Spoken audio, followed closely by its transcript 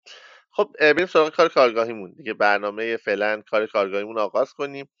خب بریم سراغ کار کارگاهیمون دیگه. برنامه فعلا کار کارگاهیمون رو آغاز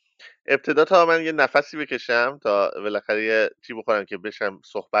کنیم. ابتدا تا من یه نفسی بکشم تا بالاخره یه چی بخورم که بشم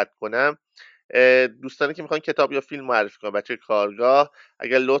صحبت کنم. دوستانی که میخوان کتاب یا فیلم معرفی کنن، بچه کارگاه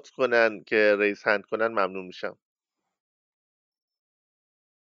اگر لطف کنن که ریز هند کنن ممنون میشم.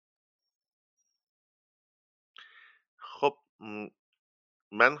 خب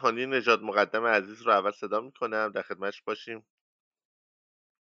من هانی نژاد مقدم عزیز رو اول صدا میکنم، در خدمتش باشیم.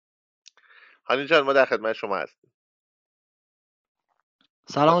 هانی جان ما در خدمت شما هستیم.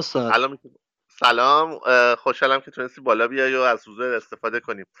 سلام استاد. الان سلام. خوشحالم که تونستی بالا بیای و از حضور استفاده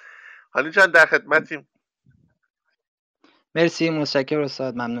کنیم. هانی جان در خدمتیم. مرسی، متشکرم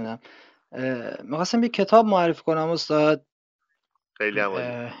استاد، ممنونم. میخواستم یه کتاب معرفی کنم استاد. خیلی هم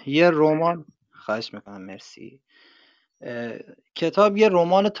عالی. یه رمان. خواهش میکنم، مرسی. اه، کتاب یه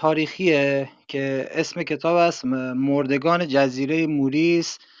رمان تاریخیه که اسم کتاب است مردگان جزیره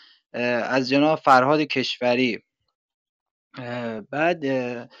موریس، از جناب فرهاد کشوری. بعد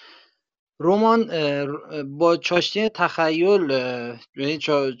رمان با چاشنی تخیل، یعنی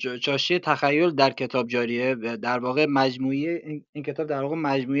چاشنی تخیل در کتاب جاریه. در واقع مجموعه این کتاب در واقع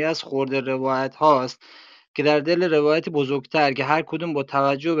مجموعه از خرده روایت هاست که در دل روایت بزرگتر که هر کدوم با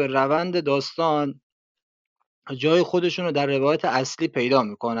توجه به روند داستان جای خودشون رو در روایت اصلی پیدا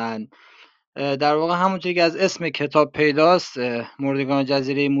میکنن. در واقع همونطوری که از اسم کتاب پیداست، مردگان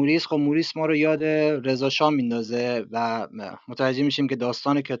جزیره موریس، خب موریس ما رو یاد رضا شاه میندازه و متوجه میشیم که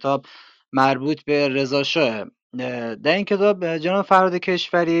داستان کتاب مربوط به رضا شاه. در این کتاب جناب فرهاد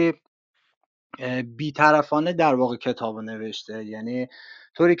کشوری بی‌طرفانه در واقع کتابو نوشته، یعنی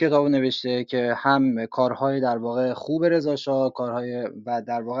طوری کتابو نوشته که هم کارهای در واقع خوب رضا شاه، کارهای و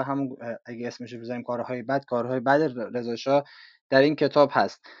در واقع همون اگه اسمش رو بذاریم کارهای بد رضا شاه در این کتاب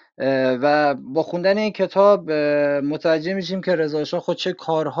هست. و با خوندن این کتاب متوجه میشیم که رضا شاه خود چه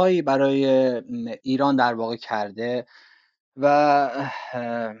کارهایی برای ایران در واقع کرده. و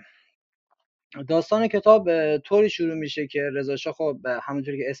داستان کتاب طوری شروع میشه که رضا شاه، خب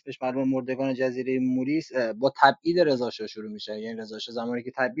همونجوری که اسمش معلومه، مردگان جزیره موریس، با تبعید رضا شاه شروع میشه. یعنی رضا شاه زمانی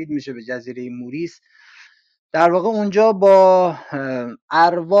که تبعید میشه به جزیره موریس، در واقع اونجا با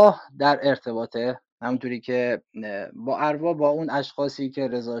ارواح در ارتباطه، همونطوری که با ارواح، با اون اشخاصی که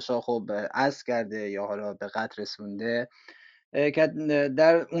رضا شاه خب اسب کرده یا حالا به قتل رسونده. که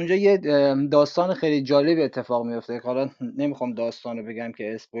در اونجا یه داستان خیلی جالب اتفاق میفته. حالا نمیخوام داستان رو بگم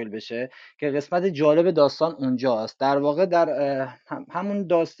که اسپویل بشه، که قسمت جالب داستان اونجاست. در واقع در همون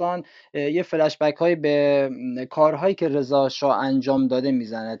داستان یه فلش بک های به کارهایی که رضا شاه انجام داده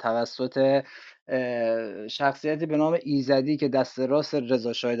میزنه توسط شخصیتی به نام ایزدی که دست راست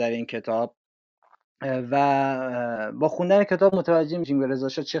رضا شاه در این کتاب. و با خوندن کتاب متوجه میشیم که رضا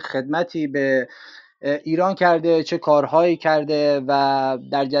شاه چه خدمتی به ایران کرده، چه کارهایی کرده و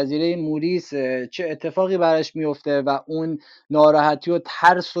در جزیره موریس چه اتفاقی براش میفته و اون ناراحتی و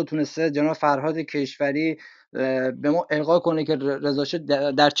ترس رو تونسته جناب فرهاد کشوری به ما القا کنه که رضا شاه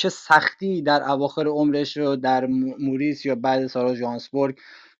در چه سختی در اواخر عمرش رو در موریس یا بعد سالا جوهانسبورگ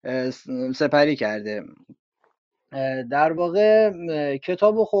سپری کرده. در واقع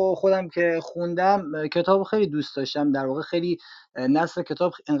کتاب خودم که خوندم، کتاب خیلی دوست داشتم. در واقع خیلی نثر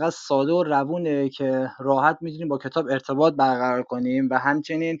کتاب انقدر ساده و روونه که راحت میتونیم با کتاب ارتباط برقرار کنیم و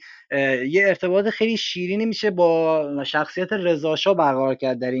همچنین یه ارتباط خیلی شیرینی میشه با شخصیت رضا شاه برقرار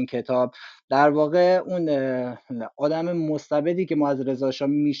کرد در این کتاب. در واقع اون آدم مستبدی که ما از رضا شاه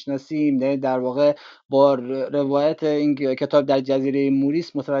میشناسیم، در واقع با روایت این کتاب در جزیره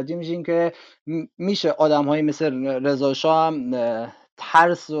موریس متوجه میشیم که میشه آدم‌هایی مثل رضا شاه هم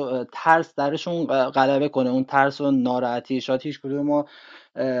ترس درشون غلبه کنه. اون ترس و ناراحتی، شاید هیچ کدوم ما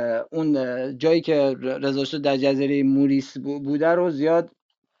اون جایی که رضا شاه در جزیره موریس بوده رو زیاد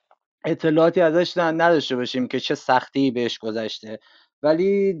اطلاعاتی ازش نداشته باشیم که چه سختی بهش گذشته،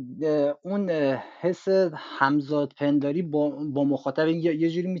 ولی اون حس همزاد پنداری با مخاطب، یه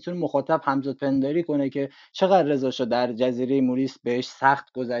جوری میتونه مخاطب همزاد پنداری کنه که چقدر رضا شاه در جزیره موریس بهش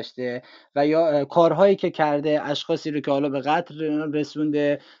سخت گذشته و یا کارهایی که کرده، اشخاصی رو که حالا به قتل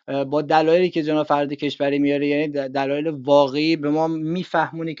رسونده، با دلایلی که جناب فرهاد کشوری میاره، یعنی دلایل واقعی به ما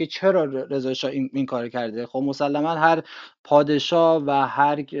میفهمونه که چرا رضا شاه این کار کرده. خب مسلما هر پادشاه و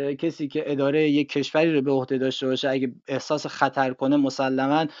هر کسی که اداره یک کشوری رو به عهده داشته باشه، اگه احساس خطر کنه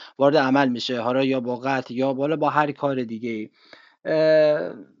مسلما وارد عمل میشه، حالا یا با قتل یا با هر کار دیگه ای.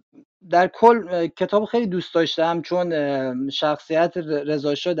 در کل کتاب خیلی دوست داشتم، چون شخصیت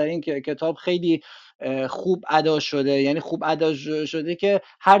رضا شاه در این کتاب خیلی خوب ادا شده. یعنی خوب ادا شده که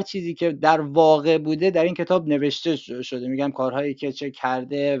هر چیزی که در واقع بوده در این کتاب نوشته شده. میگم کارهایی که چه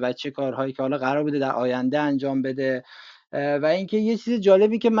کرده و چه کارهایی که حالا قرار بوده در آینده انجام بده. و اینکه یه چیز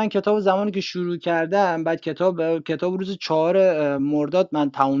جالبی که من کتاب زمانی که شروع کردم، بعد کتاب روز 4 مرداد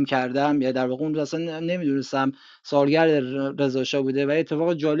من تموم کردم، یا در واقع اون روز اصلا نمیدونستم سالگرد رضا شاه بوده و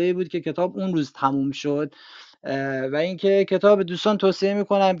اتفاق جالبی بود که کتاب اون روز تموم شد. و اینکه کتاب دوستان توصیه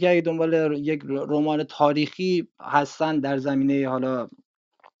میکنم که اگه دنبال یک رمان تاریخی هستن در زمینه حالا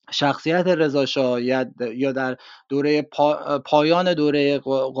شخصیت رضا شاه یا در دوره پایان دوره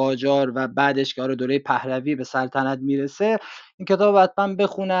قاجار و بعدش که دوره پهلوی به سلطنت میرسه، این کتاب حتما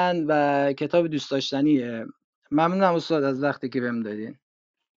بخونن و کتاب دوست داشتنیه. ممنونم استاد از وقتی که بهم دادین.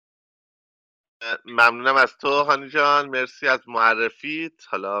 ممنونم از تو هانی جان، مرسی از معرفیت.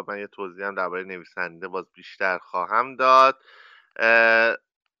 حالا من یه توضیح هم درباره نویسنده باز بیشتر خواهم داد.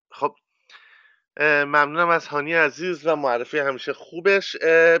 خب ممنونم از هانی عزیز و معرفی همیشه خوبش.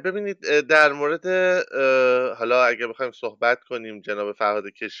 ببینید در مورد حالا اگه بخوایم صحبت کنیم جناب فرهاد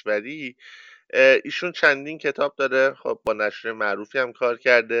کشوری، ایشون چندین کتاب داره، خب با نشر معروفی هم کار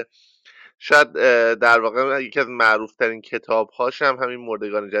کرده. شاید در واقع یکی از معروف ترین کتاب هاش هم همین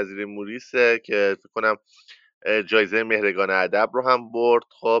مردگان جزیره موریسه که فکر کنم جایزه مهرگان ادب رو هم برد.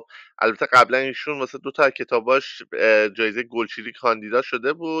 خب البته قبلا ایشون واسه 2 تا کتاباش جایزه گلچیری کاندیدا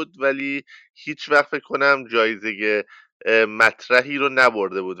شده بود، ولی هیچ وقت فکر کنم جایزه مطرحی رو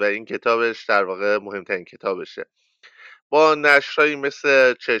نبرده بود و این کتابش در واقع مهمترین کتابشه. با نشرهایی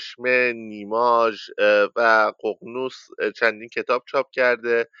مثل چشمه، نیماژ و ققنوس چندین کتاب چاپ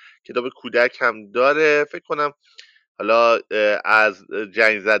کرده. کتاب کودک هم داره. فکر کنم حالا از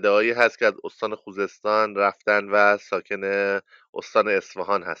جنگ زده هایی هست که از استان خوزستان رفتن و ساکن استان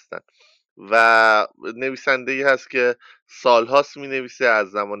اصفهان هستن و نویسنده ای هست که سالهاست می نویسه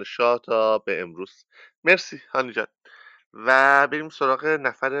از زمان شاه تا به امروز. مرسی هانی جان. و بریم سراغ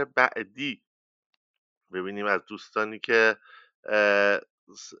نفر بعدی، ببینیم از دوستانی که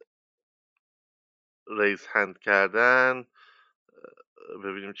ریز هند کردن،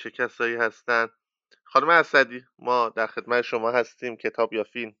 ببینیم چه کسایی هستن. خانم اسدی، ما در خدمت شما هستیم. کتاب یا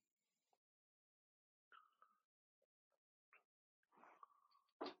فیلم؟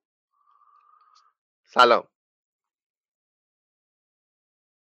 سلام.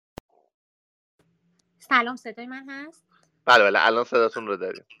 سلام، صدای من هست؟ بله بله، الان صداتون رو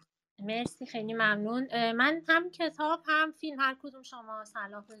داریم. مرسی، خیلی ممنون. من هم کتاب هم فیلم، هر کدوم شما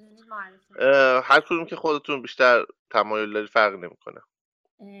صلاح بدونید معرفی. هر کدوم که خودتون بیشتر تمایل داری، فرق نمیکنه.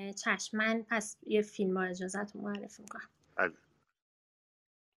 چشم، من پس یه فیلم با اجازهتون معرفی میکنم.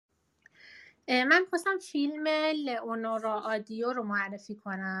 من خواستم فیلم لئونورا آدیو رو معرفی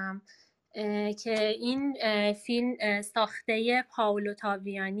کنم که این فیلم ساخته پائولو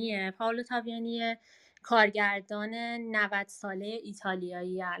تاویانیه. پائولو تاویانی کارگردان 90 ساله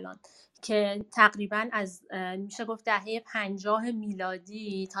ایتالیایی الان که تقریبا از میشه گفت دهه 50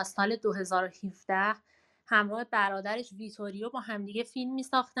 میلادی تا سال 2017 همراه برادرش ویتوریو با همدیگه فیلم می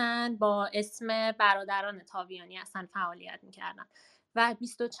ساختن، با اسم برادران تاویانی اصلا فعالیت میکردن و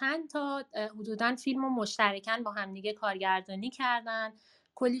 20 و چند تا حدوداً فیلم رو مشترکاً با همدیگه کارگردانی کردن.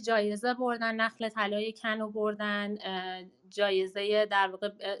 کلی جایزه بردن، نخل طلای کن رو بردن، جایزه در واقع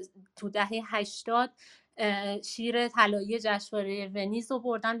تو دهه 80 شیر طلایی جشنواره ونیز رو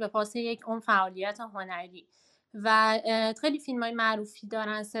بردن به پاس یک عمر فعالیت هنری. و خیلی فیلم‌های معروفی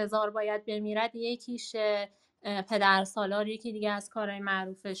دارن. سزار باید بمیرد یکیشه، پدر سالار یکی دیگه از کارهای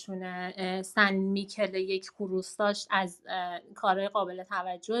معروفشونه، سن میکل یک کوروستاش از کارهای قابل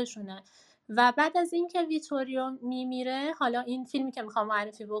توجهشونه. و بعد از اینکه ویتوریو میمیره، حالا این فیلمی که میخوام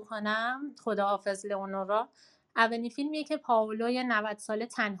معرفی بکنم، خداحافظ لئونورا، اولین فیلمیه که پائولو 90 ساله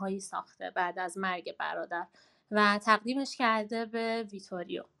تنهایی ساخته بعد از مرگ برادر و تقدیمش کرده به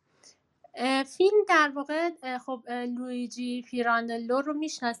ویتوریو. فیلم در واقع خب لویجی پیراندلو رو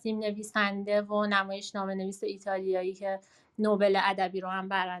میشناسیم، نویسنده و نمایشنامه نویس ایتالیایی که نوبل ادبی رو هم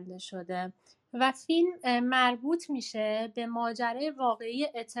برنده شده و فیلم مربوط میشه به ماجرای واقعی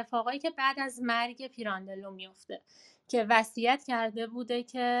اتفاقایی که بعد از مرگ پیراندلو میفته که وصیت کرده بوده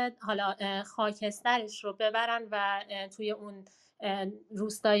که حالا خاکسترش رو ببرن و توی اون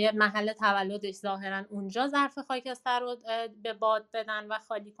روستای محل تولدش ظاهرا اونجا ظرف خاکستر رو به باد بدن و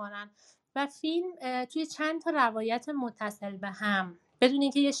خالی کنن. و فیلم توی چند تا روایت متصل به هم بدون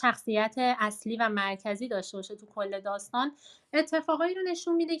اینکه یه شخصیت اصلی و مرکزی داشته باشه تو کل داستان، اتفاقایی رو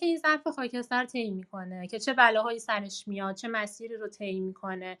نشون میده که این ظرف خاکستر طی میکنه، که چه بلاهایی سرش میاد، چه مسیری رو طی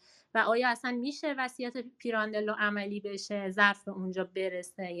میکنه و آیا اصلا میشه وصیت پیراندلو عملی بشه، ظرف اونجا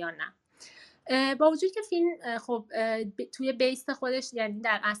برسه یا نه. با وجود که فیلم خب توی بیس خودش، یعنی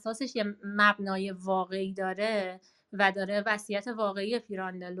در اساسش یه مبنای واقعی داره و داره وصیت واقعی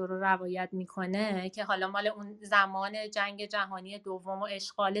پیراندلو رو روایت میکنه که حالا مال اون زمان جنگ جهانی دوم و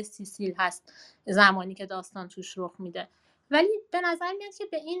اشغال سیسیل هست، زمانی که داستان توش رخ میده. ولی به نظر میاد که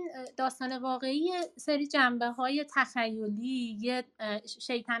به این داستان واقعی سری جنبه‌های تخیلی، یه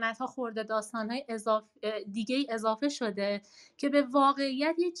شیطنت‌ها خورده داستان‌های دیگه اضافه شده که به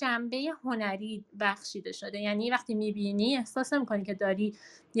واقعیت یه جنبه هنری بخشیده شده. یعنی وقتی میبینی احساس میکنی که داری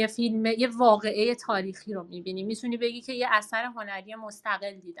یه فیلم، یه واقعه تاریخی رو میبینی، میتونی بگی که یه اثر هنری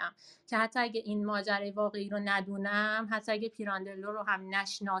مستقل دیدم که حتی اگه این ماجرای واقعی رو ندونم، حتی اگه پیراندلو رو هم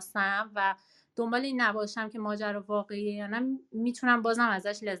نشناسم و دنبال این نباشم که ماجرا واقعیه یا نه، میتونم بازم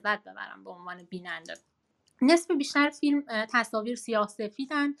ازش لذت ببرم به عنوان بیننده. نصف بیشتر فیلم تصاویر سیاه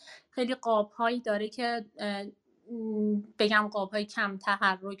سفیدن، خیلی قاب‌هایی داره که بگم قاب‌های کم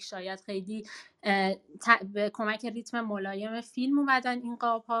تحرک، شاید خیلی به کمک ریتم ملایم فیلم اومدن این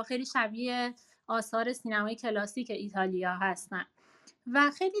قاب‌ها، خیلی شبیه آثار سینمای کلاسیک ایتالیا هستن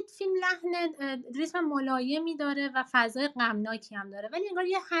و خیلی فیلم لحن ریتم ملایمی داره و فضای غمناکی هم داره، ولی انگار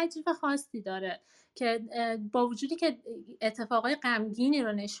یه حجم خاصی داره که با وجودی که اتفاقای غمگینی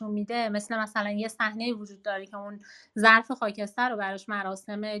رو نشون میده، مثلا یه صحنه وجود داره که اون ظرف خاکستر رو براش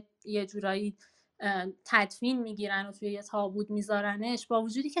مراسم یه جورایی تدفین میگیرن و توی یه تابوت میذارنش، با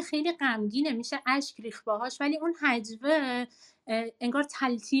وجودی که خیلی غمگینه، میشه اشک ریخت باهاش، ولی اون حجمه انگار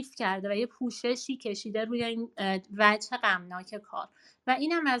تلطیف کرده و یه پوششی کشیده روی این وجه غمناک کار و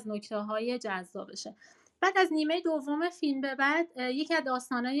اینم از نکته‌های جذابشه. بعد از نیمه دوم فیلم به بعد یکی از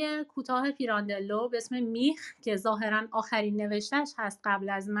داستانای کوتاه پیراندلو به اسم میخ که ظاهراً آخرین نوشتهش هست قبل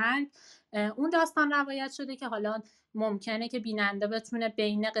از مرگ، اون داستان روایت شده که حالا ممکنه که بیننده بتونه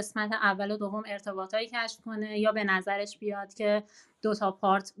بین قسمت اول و دوم ارتباطایی کشف کنه یا به نظرش بیاد که دو تا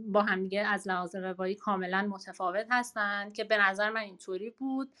پارت با هم دیگه از لحاظ روایی کاملا متفاوت هستن، که به نظر من اینطوری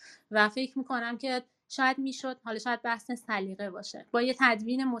بود و فکر میکنم که شاید میشد، حالا شاید بحث سلیقه باشه، با یه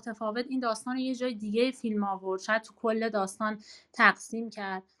تدوین متفاوت این داستان رو یه جای دیگه فیلم آورد، شاید تو کل داستان تقسیم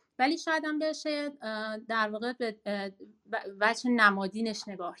کرد، ولی شاید هم بشه در واقع به وجه نمادینش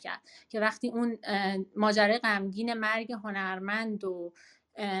نگاه کرد که وقتی اون ماجرای غمگین مرگ هنرمند و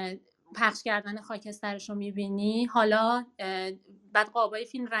پخش کردن خاکسترش رو میبینی، حالا بعد قابای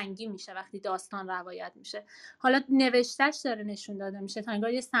فیلم رنگی میشه وقتی داستان روایت میشه، حالا نوشتهش داره نشون داده میشه تا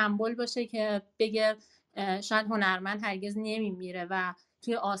انگار یه سمبل باشه که بگه شاید هنرمند هرگز نمیمیره و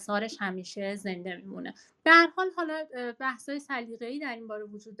توی آثارش همیشه زنده میمونه. به هر حال حالا بحث‌های سلیقه‌ای در این باره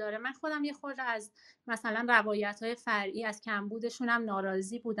وجود داره. من خودم یه خورده از مثلا روایت‌های فرعی از کمبودشون هم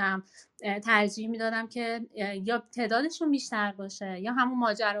ناراضی بودم، ترجیح میدادم که یا تعدادشون بیشتر باشه یا همون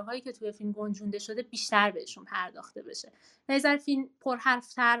ماجراهایی که توی فیلم گنجونده شده بیشتر بهشون پرداخته بشه، یه ذره فیلم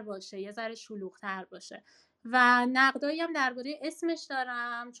پرحرف‌تر باشه، یه ذره شلوغ‌تر باشه. و نقدایی هم درباره اسمش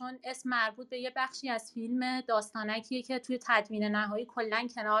دارم، چون اسم مربوط به یه بخشی از فیلم داستانکیه که توی تدوین نهایی کلاً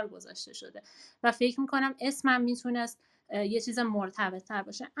کنار گذاشته شده و فکر میکنم اسمم میتونست یه چیز مرتبط‌تر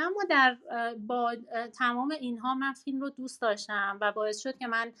باشه. اما با تمام اینها من فیلم رو دوست داشتم و باعث شد که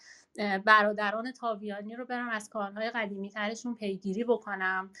من برادران تاویانی رو برم از کارهای قدیمی ترشون پیگیری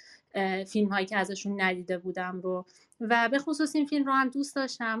بکنم، فیلم هایی که ازشون ندیده بودم رو، و به خصوص این فیلم رو هم دوست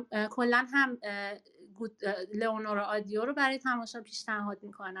داشتم. کلا هم لئونورا آدیو رو برای تماشا پیشنهاد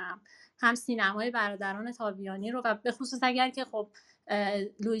میکنم، هم سینمای برادران تاویانی رو، و به خصوص اگر که خب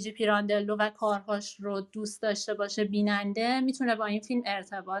لویجی پیراندلو و کارهاش رو دوست داشته باشه بیننده، میتونه با این فیلم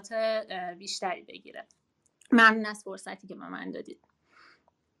ارتباط بیشتری بگیره. ممنون از فرصتی که به من دادید.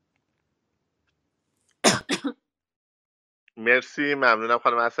 مرسی، ممنونم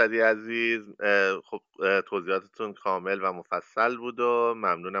خانم اسدی عزیز. خب توضیحاتتون کامل و مفصل بود و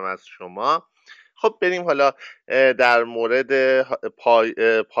ممنونم از شما. خب بریم حالا در مورد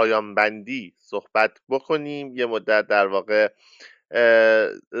پایان بندی صحبت بکنیم، یه مدت در واقع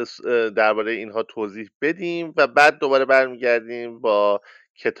درباره اینها توضیح بدیم و بعد دوباره برمیگردیم با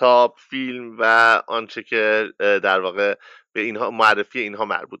کتاب، فیلم و آنچه که در واقع به اینها معرفی اینها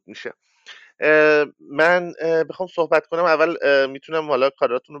مربوط میشه. من بخوام صحبت کنم، اول میتونم حالا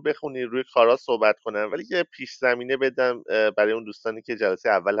کاراتون رو بخونی روی کارا صحبت کنم، ولی یه پیش زمینه بدم برای اون دوستانی که جلسه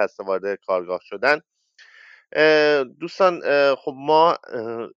اول هست وارد کارگاه شدن. دوستان، خب ما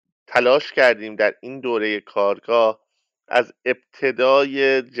تلاش کردیم در این دوره کارگاه از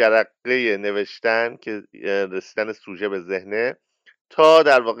ابتدای جرقه نوشتن که رسیدن سوژه به ذهنه تا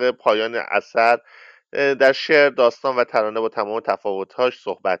در واقع پایان اثر در شعر، داستان و ترانه با تمام تفاوت‌هاش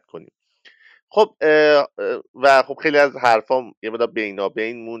صحبت کنیم. خب و خب خیلی از حرفام یه مقدار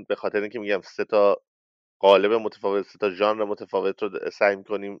بینابین موند به خاطر اینکه میگم 3 تا قالب متفاوت، 3 تا ژانر متفاوت رو سعی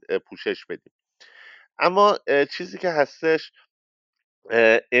می‌کنیم پوشش بدیم. اما چیزی که هستش،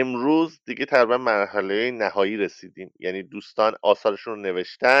 امروز دیگه تقریبا مرحله نهایی رسیدیم، یعنی دوستان آثارشون رو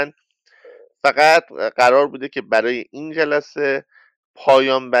نوشتن، فقط قرار بوده که برای این جلسه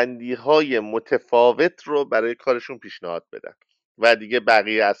پایان بندی های متفاوت رو برای کارشون پیشنهاد بدن و دیگه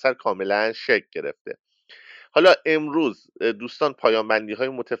بقیه اثر کاملا شکل گرفته. حالا امروز دوستان پایان بندی های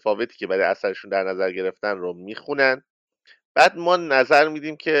متفاوتی که برای اثرشون در نظر گرفتن رو میخونن، بعد ما نظر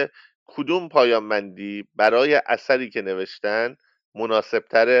میدیم که کدوم پایان بندی برای اثری که نوشتن مناسب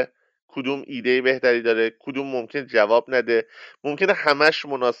تره، کدوم ایده بهتری داره، کدوم ممکن جواب نده، ممکنه همش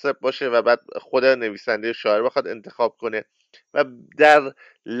مناسب باشه و بعد خود نویسنده شاعر بخواد انتخاب کنه. و در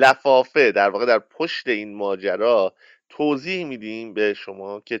لفافه، در واقع در پشت این ماجرا توضیح میدیم به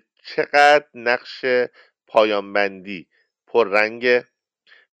شما که چقدر نقش پایان بندی پررنگه،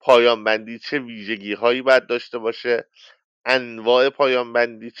 پایان بندی چه ویژگی هایی باید داشته باشه، انواع پایان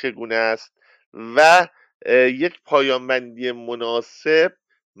بندی چگونه است و یک پایان بندی مناسب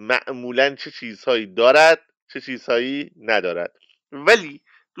معمولا چه چیزهایی دارد چه چیزهایی ندارد. ولی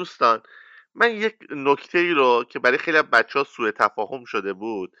دوستان، من یک نکته ای رو که برای خیلی از بچه ها سوء تفاهم شده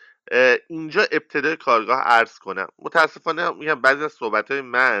بود اینجا ابتدای کارگاه عرض کنم. متاسفانه میگم بعضی از صحبت های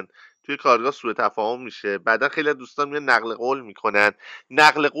من توی کارگاه سوء تفاهم میشه، بعدا خیلی از دوستان میان نقل قول میکنن،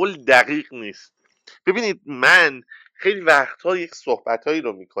 نقل قول دقیق نیست. ببینید، من خیلی وقتها یک صحبتهایی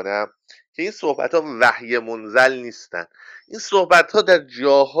رو میکنم که این صحبتها وحی منزل نیستن. این صحبتها در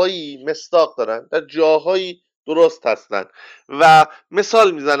جاهایی مصداق دارن، در جاهایی درست هستن. و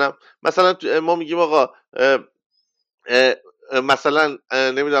مثال میزنم، مثلا ما میگیم آقا مثلا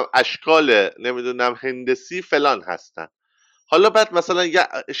نمیدونم اشکال نمیدونم هندسی فلان هستن، حالا بعد مثلا یه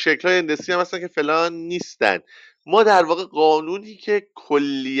شکل‌های هندسی هم هستن که فلان نیستن. ما در واقع قانونی که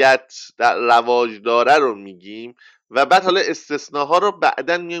کلیت در رواج داره رو میگیم و بعد حالا استثناها رو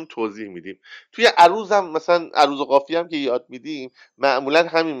بعداً میایم توضیح میدیم. توی عروض هم مثلا عروض و قافیه هم که یاد میدیم معمولا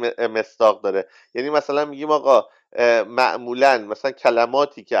همین مصداق داره. یعنی مثلا میگیم آقا معمولا مثلا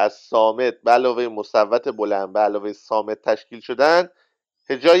کلماتی که از صامت به علاوه مصوت بلند به علاوه صامت تشکیل شدن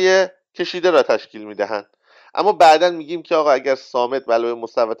هجای کشیده را تشکیل میدهند. اما بعدا میگیم که آقا اگر صامت به علاوه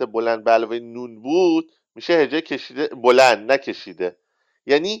مصوت بلند به علاوه نون بود میشه هجای کشیده بلند نکشیده.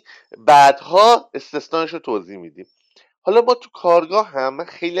 یعنی بعدها استثناش رو توضیح میدیم. حالا ما تو کارگاه هم من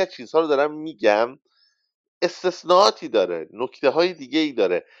خیلی از چیزها رو دارم میگم، استثناءاتی داره، نکته های دیگه ای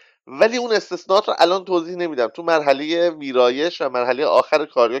داره، ولی اون استثناءات رو الان توضیح نمیدم. تو مرحله ویرایش و مرحله آخر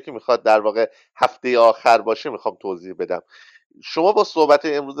کارگاه که میخواد در واقع هفته آخر باشه میخوام توضیح بدم. شما با صحبت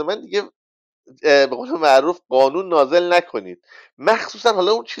امروز من دیگه به قول معروف قانون نازل نکنید. مخصوصا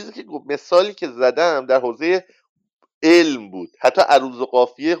حالا اون چیزی که مثالی که زدم در حوزه علم بود، حتی عروض و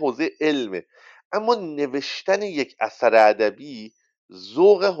قافیه حوزه علمه، اما نوشتن یک اثر ادبی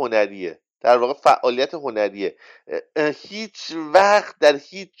ذوق هنریه، در واقع فعالیت هنریه. هیچ وقت در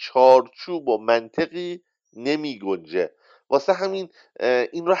هیچ چارچوب و منطقی نمی گنجه. واسه همین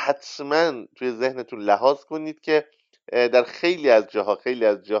این رو حتما توی ذهنتون لحاظ کنید که در خیلی از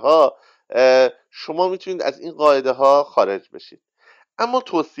جاها شما میتونید از این قاعده ها خارج بشید. اما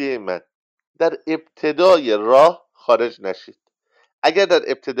توصیه من، در ابتدای راه خارج نشید. اگر در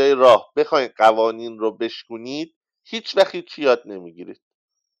ابتدای راه بخواید قوانین رو بشکنید هیچ وقت هیچی یاد نمیگیرید.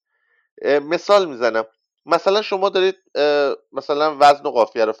 مثال میزنم، مثلا شما دارید مثلا وزن و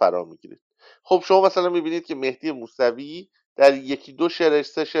قافیه رو فرا میگیرید. خب شما مثلا میبینید که مهدی موسوی در یکی دو شعرش،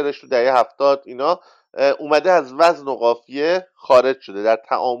 سه شعرش تو دهه 70 اینا اومده از وزن و قافیه خارج شده در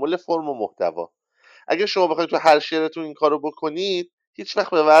تعامل فرم و محتوا. اگر شما بخواید تو هر شعرتون این کارو بکنید هیچ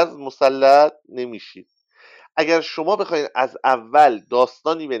وقت به وزن مسلط نمیشید. اگر شما بخواید از اول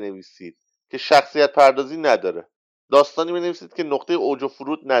داستانی بنویسید که شخصیت پردازی نداره، داستانی بنویسید که نقطه اوج و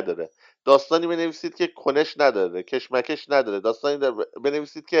فرود نداره، داستانی بنویسید که کنش نداره، کشمکش نداره، داستانی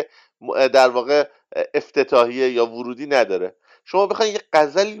بنویسید که در واقع افتتاحیه یا ورودی نداره، شما بخواید یک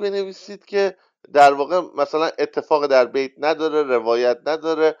غزلی بنویسید که در واقع مثلا اتفاق در بیت نداره، روایت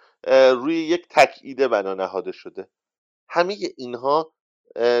نداره، روی یک تک ایده بنا نهاده شده، همه اینها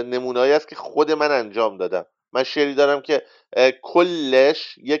نمونه‌ای است که خود من انجام دادم. من شعری دارم که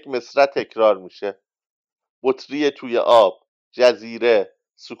کلش یک مصرع تکرار میشه: بطری توی آب، جزیره،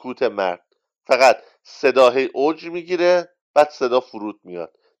 سکوت مرد. فقط صدای اوج میگیره بعد صدا فرود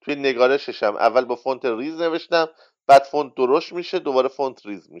میاد. توی نگارششم اول با فونت ریز نوشتم، بعد فونت درشت میشه، دوباره فونت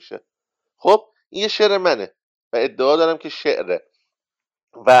ریز میشه. خب این یه شعر منه و ادعا دارم که شعره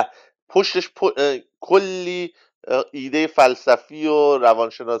و پشتش کلی ایده فلسفی و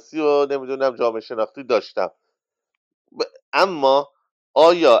روانشناسی و نمیدونم جامعه شناختی داشتم. اما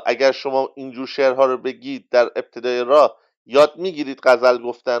آیا اگر شما اینجور شعرها رو بگید در ابتدای راه یاد میگیرید غزل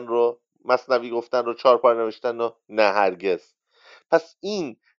گفتن رو، مثنوی گفتن رو، چهارپار نوشتن رو؟ نه هرگز. پس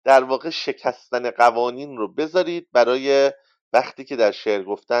این در واقع شکستن قوانین رو بذارید برای وقتی که در شعر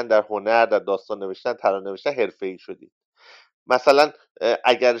گفتن، در هنر، در داستان نوشتن، ترانه نوشتن حرفه‌ای شدید. مثلا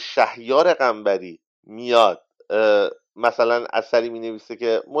اگر شهیار قنبری میاد مثلا اثری می نویسه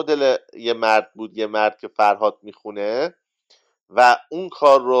که مدل یه مرد بود، یه مرد که فرهاد میخونه و اون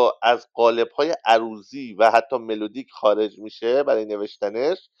کار رو از قالب‌های عروضی و حتی ملودیک خارج میشه برای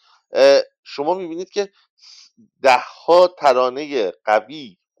نوشتنش، شما میبینید که دهها ترانه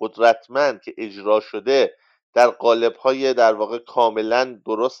قوی قدرتمند که اجرا شده در قالب‌های در واقع کاملا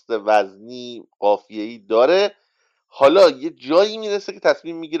درست وزنی قافیه‌ای داره، حالا یه جایی میرسه که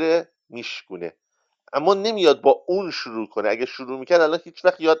تصمیم میگیره میشکونه، اما نمیاد با اون شروع کنه. اگه شروع میکرد الان هیچ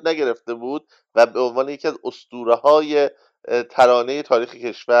وقت یاد نگرفته بود و به عنوان یکی از اسطوره‌های ترانه تاریخ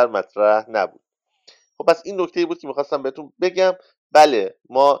کشور مطرح نبود. خب پس این نکته بود که میخواستم بهتون بگم. بله،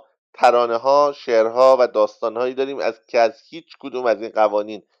 ما ترانه ها، شعرها و داستانهایی داریم که از هیچ کدوم از این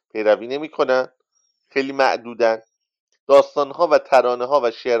قوانین پیروی نمیکنن، خیلی معدودن. داستانها و ترانه ها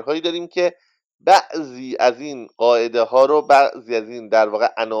و شعرهایی داریم که بعضی از این قاعده ها رو، بعضی از این در واقع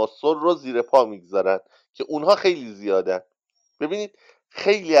عناصر رو زیر پا میگذارن که اونها خیلی زیادن. ببینید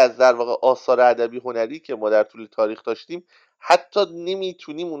خیلی از در واقع آثار ادبی هنری که ما در طول تاریخ داشتیم حتی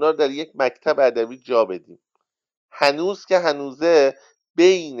نمیتونیم اونا رو در یک مکتب ادبی جا بدیم. هنوز که هنوزه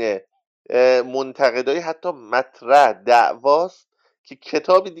بین منتقدای حتی مطرح دعواست که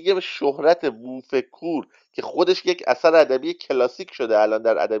کتابی دیگه به شهرت بوفکور که خودش یک اثر ادبی کلاسیک شده الان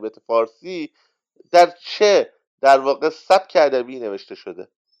در ادبیات فارسی، در چه در واقع سبک ادبی نوشته شده.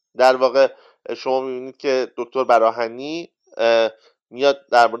 در واقع شما میبینید که دکتر براهنی میاد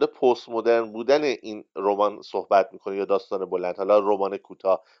در مورد پست مدرن بودن این رمان صحبت میکنه یا داستان بلند، حالا رمان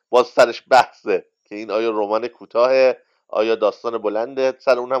کوتاه باز سرش بحثه که این آیا رمان کوتاه، آیا داستان بلنده،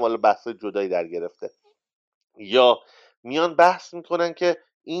 سر اون هم حالا بحث جدایی در گرفته. یا میان بحث میکنن که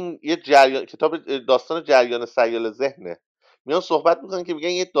این یه کتاب داستان جریان سیال ذهنه، میان صحبت میکنن که میگن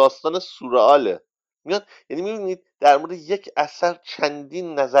یه داستان سورئاله. میان یعنی میبینید در مورد یک اثر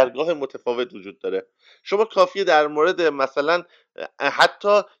چندین نظرگاه متفاوت وجود داره. شما کافیه در مورد مثلا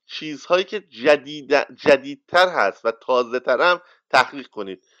حتی چیزهایی که جدیدتر هست و تازه تر هم تحقیق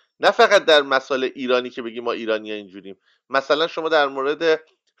کنید، نه فقط در مسائل ایرانی که بگیم ما ایرانی ها اینجوریم. مثلا شما در مورد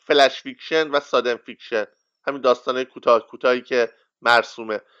فلش فیکشن و سادن فیکشن، همین داستانه کوتاهی که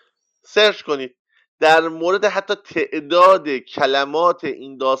مرسومه، سرچ کنید. در مورد حتی تعداد کلمات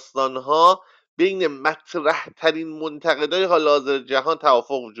این داستانها بین مطرح ترین منتقدای حال حاضر جهان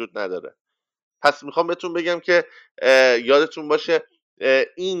توافق وجود نداره. پس میخوام بهتون بگم که یادتون باشه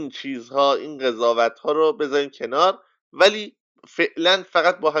این چیزها، این قضاوتها رو بذارین کنار، ولی فعلا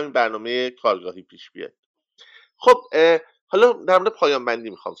فقط با همین برنامه کارگاهی پیش بیاید. خب حالا در مورد پایان بندی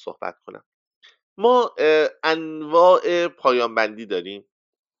میخوام صحبت کنم. ما انواع پایان بندی داریم.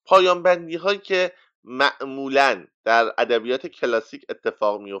 پایان بندی هایی که معمولا در ادبیات کلاسیک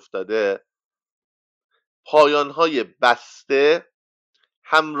اتفاق می افتاده، پایان های بسته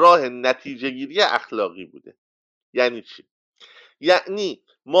همراه نتیجه گیری اخلاقی بوده. یعنی چی؟ یعنی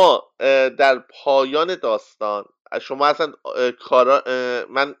ما در پایان داستان، شما اصلا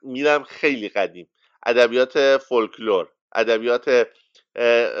من میرم خیلی قدیم، ادبیات فولکلور، ادبیات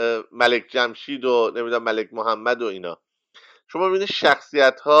ملک جمشید و نمیدونم ملک محمد و اینا، شما ببینید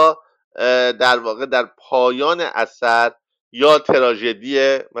شخصیت ها در واقع در پایان اثر یا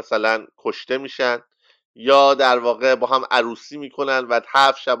تراژدی مثلا کشته میشن، یا در واقع با هم عروسی میکنن و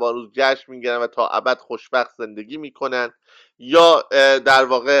 7 شب روز جشن میگیرن و تا ابد خوشبخت زندگی میکنن، یا در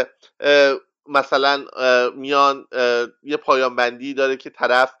واقع مثلا میان یه پایان بندی داره که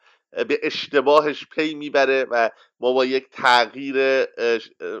طرف به اشتباهش پی میبره و ما با یک تغییر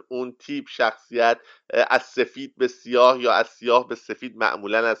اون تیپ شخصیت از سفید به سیاه یا از سیاه به سفید،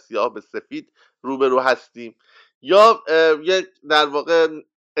 معمولا از سیاه به سفید روبرو هستیم. یا یک در واقع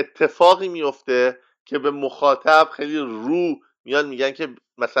اتفاقی میفته که به مخاطب خیلی رو میان میگن که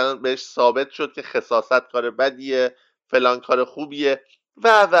مثلا بهش ثابت شد که خساست کار بدیه، فلان کار خوبیه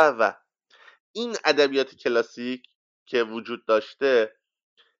و این ادبیات کلاسیک که وجود داشته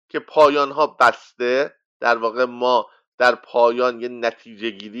که پایان ها بسته، در واقع ما در پایان یه نتیجه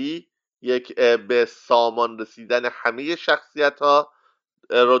گیری، یک به سامان رسیدن همه شخصیت ها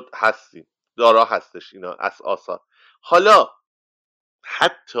رو هستیم، دارا هستش اینا از آثار. حالا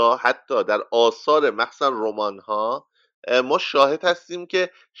حتی در آثار مخصوصا رمان ها ما شاهد هستیم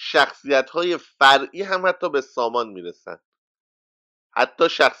که شخصیت های فرعی هم حتی به سامان میرسن، حتی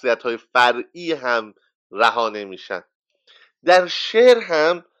شخصیت های فرعی هم رها نمیشن. در شعر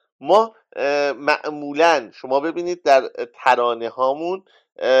هم ما معمولا شما ببینید در ترانه هامون،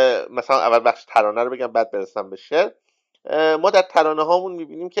 مثلا اول بخش ترانه رو بگم بعد برسم به شعر، ما در ترانه هامون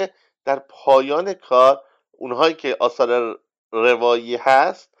میبینیم که در پایان کار اونهایی که آثار روایی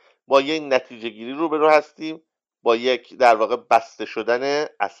هست با یه نتیجه گیری روبرو هستیم با یک در واقع بسته شدن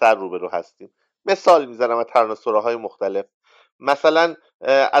اثر روبرو هستیم. مثال میزنم از ترانه‌سراهای مختلف. مثلا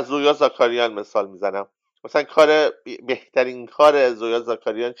از زویا زاکاریان مثال میزنم. مثلا بهترین کار زویا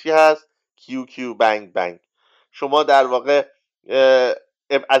زاکاریان چی هست؟ کیو کیو بنگ بنگ. شما در واقع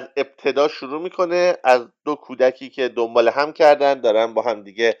از ابتدا شروع میکنه از دو کودکی که دنبال هم کردن، دارن با هم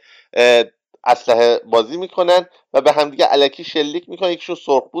دیگه اسلحه بازی میکنن و به هم دیگه الکی شلیک میکنن، یکیشون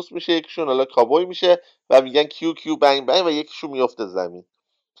سرخپوست میشه، یکیشون حالا کابوی میشه و میگن کیو کیو بنگ بنگ و یکیشون میفته زمین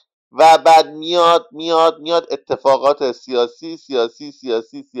و بعد میاد اتفاقات سیاسی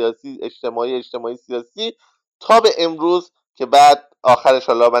اجتماعی سیاسی تا به امروز که بعد آخرش،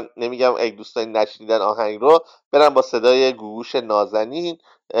 حالا من نمیگم اگه دوستان نشنیدن آهنگ رو، برن با صدای گوگوش نازنین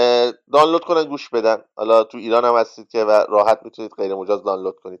دانلود کنن گوش بدن. حالا تو ایران هم هستید که و راحت میتونید غیر مجاز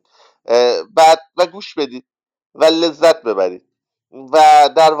دانلود کنید بعد و گوش بدید و لذت ببرید. و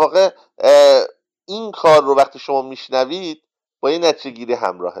در واقع این کار رو وقتی شما میشنوید با یه نتیجه گیری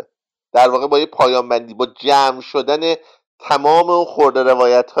همراهه، در واقع با یه پایان بندی، با جمع شدن تمام اون خورده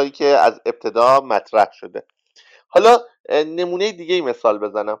روایت هایی که از ابتدا مطرح شده. حالا نمونه دیگه ای مثال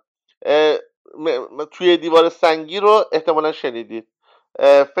بزنم. توی دیوار سنگی رو احتمالا شنیدید.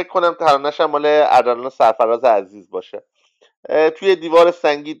 فکر کنم ترانه‌ش هم مال اردلان سرفراز عزیز باشه. توی دیوار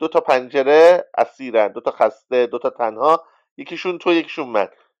سنگی 2 تا پنجره اسیرن، 2 تا خسته، 2 تا تنها، یکیشون تو یکیشون من.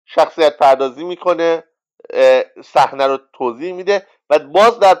 شخصیت پردازی میکنه، صحنه رو توضیح میده و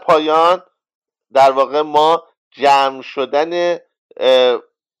باز در پایان در واقع ما جمع شدن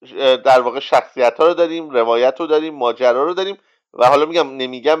در واقع شخصیت ها رو داریم، روایت رو داریم، ماجرا رو داریم. و حالا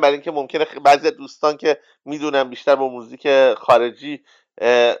نمیگم برای اینکه ممکنه بعضی دوستان که میدونن بیشتر با موزیک خارجی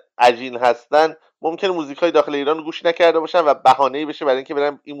عجین هستن، ممکنه موزیک های داخل ایران رو گوش نکرده باشن و بهانه‌ای بشه برای اینکه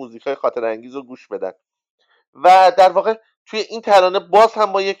برن این موزیک های خاطر انگیز رو گوش بدن. و در واقع توی این ترانه باز هم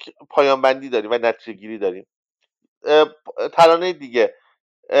ما یک پایان بندی داریم و نتیجه گیری داریم. ترانه دیگه،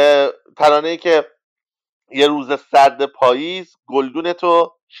 ترانه‌ای که یه روز سرد پاییز گلدون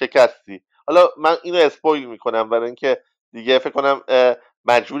تو شکستی. حالا من اینو اسپویل میکنم برای اینکه دیگه فکر کنم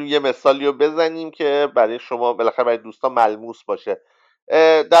مجبوریم یه مثالی رو بزنیم که برای شما بالاخره برای دوستان ملموس باشه.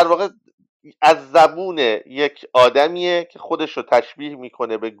 در واقع از زبون یک آدمیه که خودش رو تشبیه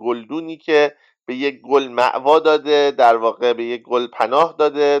میکنه به گلدونی که به یک گل مأوا داده، در واقع به یک گل پناه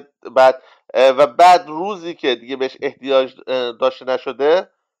داده، بعد روزی که دیگه بهش احتیاج داشته نشده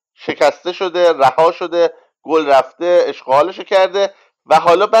شکسته شده، رها شده، گل رفته، اشغالشو کرده و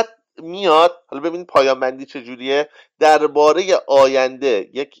حالا بعد میاد. حالا ببین پایان بندی چجوریه، درباره آینده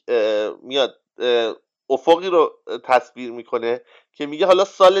یک میاد افقی رو تصویر میکنه که میگه حالا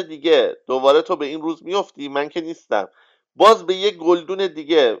سال دیگه دوباره تو به این روز میفتی، من که نیستم، باز به یک گلدون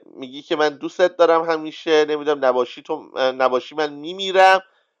دیگه میگی که من دوستت دارم همیشه، نمیدونم نباشی من میمیرم.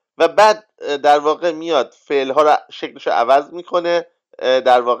 و بعد در واقع میاد فعلها رو شکلش رو عوض میکنه،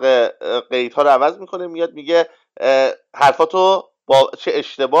 در واقع قیدها رو عوض میکنه، میاد میگه حرفاتو چه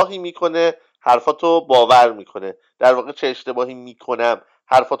اشتباهی میکنه، حرفاتو باور میکنه. در واقع چه اشتباهی میکنم،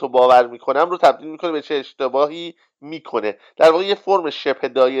 حرفاتو باور میکنم رو تبدیل میکنه به چه اشتباهی میکنه. در واقع یه فرم شبه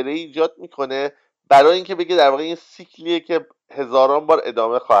دایره ایجاد میکنه برای اینکه بگه در واقع این سیکلیه که هزاران بار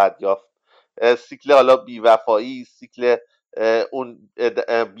ادامه خواهد یافت. سیکل حالا بیوفایی، سیکل اون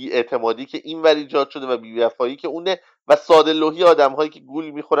بی‌اعتمادی که این ور ایجاد شده و بی‌وفایی که اونه و ساده لوحی آدم هایی که گول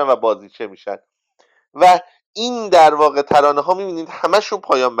میخورن و بازیچه میشن. و این در واقع ترانه ها میبینید همشون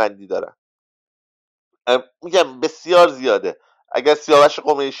پایان بندی دارن. میگم بسیار زیاده. اگر سیاوش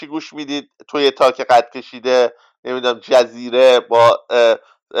قمیشی گوش میدید توی تاک قد کشیده، نمیدونم جزیره با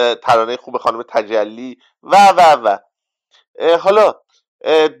ترانه خوب خانم تجلی و حالا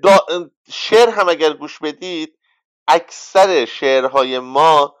شعر هم اگر گوش بدید اکثر شعرهای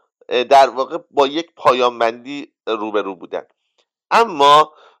ما در واقع با یک پایانبندی روبرو بودن.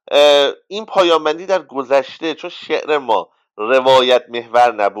 اما این پایانبندی در گذشته چون شعر ما روایت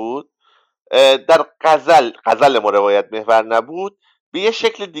محور نبود، در غزل ما روایت محور نبود، به یه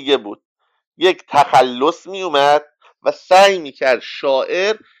شکل دیگه بود. یک تخلص می اومد و سعی می کرد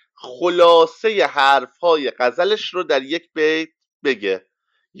شاعر خلاصه حرفهای غزلش رو در یک بیت بگه،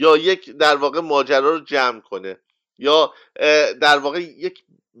 یا یک در واقع ماجرا رو جمع کنه، یا در واقع یک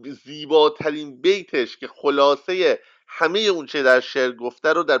زیباترین بیتش که خلاصه همه اون چه در شعر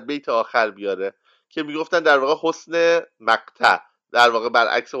گفته رو در بیت آخر بیاره، که میگفتن در واقع حسن مقطع، در واقع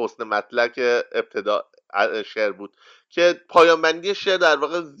برعکس حسن مطلع که ابتدا شعر بود، که پایان بندی شعر در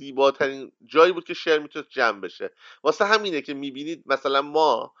واقع زیباترین جایی بود که شعر میتونه جمع بشه. واسه همینه که میبینید مثلا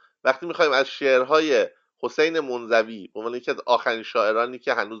ما وقتی میخوایم از شعرهای حسین منزوی به عنوان یکی از آخرین شاعرانی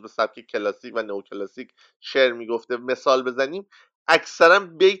که هنوز به سبک کلاسیک و نوکلاسیک شعر میگفته مثال بزنیم، اکثرا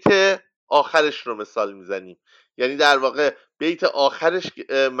بیت آخرش رو مثال میزنیم. یعنی در واقع بیت آخرش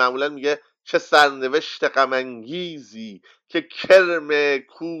معمولا میگه چه سرنوشت غم انگیزی که کرم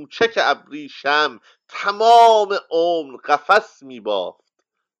کوچک ابریشم تمام عمر قفس میبافت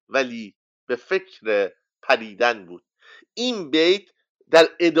ولی به فکر پریدن بود. این بیت در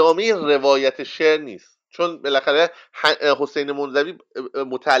ادامه روایت شعر نیست، چون بالاخره حسین منزوی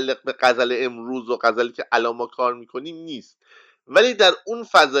متعلق به غزل امروز و غزلی که الان ما کار میکنیم نیست، ولی در اون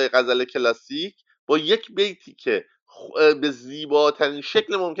فضای غزل کلاسیک با یک بیتی که به زیباترین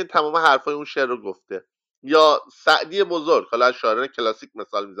شکل ممکن تمام حرفای اون شعر رو گفته. یا سعدی بزرگ، حالا از شاعران کلاسیک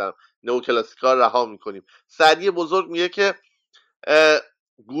مثال میزنم، نو کلاسیکا رها میکنیم، سعدی بزرگ میگه که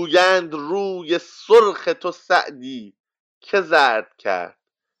گویند روی سرخ تو سعدی که زرد کرد،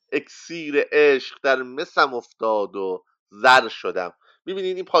 اکسیر عشق در مسم افتاد و زر شدم.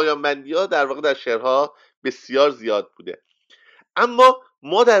 میبینید این پایان بندی ها در واقع در شعرها بسیار زیاد بوده. اما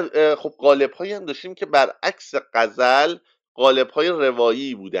ما در خب قالب هایی هم داشتیم که برعکس غزل قالب های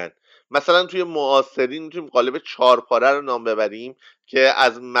روایی بودن. مثلا توی معاصرین میتونیم قالب چهارپاره رو نام ببریم که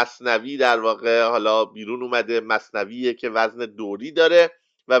از مثنوی در واقع حالا بیرون اومده. مثنویه که وزن دوری داره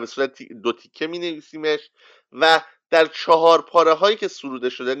و به صورت دو تیکه می نویسیمش و در چهارپاره هایی که سروده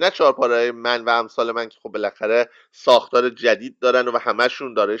شده، نه چهارپاره های من و امثال من که خب بالاخره ساختار جدید دارن و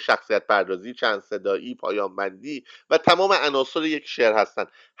همشون داره شخصیت پردازی، چند صدایی، پایان بندی و تمام عناصر یک شعر هستن.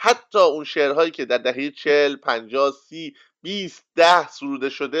 حتی اون شعرهایی که در دهه 40 50 30 20 10 سروده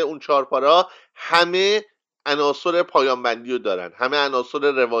شده، اون چهارپاره همه عناصر پایان بندی رو دارن، همه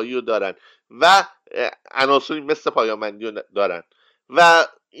عناصر روایی رو دارن و عناصری مثل پایان بندی رو دارن و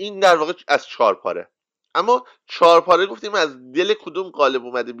این در واقع از چهارپاره. اما چهارپاره گفتیم از دل کدوم قالب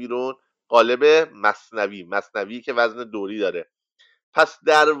اومده بیرون؟ قالب مثنوی که وزن دوری داره. پس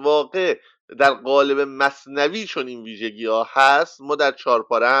در واقع در قالب مثنوی چون این ویژگی ها هست، ما در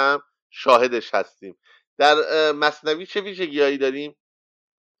چهارپاره هم شاهدش هستیم. در مثنوی چه ویژگی هایی داریم؟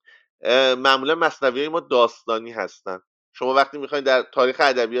 معمولا مثنوی های ما داستانی هستن. شما وقتی میخواید در تاریخ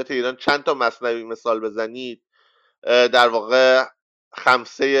ادبیات ایران چند تا مثنوی مثال بزنید، در واقع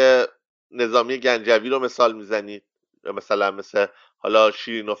خمسه نظامی گنجوی رو مثال میزنید، مثلا مثل حالا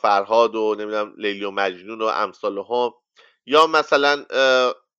شیرین و فرهاد و نمیدونم لیلی و مجنون و امثال هم، یا مثلا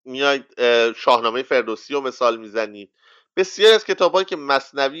میاید شاهنامه فردوسی رو مثال میزنید. بسیار از کتاب‌هایی که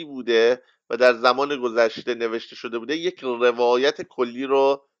مثنوی بوده و در زمان گذشته نوشته شده بوده یک روایت کلی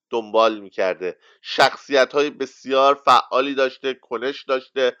رو دنبال میکرده، شخصیت‌های بسیار فعالی داشته، کنش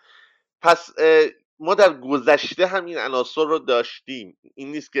داشته. پس ما در گذشته همین عناصر رو داشتیم،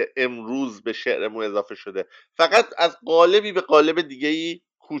 این نیست که امروز به شعرمون اضافه شده، فقط از قالبی به قالب دیگه‌ای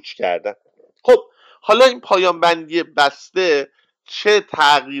کوچ کردن. خب حالا این پایان بندی بسته چه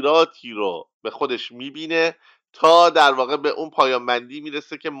تغییراتی رو به خودش میبینه تا در واقع به اون پایان بندی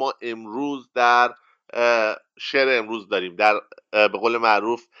میرسه که ما امروز در شعر امروز داریم، در به قول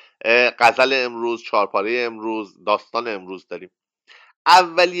معروف غزل امروز، چهارپاره امروز، داستان امروز داریم.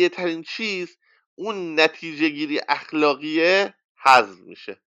 اولیه ترین چیز اون نتیجه گیری اخلاقیه حذف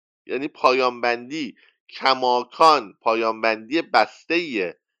میشه. یعنی پایانبندی کماکان پایانبندی بسته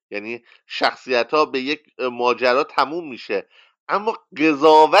ایه، یعنی شخصیت ها به یک ماجرا تموم میشه اما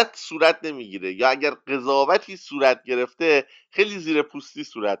قضاوت صورت نمیگیره، یا اگر قضاوتی صورت گرفته خیلی زیر پوستی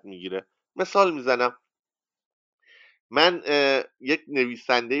صورت میگیره. مثال میزنم، من یک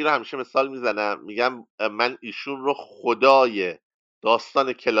نویسنده ای رو همیشه مثال میزنم، میگم من ایشون رو خدای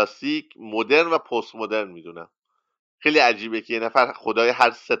داستان کلاسیک، مدرن و پست مدرن میدونم. خیلی عجیبه که یه نفر خدای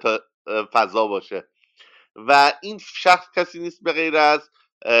هر سه تا فضا باشه و این شخص کسی نیست به غیر از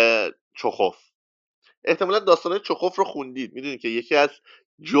چخوف. احتمالا داستانهای چخوف رو خوندید، میدونید که یکی از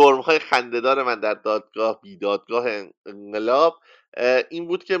جرم‌های خنده‌دار من در دادگاه، بیدادگاه انقلاب این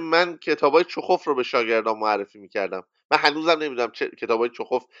بود که من کتابای چخوف رو به شاگردان معرفی میکردم. من هنوزم نمیدونم کتابای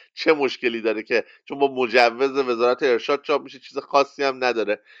چخوف چه مشکلی داره که چون با مجوز وزارت ارشاد چاپ میشه چیز خاصی هم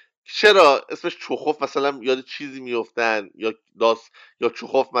نداره، چرا اسمش چخوف؟ مثلا یاد چیزی میفتن یا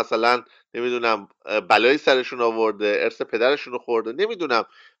چخوف مثلا نمیدونم بلایی سرشون آورده، ارث پدرشون رو خورده، نمیدونم،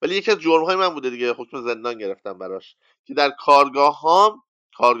 ولی یکی از جرم‌های من بوده دیگه، حکم زندان گرفتم براش که در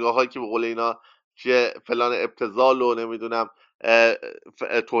کارگاهایی که به قول اینا چه فلان ابتذال و نمیدونم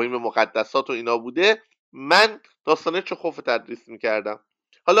توهین مقدسات و اینا بوده، من داستانه چخوف تدریس میکردم.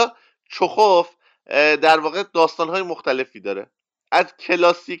 حالا چخوف در واقع داستانهای مختلفی داره، از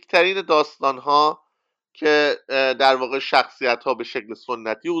کلاسیک ترین داستانها که در واقع شخصیت ها به شکل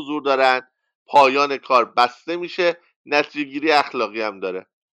سنتی حضور دارن، پایان کار بسته میشه، نتیجه گیری اخلاقی هم داره،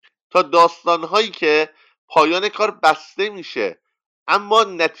 تا داستانهایی که پایان کار بسته میشه اما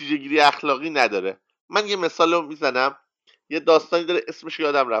نتیجه گیری اخلاقی نداره. من یه مثال رو میزنم، یه داستانی داره اسمش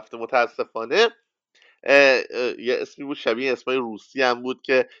یادم رفته متاسفانه، یه اسمی بود شبیه اسمای روسی هم بود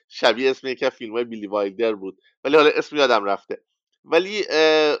که شبیه اسم یکی از فیلم‌های بیلی وایلدر بود، ولی حالا اسم یادم رفته. ولی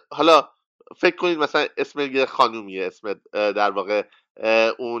حالا فکر کنید مثلا اسم یه خانومیه، اسم در واقع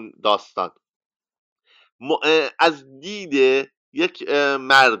اون داستان از دید یک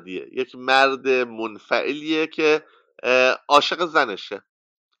مردیه، یک مرد منفعلیه که عاشق زنشه.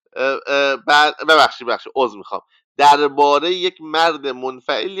 ببخشید عذر میخوام، درباره یک مرد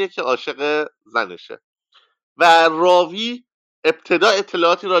منفعلیه که عاشق زنشه و راوی ابتدا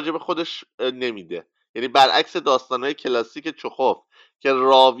اطلاعاتی راجع به خودش نمیده. یعنی برعکس داستانهای کلاسیک چخوف که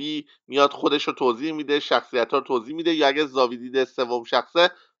راوی میاد خودش رو توضیح میده، شخصیت ها رو توضیح میده، یا اگه زاویه دید سوم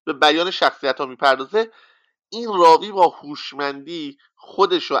شخصه به بیان شخصیت ها میپردازه، این راوی با هوشمندی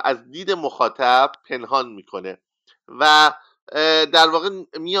خودش رو از دید مخاطب پنهان میکنه و در واقع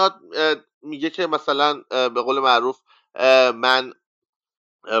میاد میگه که مثلا به قول معروف من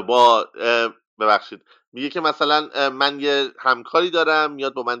با ببخشید میگه که مثلا من یه همکاری دارم،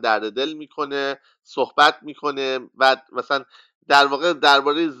 میاد با من درد دل میکنه، صحبت میکنه و مثلا در واقع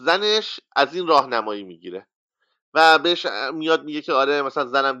درباره زنش از این راهنمایی میگیره و بهش میاد میگه که آره مثلا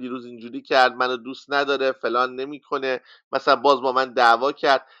زنم دیروز اینجوری کرد، منو دوست نداره، فلان نمیکنه، مثلا باز با من دعوا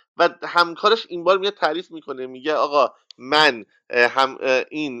کرد و همکارش این بار میاد تعریف میکنه، میگه آقا من هم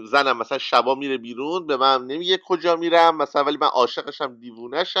این زنم مثلا شبا میره بیرون، به من نمیگه کجا میرم مثلا، ولی من عاشقشم،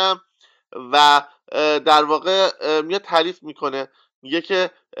 دیوونشم و در واقع میاد تعریف میکنه، میگه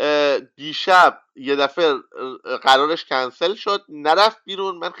که دیشب یه دفعه قرارش کنسل شد، نرفت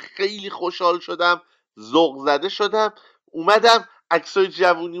بیرون، من خیلی خوشحال شدم، ذوق زده شدم، اومدم عکسای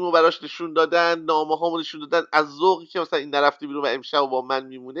جوونیمو براش نشون دادن، نامه هامو نشون دادن از ذوقی که مثلا این نرفته بیرون و امشب با من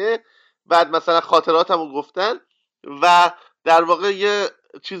میمونه، بعد مثلا خاطراتمو گفتن و در واقع یه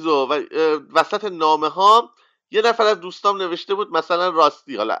چیزو وسط نامه ها یه نفر از دوستام نوشته بود مثلا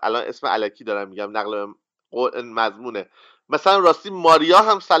راستی، حالا الان اسم الکی دارم میگم نقل مضمونه، مثلا راستی ماریا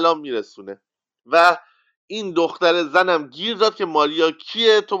هم سلام میرسونه و این دختر زنم گیر داد که ماریا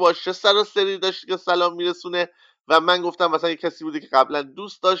کیه، تو باش چه سر و سری داشتی که سلام میرسونه و من گفتم مثلا یه کسی بوده که قبلا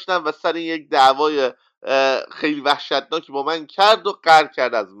دوست داشتم و سر یک دعوای خیلی وحشتناکی با من کرد و قهر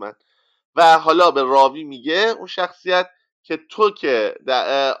کرد از من و حالا به راوی میگه اون شخصیت که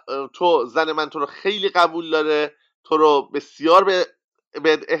تو زن من تو رو خیلی قبول داره، تو رو بسیار به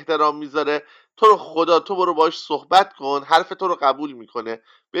احترام میذاره، تو رو خدا تو برو باش صحبت کن، حرف تو رو قبول میکنه،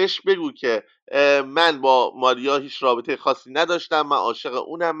 بهش بگو که من با ماریا هیچ رابطه خاصی نداشتم، من عاشق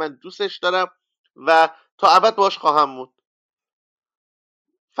اونم، من دوستش دارم و تا ابد باش خواهم موند.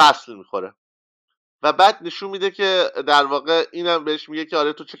 فصل میخوره و بعد نشون میده که در واقع اینم بهش میگه که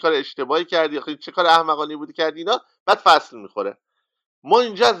آره تو چه کار اشتباهی کردی، آخه چه کار احمقانه بودی کردی اینا، بعد فصل میخوره. ما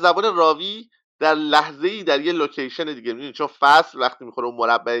اینجا از زبان راوی در لحظه‌ای در یه لوکیشن دیگه میبینیم، چون فصل وقتی میخوره اون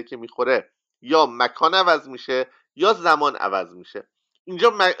مربعی که میخوره یا مکان عوض میشه یا زمان عوض میشه.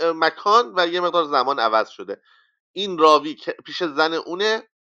 اینجا مکان و یه مقدار زمان عوض شده. این راوی پیش زن اونه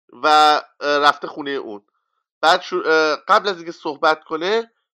و رفته خونه اون، بعد قبل از اینکه صحبت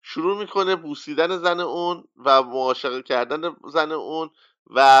کنه شروع میکنه بوسیدن زن اون و معاشقه کردن زن اون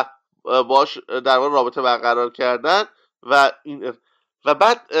و باش در واقع رابطه برقرار کردن و این و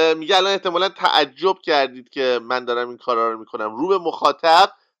بعد میگه الان احتمالا تعجب کردید که من دارم این کارا رو میکنم، رو به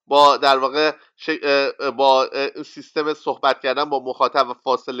مخاطب با در واقع با سیستم صحبت کردن با مخاطب و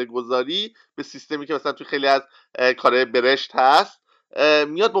فاصله گذاری به سیستمی که مثلا توی خیلی از کارهای برشت هست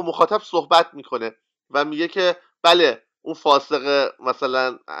میاد با مخاطب صحبت میکنه و میگه که بله اون فاسق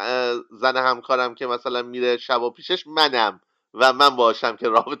مثلا زن همکارم که مثلا میره شب و پیشش منم و من باشم که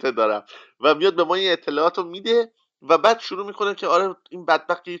رابطه دارم و میاد به ما این اطلاعات رو میده و بعد شروع میکنه که آره این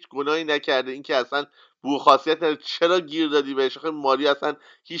بدبخت هیچ گناهی نکرده، این که اصلا بو خاصیت نداره، چرا گیر دادی بهش، آخه ماریا اصلا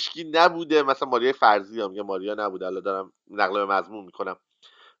هیچکی نبوده، مثلا ماریا فرضی ها میگه ماریا نبوده، الان دارم نقل به مضمون میکنم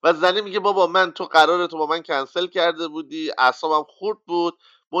و زنه میگه بابا من تو قراره تو با من کنسل کرده بودی، اعصابم خورد بود،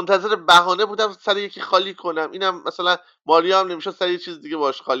 منتظر بهانه بودم سر یکی خالی کنم، اینم مثلا ماریا هم نمیشه سر یه چیز دیگه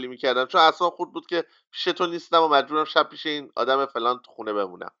باش خالی میکردم، چون اعصابم خورد بود که پیش تو نیستم و مجبورم شب پیش این آدم فلان تو خونه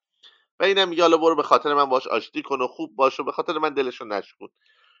بمونم و اینم میگه حالا برو به خاطر من باش آشتی کن و خوب باش و به خاطر من دلشو نشکن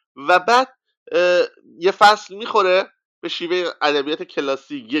و بعد یه فصل میخوره به شیوه ادبیات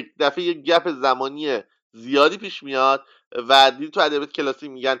کلاسیک، یک دفعه یک گپ زمانی زیادی پیش میاد و دیدی تو ادبیات کلاسیک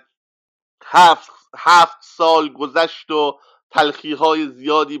میگن 7 سال گذشت و تلخی های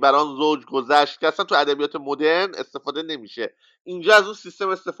زیادی بر آن زوج گذشت که اصلا تو ادبیات مدرن استفاده نمیشه، اینجا از اون سیستم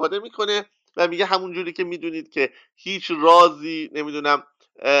استفاده میکنه و میگه همون جوری که میدونید که هیچ رازی نمیدونم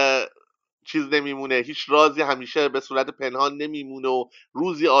چیز نمیمونه، هیچ رازی همیشه به صورت پنهان نمیمونه و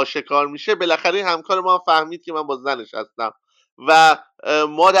روزی آشکار میشه، بالاخره همکار ما فهمید که من با زنش هستم و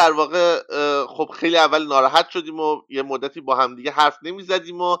ما در واقع خب خیلی اول ناراحت شدیم و یه مدتی با هم دیگه حرف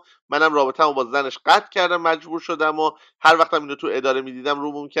نمیزدیم و منم رابطه‌مو با زنش قطع کردم، مجبور شدم و هر وقتم اینو تو اداره میدیدم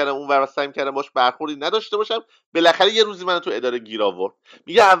رومون کردم اون ور سعی کردم باش برخوردی نداشته باشم. بالاخره یه روزی منو تو اداره گیر آورد.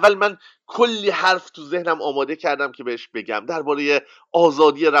 میگه اول من کلی حرف تو ذهنم آماده کردم که بهش بگم درباره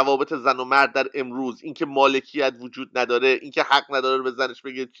آزادی روابط زن و مرد در امروز، اینکه مالکیت وجود نداره، اینکه حق نداره به زنش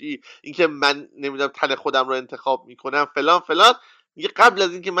بگه چی، اینکه من نمیدونم تن خودم رو انتخاب میکنم فلان فلان. میگه قبل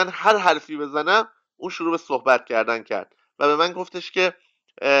از اینکه من هر حرفی بزنم اون شروع به صحبت کردن کرد و به من گفتش که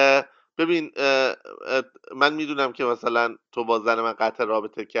ببین من میدونم که مثلا تو با زن من قطع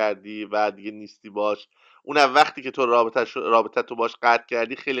رابطه کردی و دیگه نیستی باش. اونم وقتی که تو رابطه تو باش قطع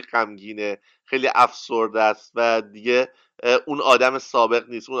کردی خیلی غمگینه، خیلی افسرده است و دیگه اون آدم سابق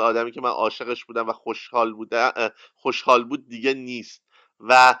نیست، اون آدمی که من عاشقش بودم و خوشحال بود دیگه نیست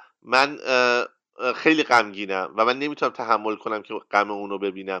و من خیلی غمگینم و من نمیتونم تحمل کنم که غم اونو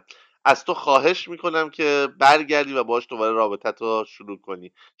ببینم. از تو خواهش میکنم که برگردی و باهاش دوباره رابطت رو شروع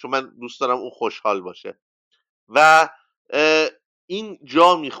کنی، چون من دوست دارم اون خوشحال باشه. و این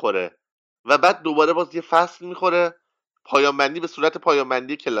جا میخوره و بعد دوباره باز یه فصل میخوره، پایان بندی به صورت پایان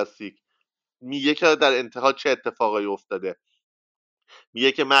بندی کلاسیک. میگه که در انتها چه اتفاقایی افتاده.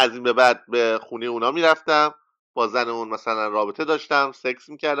 میگه که من از این به بعد به خونه اونا میرفتم، با زن اون مثلا رابطه داشتم، سکس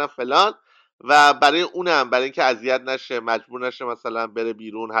میکردم فلان و برای اونم، برای اینکه اذیت نشه، مجبور نشه مثلا بره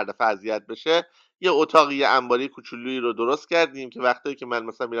بیرون هر دفعه اذیت بشه، یه اتاقی، یه انباری کوچولویی رو درست کردیم که وقتی که من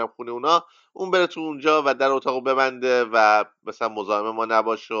مثلا میرم خونه اونا اون بره تو اونجا و در اتاقو ببنده و مثلا مزاحم ما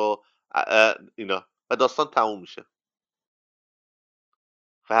نباشه و اینا و داستان تموم میشه.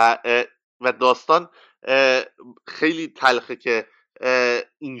 و و داستان خیلی تلخه که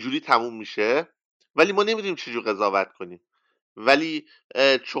اینجوری تموم میشه ولی ما نمیدونیم چجور قضاوت کنیم. ولی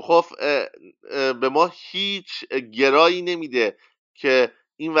چخوف به ما هیچ گرایی نمیده که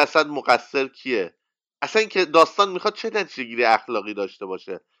این وسط مقصر کیه. اصلا اینکه داستان میخواد چه نتیجه گیری اخلاقی داشته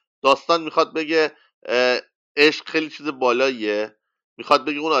باشه. داستان میخواد بگه عشق خیلی چیز بالاییه، میخواد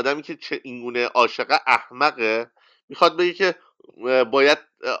بگه اون آدمی که چه اینگونه عاشقه احمقه، میخواد بگه که باید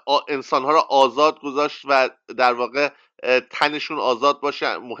انسانها را آزاد گذاشت و در واقع تنشون آزاد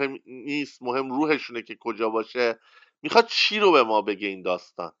باشه، مهم نیست، مهم روحشونه که کجا باشه. میخواد چی رو به ما بگه این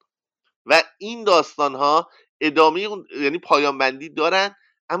داستان؟ و این داستان ها ادامه اون، یعنی پایان بندی دارن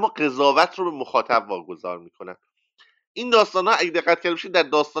اما قضاوت رو به مخاطب واگذار میکنن. این داستان ها اگه دقت کرده باشید در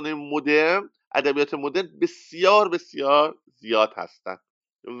داستان مدرن، ادبیات مدرن بسیار بسیار زیاد هستن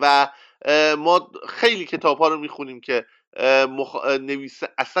و ما خیلی کتاب ها رو میخونیم که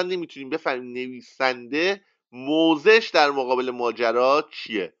اصلا نمیتونیم بفهمیم نویسنده موضعش در مقابل ماجرا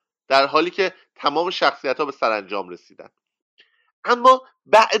چیه، در حالی که تمام شخصیت ها به سرانجام رسیدن. اما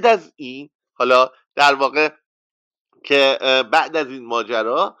بعد از این، حالا در واقع که بعد از این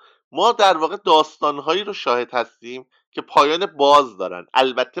ماجرا ما در واقع داستانهایی رو شاهد هستیم که پایان باز دارن.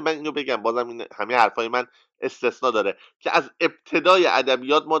 البته من اینو بگم، بازم این همه حرفای من استثنا داره که از ابتدای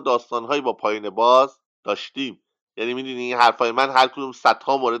ادبیات ما داستانهایی با پایان باز داشتیم. یعنی میدونی این حرفای من هر کدوم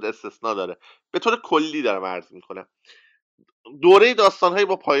صدها مورد استثنا داره. به طور کلی دارم عرض میکنم دوره داستانهایی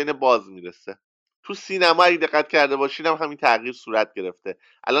با پایان باز میرسه. تو سینما اگه دقت کرده باشین هم همین تغییر صورت گرفته.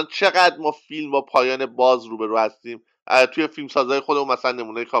 الان چقدر ما فیلم با پایان باز روبرو هستیم. توی فیلم سازهای خودمون مثلا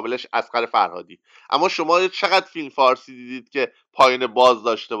نمونه کاملش اصغر فرهادی. اما شما چقدر فیلم فارسی دیدید که پایان باز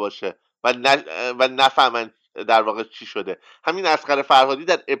داشته باشه و نفهمن در واقع چی شده؟ همین اصغر فرهادی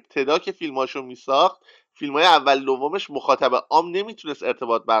در ابتدا که فیلماشو میساخت، فیلمای اول دومش مخاطب عام نمیتونست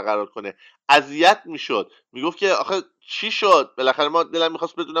ارتباط برقرار کنه، اذیت میشد، میگفت که آخه چی شد؟ بالاخره ما دلم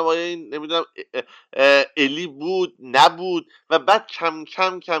میخواست بدونم آیا این نمیدونم الی بود نبود. و بعد کم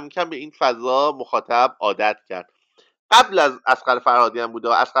کم کم کم به این فضا مخاطب عادت کرد. قبل از اصغر فرهادی هم بوده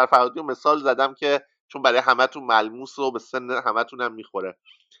و اصغر فرهادی رو مثال زدم که چون برای همتون ملموس و به سن همتون هم میخوره،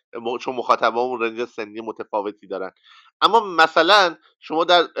 چون مخاطبامون رنج سنی متفاوتی دارن. اما مثلا شما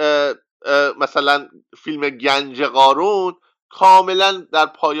در مثلا فیلم گنج قارون کاملا در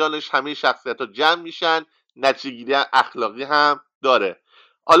پایانش همه شخصیت ها جمع میشن، نتیجه گیری اخلاقی هم داره.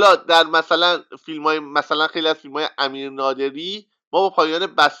 حالا در مثلا فیلم های، مثلا خیلی از فیلم های امیر نادری ما با پایان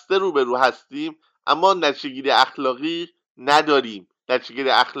بسته روبرو هستیم اما نتیجه گیری اخلاقی نداریم، نتیجه گیری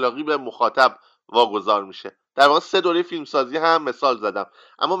اخلاقی به مخاطب واگذار میشه. در واقع 3 دوره فیلمسازی هم مثال زدم.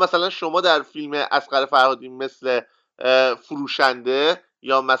 اما مثلا شما در فیلم اصغر فرهادی مثل فروشنده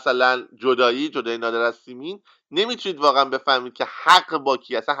یا مثلا جدایی نادر از سیمین نمیتونید واقعا بفهمید که حق با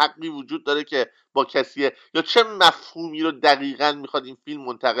کی، اصلا حقی وجود داره که با کسیه یا چه مفهومی رو دقیقا میخواد این فیلم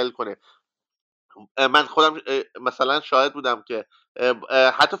منتقل کنه. من خودم مثلا شاهد بودم که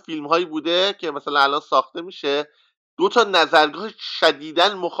حتی فیلم هایی بوده که مثلا الان ساخته میشه دو تا نظرگاه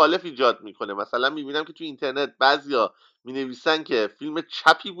شدیداً مخالف ایجاد میکنه. مثلا میبینم که تو اینترنت بعضیا مینویسن که فیلم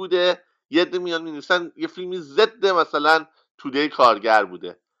چپی بوده، یه عده میان مینویسن یه فیلمی ضد مثلا توده کارگر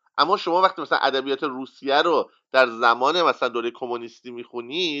بوده. اما شما وقتی مثلا ادبیات روسیه رو در زمان مثلا دوره کمونیستی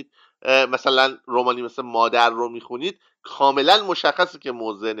میخونید، مثلا رمانی مثل مادر رو میخونید، کاملا مشخصه که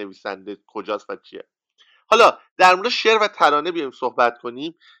موضع نویسنده کجاست و چیه. حالا در مورد شعر و ترانه بیایم صحبت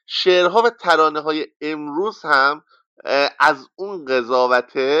کنیم. شعرها و ترانه های امروز هم از اون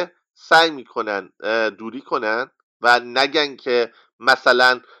قضاوته سعی میکنن دوری کنن و نگن که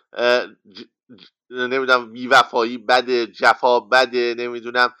مثلا نمیدونم بیوفایی بده، جفا بده،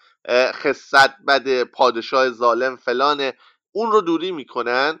 نمیدونم خست بده، پادشاه ظالم فلانه، اون رو دوری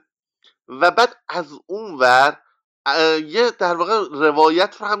میکنن. و بعد از اون ور یه در واقع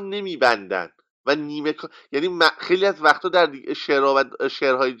روایت رو هم نمیبندن و نیمه یعنی خیلی از وقتا در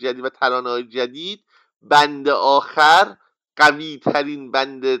شعرهای جدید و ترانه های جدید بند آخر قوی ترین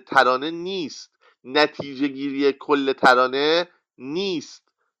بند ترانه نیست، نتیجه گیری کل ترانه نیست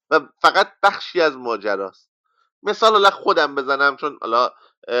و فقط بخشی از ماجراست. مثال حالا خودم بزنم چون حالا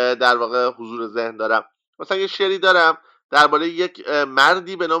در واقع حضور ذهن دارم. مثلا یه شعری دارم درباره یک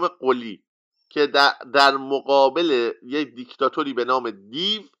مردی به نام قلی که در مقابل یک دیکتاتوری به نام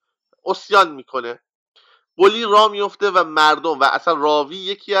دیو عصیان میکنه. قلی راه میفته و مردم و اصلا راوی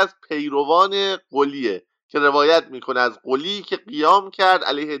یکی از پیروان قلیه که روایت میکنه از قلی که قیام کرد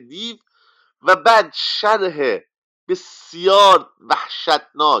علیه دیو و بعد شرح بسیار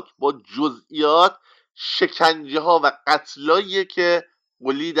وحشتناک با جزئیات شکنجه ها و قتلایی که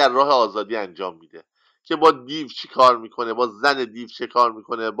قلی در راه آزادی انجام میده، که با دیو چی کار میکنه، با زن دیو چی کار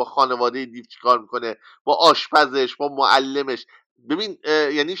میکنه، با خانواده دیو چی کار میکنه، با آشپزش، با معلمش. ببین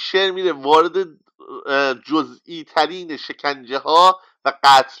یعنی شعر میره وارد جزئی ترین شکنجه ها و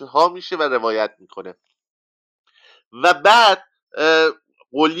قتل ها میشه و روایت میکنه. و بعد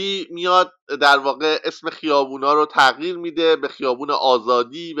قلی میاد در واقع اسم خیابونا رو تغییر میده به خیابون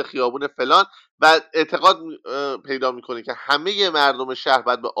آزادی، به خیابون فلان، و اعتقاد پیدا میکنه که همه مردم شهر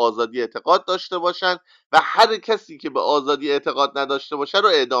باید به آزادی اعتقاد داشته باشن و هر کسی که به آزادی اعتقاد نداشته باشه رو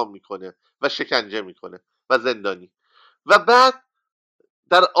اعدام میکنه و شکنجه میکنه و زندانی. و بعد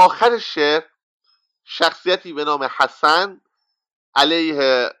در آخر شعر شخصیتی به نام حسن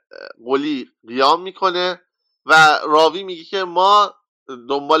علیه قلی قیام میکنه و راوی میگه که ما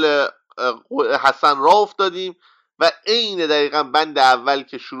دنبال حسن راه افتادیم و عین دقیقا بند اول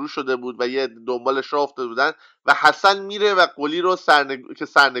که شروع شده بود و یه دنبالش راه افتاده بودن و حسن میره و قلی رو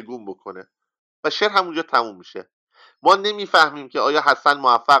سرنگون بکنه و شعر همونجا تموم میشه. ما نمیفهمیم که آیا حسن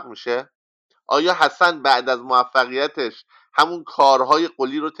موفق میشه، آیا حسن بعد از موفقیتش همون کارهای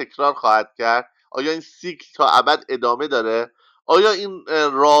قلی رو تکرار خواهد کرد، آیا این سیکل تا ابد ادامه داره، آیا این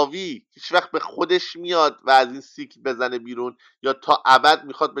راوی هیچ وقت به خودش میاد و از این سیکل بزنه بیرون یا تا ابد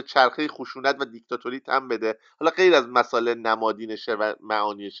میخواد به چرخه خشونت و دیکتاتوری تن بده. حالا غیر از مسائل نمادین شعر و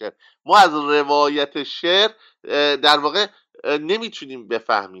معانی شعر، ما از روایت شعر در واقع نمیتونیم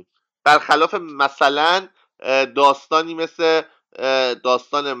بفهمیم، برخلاف مثلا داستانی مثل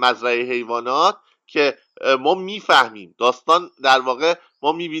داستان مزرعه حیوانات که ما میفهمیم داستان در واقع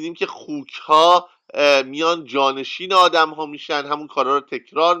ما میبینیم که خوک ها میان جانشین آدم ها میشن، همون کارا رو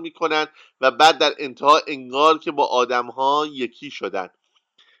تکرار میکنن و بعد در انتها انگار که با آدم ها یکی شدن.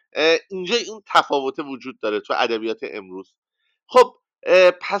 اینجا اون تفاوت وجود داره تو ادبیات امروز. خب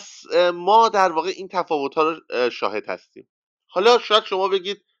پس ما در واقع این تفاوت ها رو شاهد هستیم. حالا شاید شما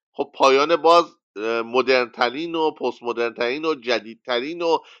بگید خب پایان باز مدرن ترین و پست مدرن ترین و جدیدترین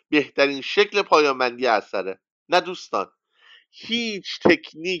و بهترین شکل پایان‌بندی اثره. نه دوستان، هیچ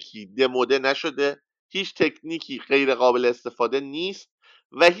تکنیکی دموده نشده، هیچ تکنیکی غیر قابل استفاده نیست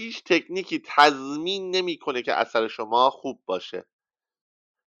و هیچ تکنیکی تضمین نمیکنه که اثر شما خوب باشه.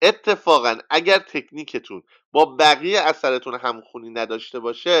 اتفاقا اگر تکنیکتون با بقیه اثرتون همخونی نداشته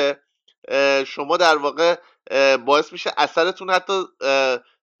باشه، شما در واقع باعث میشه اثرتون حتی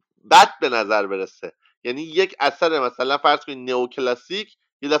بد به نظر برسه. یعنی یک اثر مثلا فرض کنید نئوکلاسیک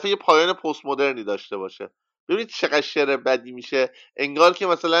یه دفعه یه پایان پست مدرنی داشته باشه، ببینید چقدر شعر بدی میشه، انگار که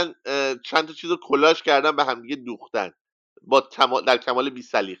مثلا چند تا چیزو کلاژ کردن به همدیگه دوختن در کمال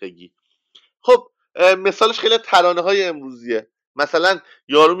بی‌سلیقگی. خب مثالش خیلی ترانه های امروزیه. مثلا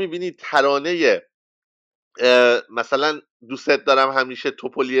یارو میبینی ترانه مثلا دوست دارم همیشه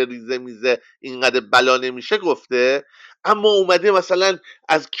توپلی ریزه میزه اینقدر بلا نمیشه گفته، اما اومده مثلا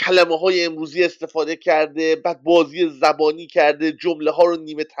از کلمه های امروزی استفاده کرده، بعد بازی زبانی کرده، جمله ها رو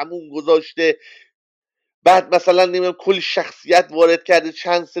نیمه تموم گذاشته، بعد مثلا نمیدونم کل شخصیت وارد کرده،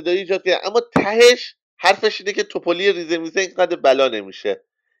 چند صدایی ایجاد کرده، اما تهش حرفش اینه که توپلی ریزه میزه اینقدر بلا نمیشه.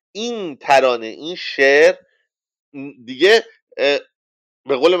 این ترانه، این شعر دیگه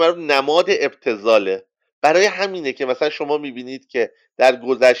به قول معروف نماد ابتذاله. برای همینه که مثلا شما میبینید که در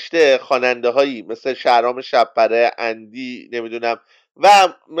گذشته خواننده هایی مثل شهرام شب‌پره، اندی، نمیدونم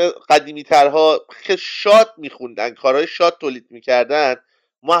و قدیمی ترها که شاد میخوندن، کارهای شاد تولید میکردن،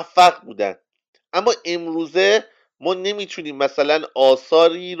 موفق بودن. اما امروزه ما نمیتونیم مثلا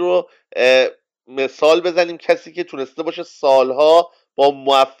آثاری رو مثال بزنیم کسی که تونسته باشه سالها با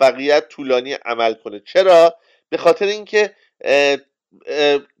موفقیت طولانی عمل کنه. چرا؟ به خاطر اینکه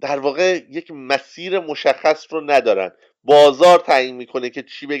در واقع یک مسیر مشخص رو ندارن، بازار تعیین میکنه که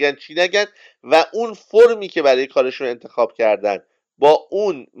چی بگن چی نگن و اون فرمی که برای کارشون انتخاب کردن با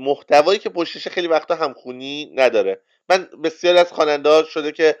اون محتوایی که پشتش خیلی وقتا همخونی نداره. من بسیاری از خواننده‌ها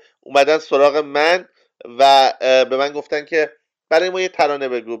شده که اومدن سراغ من و به من گفتن که برای ما یه ترانه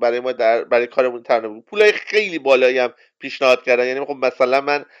بگو، برای ما برای کارمون ترانه بگو. پولای خیلی بالایی هم پیشنهاد کردن. یعنی خب مثلا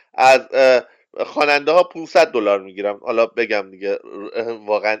من از خواننده ها $500 میگیرم، حالا بگم دیگه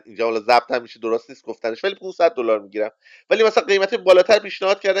واقعا اینجا حالا ضبط هم میشه درست نیست گفتنش، ولی $500 میگیرم. ولی مثلا قیمت بالاتر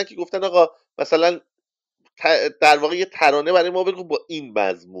پیشنهاد کردن که گفتن آقا مثلا در واقع یه ترانه برای ما بگو با این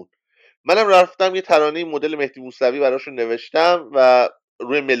مضمون. منم رفتم یه ترانه مدل مهدی موسوی براشون نوشتم و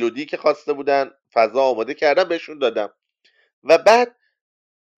روی ملودی که خواسته بودن فضا آماده کردم بهشون دادم و بعد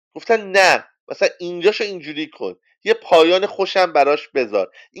گفتن نه مثلا اینجاشو اینجوری کن، یه پایان خوشم براش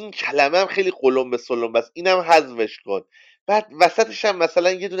بذار، این کلمه هم خیلی قلمبه سلمبه است اینم حذفش کن، بعد وسطش هم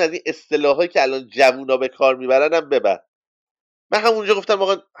مثلا یه دونه از این اصطلاحایی که الان جوونا به کار میبرن هم ببر. من همونجا گفتم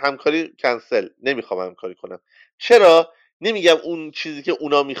آقا همکاری کنسل، نمیخوام همکاری کنم. چرا؟ نمیگم اون چیزی که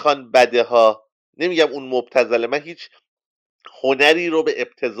اونا میخوان بده ها، نمیگم اون مبتذله، من هیچ هنری رو به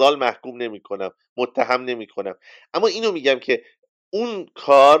ابتذال محکوم نمی کنم، متهم نمی کنم، اما اینو میگم که اون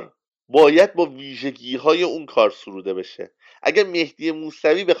کار باید با ویژگی های اون کار سروده بشه. اگر مهدی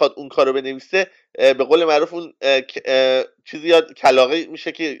موسوی بخواد اون کار رو بنویسه به قول معروف اون چیزی یاد کلاغه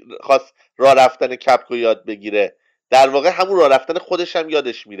میشه که خواست راه رفتن کپکو یاد بگیره، در واقع همون راه رفتن خودش هم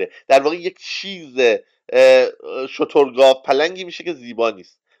یادش میره، در واقع یک چیز شترگاو پلنگی میشه که زیبا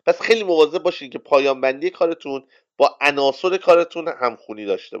نیست. پس خیلی مواظب باشین که پایان بندی کارتون با عناصر کارتون همخونی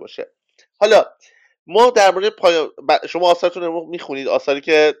داشته باشه. حالا ما در مورد شما آثارتون رو میخونید، آثاری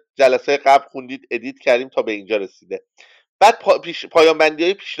که جلسه قبل خوندید ادیت کردیم تا به اینجا رسیده. بعد پایان بندی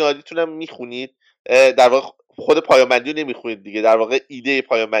های پیشنهادیتون هم میخونید، در واقع خود پایان بندی رو نمیخونید دیگه، در واقع ایده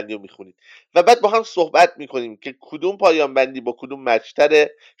پایان بندی رو میخونید و بعد با هم صحبت میکنیم که کدوم پایان بندی با کدوم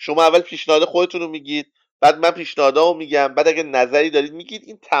مچتره. شما اول پیشنهاد خودتون رو میگید، بعد من پیشنهادامو میگم، بعد اگه نظری دارید میگید،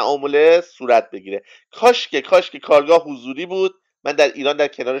 این تعامله صورت بگیره. کاش که کارگاه حضوری بود، من در ایران در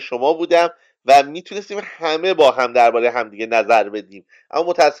کنار شما بودم و میتونستیم همه با هم درباره همدیگه نظر بدیم، اما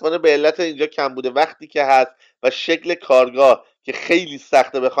متاسفانه به علت اینجا کم بوده وقتی که هست و شکل کارگاه که خیلی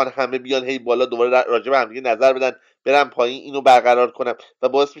سخته بخوان همه بیان هی بالا دوباره راجع به همدیگه نظر بدن برن پایین اینو برقرار کنم و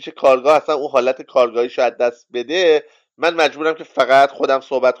باعث میشه کارگاه اصلا اون حالت کارگاهی شاید دست بده. من مجبورم که فقط خودم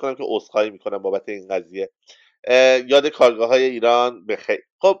صحبت کنم که عذرخواهی میکنم بابت این قضیه. یاد کارگاه های ایران بخیر.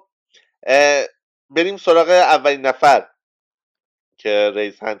 خب بریم سراغ اولین نفر که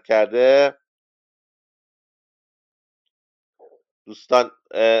ریز هند کرده. دوستان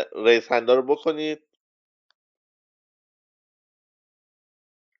ریز هندا رو بکنید.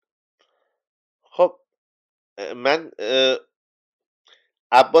 خب من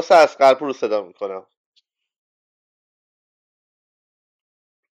عباس اصغرپور رو صدا میکنم.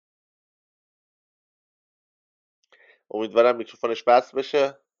 امیدوارم میکروفونش بس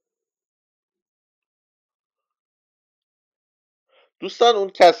بشه. دوستان اون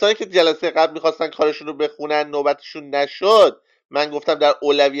کسایی که جلسه قبل میخواستن کارشون رو بخونن نوبتشون نشد، من گفتم در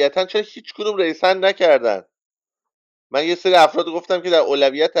اولویتن، چرا هیچ کدوم ریسن نکردن؟ من یه سری افراد گفتم که در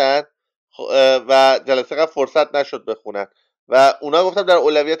اولویتن و جلسه قبل فرصت نشد بخونن و اونا گفتم در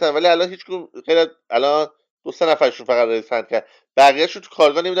اولویتن، ولی الان هیچ کدوم، خیلی الان 2-3 نفرشون فقط ریسن کرد، بقیه‌شون تو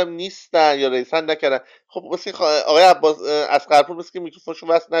کارگاه نمیدونم نیستن یا ریسن نکردن. خب مثل آقای عباس اصغرپور مثل که میکروفونشون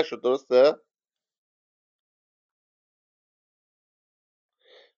وصل نشد، درسته؟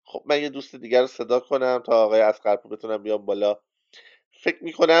 خب من یه دوست دیگر رو صدا کنم تا آقای اصغرپور بتونم بیام بالا. فکر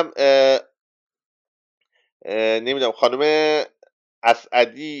میکنم نمیدونم خانم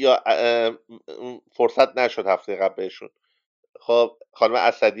اسعدی یا فرصت نشد هفته قبل بهشون. خب خانم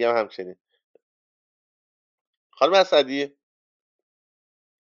اسعدی هم همچنین. خانم اسعدی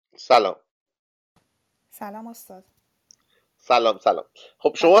سلام. سلام استاد. سلام.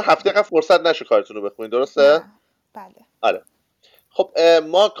 خب شما هفته قبل فرصت نشد کارتون رو بخونید، درسته؟ نه. بله. آره. خب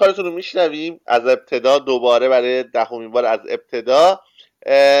ما کارتون رو میشنویم از ابتدا دوباره برای 10مین بار از ابتدا.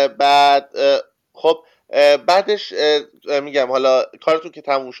 بعد خب بعدش میگم حالا کارتون که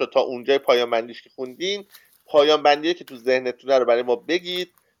تموم شد تا اونجای پایان بندیش که خوندین، پایان بندی که تو ذهنتونه رو برای ما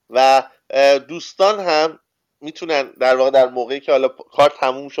بگید و دوستان هم میتونن در واقع در موقعی که حالا کار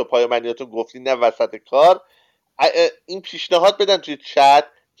تموم شد پایان بندیاتون گفتین نه وسط کار، این پیشنهاد بدن توی چت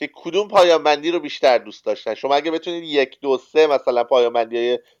که کدوم پایان بندی رو بیشتر دوست داشتن. شما اگه بتونید 1 2 3 مثلا پایان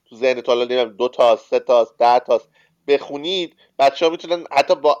بندی تو ذهنتون حالا نمیدونم 2 تا 3 تا 10 تا بخونید، بچه‌ها میتونن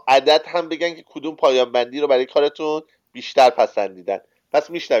حتی با عدد هم بگن که کدوم پایان بندی رو برای کارتون بیشتر پسندیدن. پس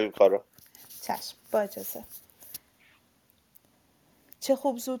میشنویم کارو. چشم، با اجازه. چه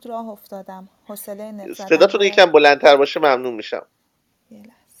خوب زود راه افتادم، حوصله نق صداتون زدن‌هایش. یکم بلندتر باشه ممنون میشم. یه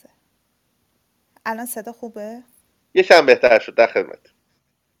لحظه. الان صدا خوبه؟ یکم بهتر شد، در خدمت.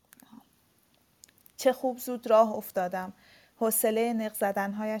 چه خوب زود راه افتادم، حوصله نق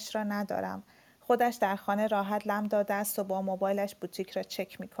زدن‌هایش را ندارم. خودش در خانه راحت لم داده است و با موبایلش بوتیک را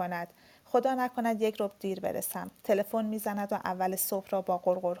چک می کند. خدا نکند 1 ربع دیر برسم. تلفن می زند و اول صبح را با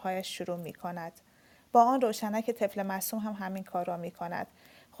غرغرهایش شروع می کند. با آن روشنک طفل معصوم هم همین کار را می کند.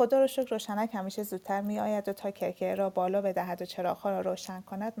 خدا را شکر روشنک همیشه زودتر می آید و تا کرکره را بالا بدهد و چراغ‌ها را روشن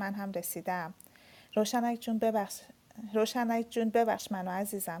کند من هم رسیدم. روشنک جون ببخش منو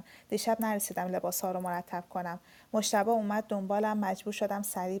عزیزم، دیشب نرسیدم لباس‌ها رو مرتب کنم. مجتبی اومد دنبالم، مجبور شدم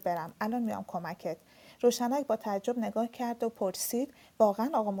سریع برم. الان میام کمکت. روشنک با تعجب نگاه کرد و پرسید واقعا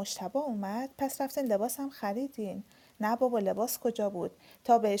آقا مجتبی اومد؟ پس رفتین لباسم خریدین؟ نه بابا، لباس کجا بود؟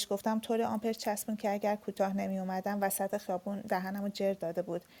 تا بهش گفتم طوری آمپر چسبون که اگر کوتاه نمی اومدم وسط خیابون دهنمو جر داده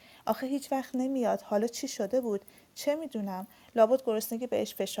بود. آخه هیچ وقت نمیاد. حالا چی شده بود؟ چه میدونم. لابد گرسنگی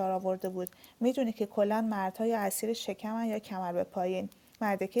بهش فشار آورده بود. میدونی که کلا مردها یا اسیر شکمن یا کمر به پایین.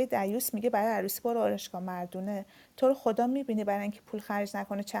 مردکه دیوس میگه برای عروسی برو آرایشگاه مردونه. تو رو خدا میبینی برای اینکه پول خرج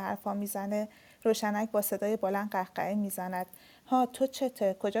نکنه چه حرفا میزنه؟ روشنک با صدای بلند قهقهه میزند. ها تو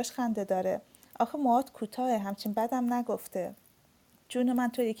چته؟ کجاش خنده داره؟ آخه موهات کوتاه، همچین بدم نگفته. جون من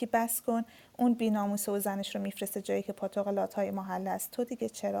تو یکی بس کن. اون بی‌ناموسه و زنش رو میفرسته جایی که پاتوقلات‌های محله است. تو دیگه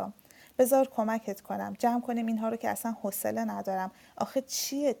چرا؟ بذار کمکت کنم. جمع کنیم اینها رو که اصلا حوصله ندارم. آخه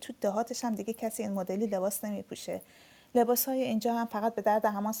چیه؟ تو دهاتش هم دیگه کسی این مدلی لباس نمیپوشه. لباس‌های اینجا هم فقط به درد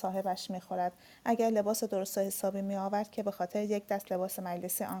همان صاحبش میخورد. اگر لباس درست و حسابی میآورد که به خاطر 1 دست لباس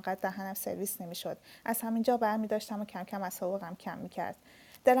مجلسی آنقدر دهنم سرویس نمیشد. از همینجا برمی‌داشتم و کم کم از حقوقم کم میکرد.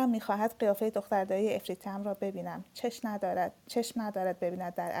 دلم میخواهد قیافه دختردایی افریتم را ببینم. چشم ندارد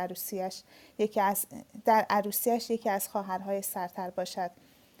ببیند در عروسیش یکی از خواهرهای سرتر باشد.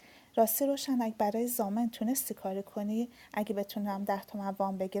 راستی روشنک برای ضامن تونستی کاری کنی؟ اگه بتونم 10 تومن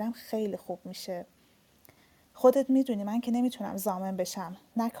وام بگیرم خیلی خوب میشه. خودت میدونی من که نمیتونم ضامن بشم.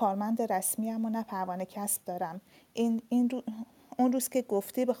 نه کارمند رسمیم و نه پروانه کسب دارم. اون روز که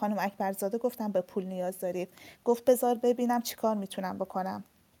گفتی به خانم اکبرزاده گفتم به پول نیاز داری. گفت بذار ببینم چیکار میتونم بکنم.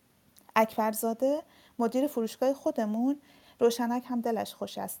 اکبرزاده مدیر فروشگاه خودمون؟ روشنک هم دلش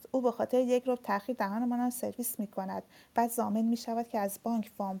خوش است. او به خاطر 1 ربع تأخیر دهانمان را سرویس می کند. بعد ضامن می شود که از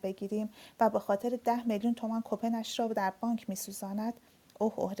بانک وام بگیریم و به خاطر 10 میلیون تومان کوپنش را در بانک می سوزاند.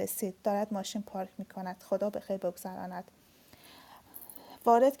 اوه رسید. دارد ماشین پارک می کند. خدا به خیر بگذراند.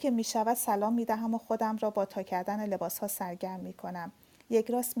 وارد که می شود سلام می دهم و خودم را با تا کردن لباس ها سرگرم می کنم. 1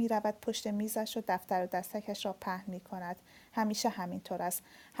 راست می رود پشت میزش و دفتر و دستکش را پهن می کند. همیشه همینطور است.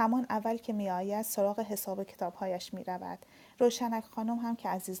 همان اول که می آید سراغ حساب کتابهایش می رود. روشنک خانم هم که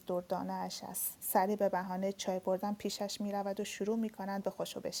عزیز دردانه اش است. سری به بهانه چای بردن پیشش می رود و شروع می کنند به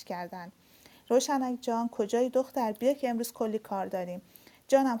خوشوبش کردن. روشنک جان کجایی دختر؟ بیا که امروز کلی کار داریم.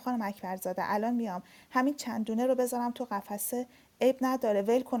 جانم خانم اکبرزاده الان میام. همین چندونه رو بذارم تو قفسه. عیب نداره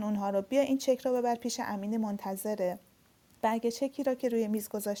ول کن اونها رو. بیا این چک رو ببر پیش امینی منتظره. برگ چکی را که روی میز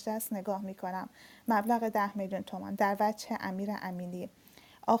گذاشته است نگاه می کنم. مبلغ 10 میلیون تومان در وجه امیر امینی.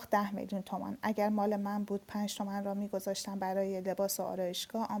 آخ 10 میلیون تومان. اگر مال من بود 5 تومن را می گذاشتم برای لباس و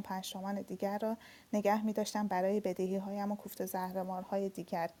آرایشگاه، آن 5 تومن دیگر را نگه می داشتم برای بدهی هایم و کوفت و زهرمارهای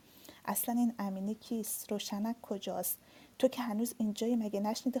دیگر. اصلا این امینی کیست؟ روشنک کجاست؟ تو که هنوز اینجایی مگه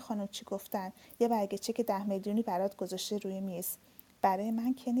نشنیده خانم چی گفتن؟ یه برگه چک 10 میلیونی برات گذاشته روی میز. برای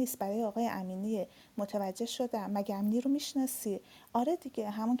من که نیست، برای آقای امینیه. متوجه شدم. مگه امینی رو میشناسی؟ آره دیگه،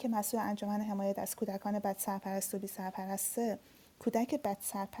 همون که مسئول انجمن حمایت از کودکان بد سرپرست و بی سرپرسته. کودک بد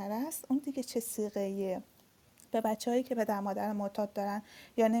سرپرست؟ اون دیگه چه صیغه‌ایه؟ به بچه‌هایی که پدر مادر معتاد دارن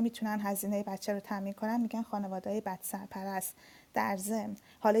یا نمیتونن هزینه بچه رو تامین کنن میگن خانواده‌های بد سرپرست. در ضمن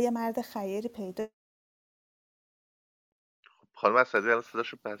حالا یه مرد خیری پیدا. خانم اسدی الان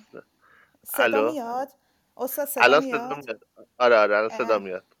صداشو بسته. صدا الو، میاد؟ استاد صدا الان صدا میاد؟ میاد. آره الان صدا اه،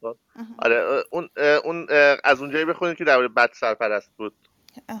 میاد. خب آره اون از اونجایی بخونید که درباره بد سرپرست بود.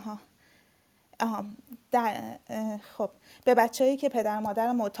 آها آها خب به بچه‌هایی که پدر و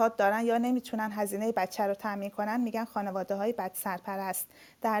مادر معتاد دارن یا نمیتونن هزینه بچه رو تامین کنن میگن خانواده‌های بد سرپرست.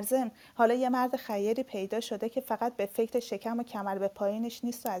 در ضمن حالا یه مرد خیری پیدا شده که فقط به فکر شکم و کمر به پایینش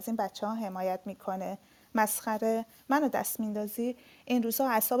نیست و از این بچه‌ها حمایت میکنه. مسخره. منو دست میندازی؟ این روزا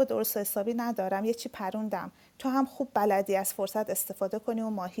اعصاب درست حسابی ندارم، یه چی پروندم. تو هم خوب بلدی از فرصت استفاده کنی و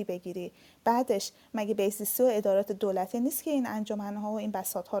ماهی بگیری. بعدش مگه بهزیستی و ادارات دولتی نیست که این انجمن‌ها و این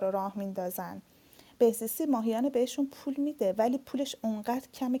بساط‌ها رو راه میندازن؟ بهزیستی ماهیانه بهشون پول میده، ولی پولش اونقدر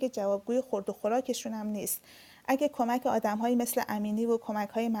کمه که جوابگوی خورد و خوراکشون هم نیست. اگه کمک آدم‌هایی مثل امینی و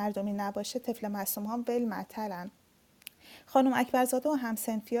کمک‌های مردمی نباشه، طفل معصوم‌ها ول معطلن. خانم اکبرزاده و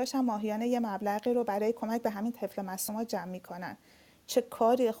همسنفیاش هم ماهیانه یه مبلغی رو برای کمک به همین طفل معصوما جمع میکنن. چه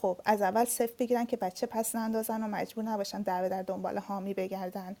کاری خوب، از اول صفر بگیرن که بچه پس نندازن و مجبور نباشن در دنبال حامی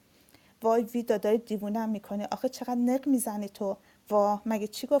بگردن. وای ویدا، داری دیوونم میکنی. آخه چقدر نق میزنی تو. واه مگه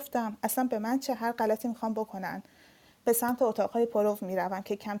چی گفتم؟ اصلا به من چه؟ هر غلطی میخوام بکنن. به سمت اتاقهای پرو میروم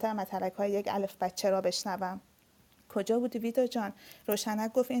که کمتر متلک‌های یک الف بچه را بشنوم. کجا بودی ویدا جان؟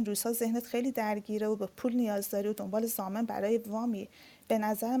 روشنک گفت این روزها ذهنت خیلی درگیره و به پول نیاز داری و دنبال ضامن برای وامی. به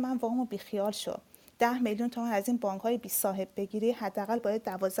نظر من وامو بیخیال شو. 10 میلیون تومان از این بانک‌های بی صاحب بگیری، حداقل باید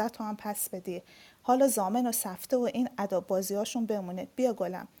 12 تومان پس بدی. حالا ضامن و سفته و این ادا بازیاشون بمونه. بیا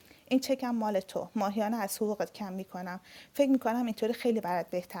گلم، این چکم مال تو. ماهیانه از حقوقت کم میکنم. فکر میکنم اینطوری خیلی برات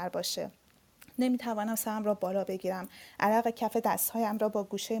بهتر باشه. نمیتوانم سرم را بالا بگیرم. عرق کف دستهایم را با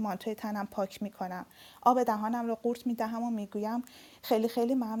گوشه مانتوی تنم پاک میکنم. آب دهانم را قورت میدهم و میگویم خیلی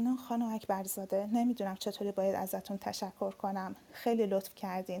خیلی ممنون خانم اکبرزاده. نمیدونم چطوری باید ازتون تشکر کنم. خیلی لطف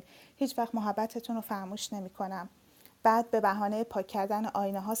کردین. هیچ وقت محبتتون رو فراموش نمیکنم. بعد به بهانه پاک کردن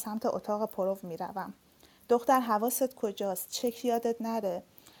آینه ها سمت اتاق پرو میروم. دختر حواست کجاست؟ چک یادت نره.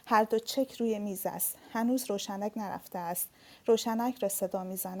 هر دو چک روی میز است. هنوز روشنک نرفته است. روشنک را صدا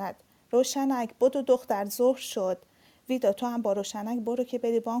میزند. روشنک بدو دختر، ظهر شد. ویدا تو هم با روشنک برو که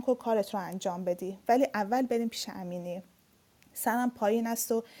بری بانک و کارت رو انجام بدی، ولی اول بریم پیش امینی. سرم پایین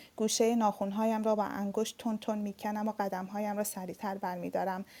است و گوشه ناخنهایم را با انگشت تون تون میکنم و قدمهایم را سریعتر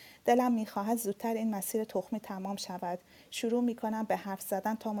برمیدارم. دلم میخواهد زودتر این مسیر تخمی تمام شود. شروع میکنم به حرف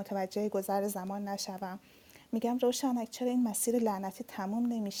زدن تا متوجه گذر زمان نشوم. میگم روشنک چرا این مسیر لعنتی تمام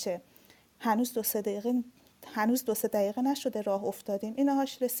نمیشه؟ هنوز دو سه دقیقه نشده راه افتادیم.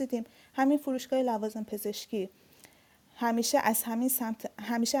 اینهاش رسیدیم. همین فروشگاه لوازم پزشکی. همیشه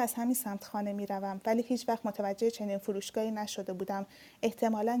از همین سمت خانه می روم، ولی هیچ وقت متوجه چنین فروشگاهی نشده بودم.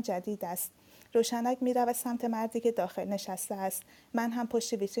 احتمالاً جدید است. روشنک می رود سمت مردی که داخل نشسته است. من هم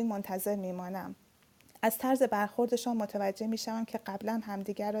پشت ویترین منتظر می مانم. از طرز برخوردشان متوجه می شوم که قبلا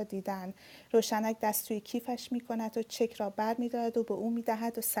همدیگر را دیدن. روشنک دست توی کیفش می کند و چک را بر می دارد و به او می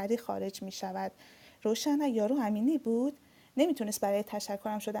دهد و سریع خارج می شود. روشنک یارو امینی بود؟ نمیتونست برای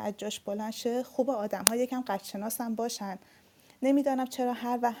تشکرم شده از جاش بلند شه؟ خوب آدم ها یکم قدرشناسم باشن. نمیدانم چرا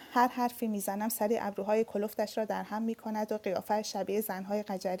هر حرفی میزنم سریع ابروهای کلفتش را در هم میکند و قیافه شبیه زنهای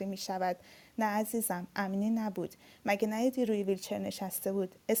قجری میشود. نه عزیزم، امینی نبود. مگه ندیدی روی ویلچر نشسته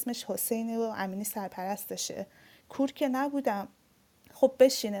بود؟ اسمش حسینه و امینی سرپرستشه. کور که نبودم. خب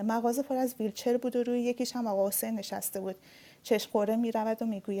بشینه. مغازه پر از ویلچر بود و روی یکیش هم آقا حسین نشسته بود. چشم‌خوره میرود و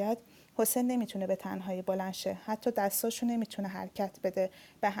میگوید حسین نمیتونه به تنهایی بلند شه. حتی دستاشو نمیتونه حرکت بده.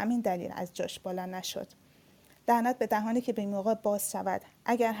 به همین دلیل از جاش بلند نشد. لعنت به دهانی که به موقع باز شود.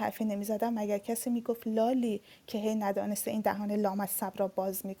 اگر حرفی نمیزدم مگر کسی میگفت لالی که هی ندانسته این دهان لامصب را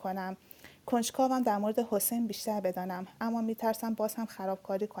باز میکنم. کنجکاوم در مورد حسین بیشتر بدانم، اما میترسم باز هم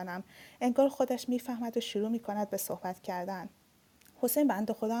خرابکاری کنم. انگار خودش میفهمد و شروع میکند به صحبت کردن. حسین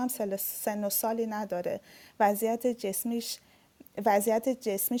بنده خدا هم سن و سالی نداره. وضعیت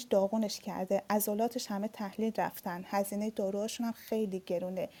جسمیش داغونش کرده. عضلاتش همه تحلیل رفتن. هزینه داروهاشون هم خیلی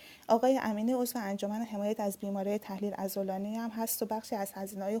گرونه. آقای امینی عضو انجمن حمایت از بیماری تحلیل عضلانی هم هست و بخشی از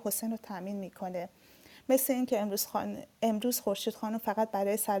هزینه‌های حسین رو تامین میکنه. مثل این که امروز خورشید خانم فقط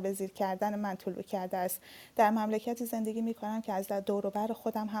برای سر به زیر کردن من طلوع کرده است. در مملکتی زندگی میکنم که از دور و بر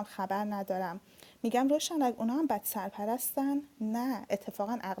خودم هم خبر ندارم. میگم روشنک اونا هم بد سرپرستن؟ نه،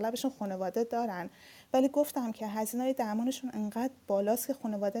 اتفاقا اغلبشون خانواده دارن، ولی گفتم که هزینه‌های درمانشون انقدر بالاست که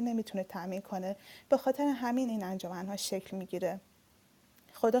خانواده نمیتونه تامین کنه. به خاطر همین این انجمن‌ها شکل میگیره.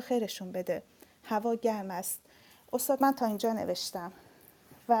 خدا خیرشون بده. هوا گرم است. استاد من تا اینجا نوشتم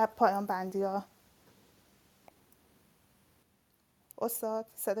و پایان بندی‌ها. استاد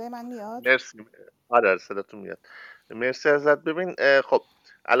صدای من میاد؟ مرسی. آره صداتون میاد. مرسی ازت. ببین خب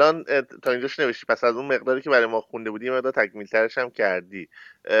الان تا اینجاش نوشتی، پس از اون مقداری که برای ما خونده بودی مقدار تکمیل ترش هم کردی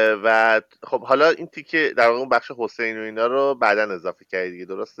و خب حالا این تیکه در واقع اون بخش حسین و اینا رو بعداً اضافه کردی دیگه،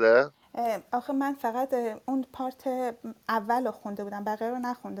 درسته؟ آخه من فقط اون پارت اول رو خونده بودم، بقیه رو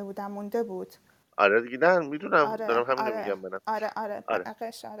نخونده بودم، مونده بود. آره دیگه، نه میدونم، آره دارم همینو آره میگم منم. آره آره آره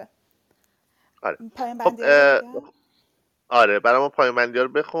دقیقش آره. آره. پایان خب بندی رو بگم. آره برای ما پایان بندی ها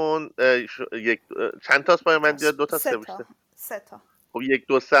رو بخون. چند تاست پایان بندی ها؟ 2 تا سه 3 تا. بیشتر؟ 3 تا. خب 1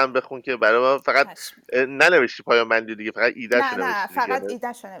 2 3 هم بخون که برای ما فقط چشم. ننوشتی پایان بندی دیگه، فقط ایدهشو نه نوشتی دیگه. فقط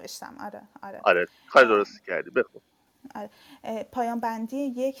ایدهشو نوشتم. آره آره. آره کار درستی کردی، بخون. آره. پایان بندی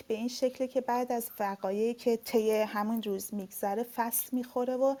 1 به این شکله که بعد از وقایعی که طی همون روز میگذره فصل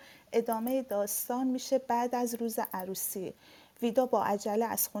میخوره و ادامه داستان میشه. بعد از روز عروسی ویدا با عجله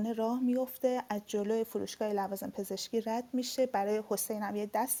از خونه راه میفته، از جلوی فروشگاه لوازم پزشکی رد میشه، برای حسین هم یه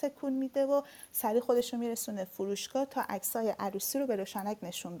دست تکون میده و سریع خودش رو میرسونه فروشگاه تا عکسای عروسی رو به روشنک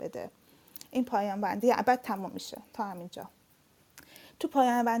نشون بده. این پایان بندی بعد تموم میشه تا همینجا. تو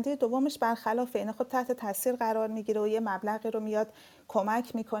پایان بندی دومش برخلاف اینه، خب تحت تاثیر قرار میگیره و یه مبلغی رو میاد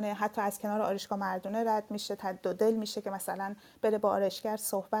کمک میکنه، حتی از کنار آرایشگاه مردونه رد میشه، تا دو دل میشه که مثلا بره با آرایشگر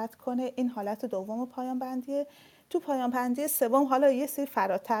صحبت کنه. این حالت دوم پایان بندیه. تو پایان بندی سوم حالا یه سری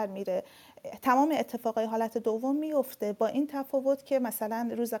فراتر میره، تمام اتفاقای حالت دوم میفته، با این تفاوت که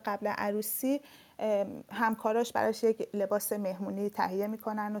مثلا روز قبل عروسی همکاراش براش یک لباس مهمونی تهیه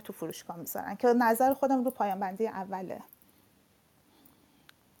میکنن و تو فروشگاه میذارن که نظر خودم رو پایان بندی اوله.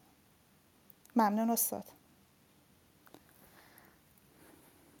 ممنون استاد.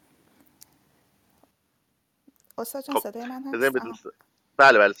 استاد جان خب صدای من بزنین هست؟ به دوست.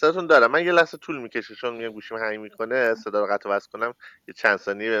 بله بله صداتون دارم. من یه لحظه طول میکشه چون میگم گوشیم هنگ میکنه، صدا رو قطع و وصل کنم. یه چند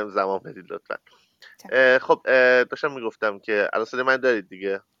ثانیه بهم زمان بدید لطفا. خب داشتم میگفتم که الان صدای من دارید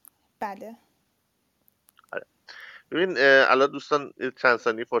دیگه؟ بله. آره. ببین الان دوستان چند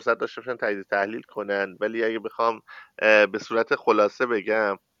ثانیه فرصت داشته باشن تجزیه تحلیل کنن، ولی اگه بخوام به صورت خلاصه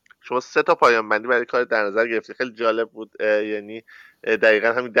بگم، شما 3 تا پایان بندی برای کار در نظر گرفتی. خیلی جالب بود، یعنی دقیقا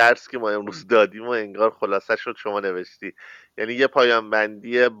همین درس که ما امروز دادیم و انگار خلاصه شد شما نوشتی. یعنی یه پایان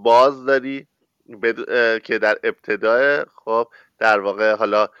بندی باز داری که در ابتدای، خب در واقع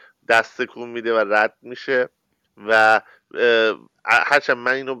حالا دست تکون میده و رد میشه و هرچند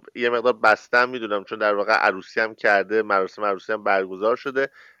من اینو یه مقدار بستم میدونم چون در واقع عروسی هم کرده، مراسم عروسی هم برگزار شده،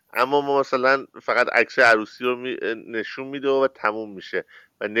 اما ما مثلا فقط عکس عروسی رو نشون میده و تموم میشه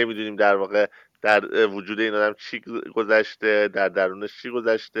و نمیدونیم در واقع در وجود این آدم چی گذشته، در درونش چی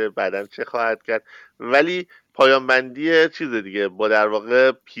گذشته، بعداً چه خواهد کرد. ولی پایان بندی چیز دیگه، با در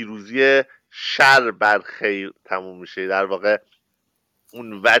واقع پیروزی شر بر خیر تموم میشه. در واقع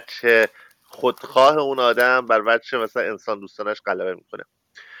اون وجه خودخواه اون آدم بر وجه مثلا انسان دوستانش غلبه میکنه.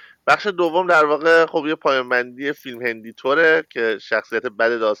 بخش دوم در واقع خب یه پایان بندی فیلم هندی طوره که شخصیت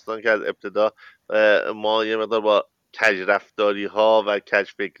بد داستان که از ابتدا ما یه مقدار با کجرفتاری ها و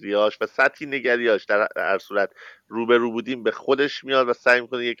کجفکریاش و سطحی نگریاش در هر صورت روبرو بودیم به خودش میاد و سعی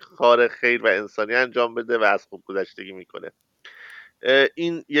میکنه یک کار خیر و انسانی انجام بده و از خوب گذشتگی میکنه.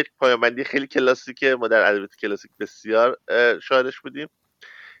 این یک پایان بندی خیلی کلاسیکه، ما در ادبیات کلاسیک بسیار شاهدش بودیم.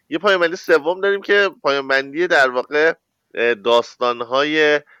 یه پایان بندی سوم داریم که پایان بندی در واقع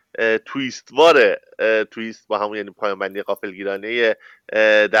داستان‌های تویستواره، تویست با همون یعنی پایان بندی غافلگیرانه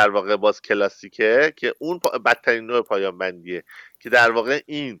در واقع باز کلاسیکه که اون بدترین نوع پایان بندیه که در واقع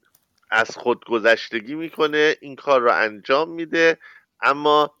این از خود گذشتگی میکنه، این کار رو انجام میده،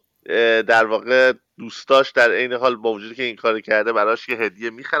 اما در واقع دوستاش در عین حال با وجودی که این کار کرده براش یه هدیه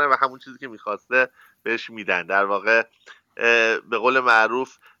میخرن و همون چیزی که میخواسته بهش میدن. در واقع به قول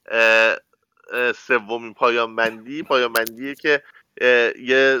معروف سومین پایان بندیه که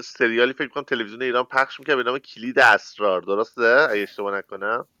یه سریالی فکر کنم تلویزیون ایران پخش میکنه به نام کلید اسرار، درسته اگه اشتباه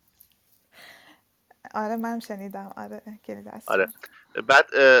نکنم؟ آره من شنیدم. آره کلید آره. اسرار.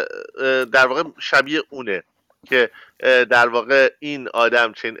 بعد در واقع شبیه اونه که در واقع این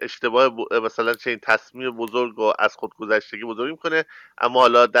آدم چنین اشتباه مثلا چنین تصمیم بزرگ و از خودگذشتگی بزرگ میکنه، اما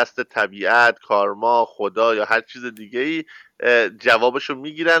حالا دست طبیعت، کارما، خدا یا هر چیز دیگه ای جوابشو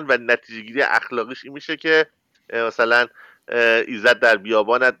میگیرن و نتیجه گیری اخلاقیش این میشه که مثلا ایزد در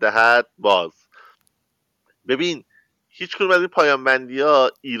بیابانت دهد باز. ببین هیچ کدوم از این پایان بندی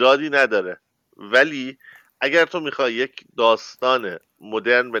ها ایرادی نداره، ولی اگر تو میخوای یک داستان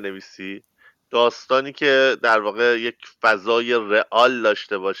مدرن بنویسی، داستانی که در واقع یک فضای رئال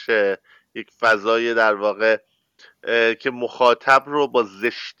داشته باشه، یک فضای در واقع که مخاطب رو با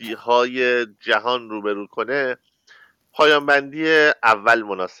زشتی های جهان روبرو کنه، پایان بندی اول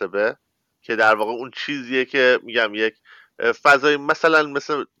مناسبه که در واقع اون چیزیه که میگم یک فضای مثلا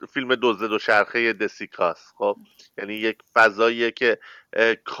مثل فیلم دزد دوچرخه دسیکاس، خب یعنی یک فضاییه که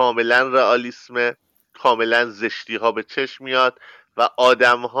کاملا رئالیسمه، کاملا زشتی ها به چشم میاد و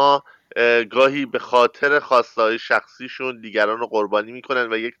آدم ها گاهی به خاطر خواسته‌های شخصیشون دیگران رو قربانی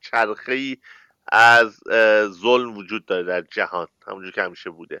میکنن و یک چرخه‌ای از ظلم وجود داره در جهان، همونجور که همیشه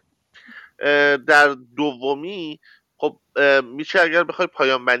بوده. در دومی خب میشه اگر بخوای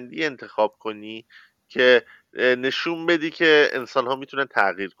پایان بندی انتخاب کنی که نشون بدی که انسان ها میتونن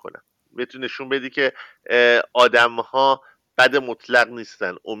تغییر کنن، میتونی نشون بدی که آدم ها بد مطلق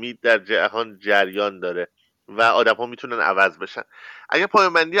نیستن، امید در جهان جریان داره و آدم ها میتونن عوض بشن. اگه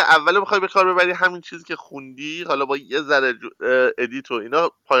پایان بندی اول بخوای به کار ببری، همین چیزی که خوندی حالا با یه ذره ادیت و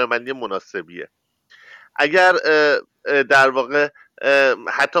اینا پایان بندی مناسبیه. اگر در واقع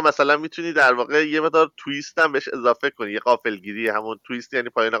حتی مثلا میتونی در واقع یه مقدار تویست هم بهش اضافه کنی، یه غافلگیری، همون تویست یعنی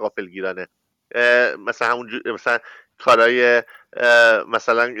پایان غافلگیرانه، مثلا همون مثلا کارهای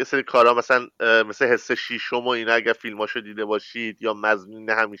مثلا یه سری کارا مثلا مثل حس شیشم و اینا اگر فیلماشو دیده باشید، یا مظنون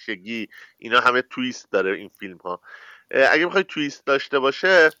همیشگی، اینا همه تویست داره این فیلم ها. اگه میخوای تویست داشته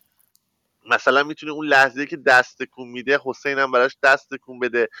باشه، مثلا میتونه اون لحظه که دست تکون میده حسین هم براش دست تکون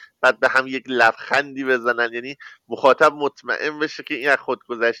بده، بعد به هم یک لبخندی بزنن، یعنی مخاطب مطمئن بشه که این از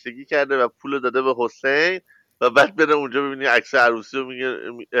خودگذشتگی کرده و پولو داده به حسین، و بعد بره اونجا ببینی عکس عروسی رو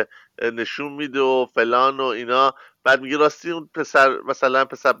میگه نشون میده و فلان و اینا، بعد میگه راستی اون پسر مثلا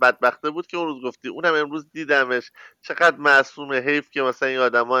پسر بدبخته بود که اون روز گفتی، اونم امروز دیدمش، چقدر معصومه، حیف که مثلا این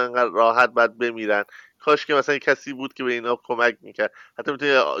آدما انقدر راحت بعد بمیرن، کاش که مثلا کسی بود که به اینا کمک میکرد. حتی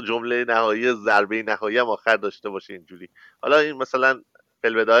میتونه جمله نهایی، ضربه نهایی هم آخر داشته باشه اینجوری. حالا این مثلا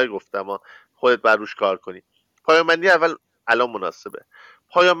فی‌البداهه گفتم ها، خودت بر روش کار کنی. پایان بندی اول الان مناسبه.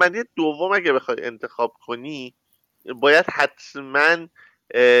 پایان بندی دوم اگه بخوای انتخاب کنی، باید حتما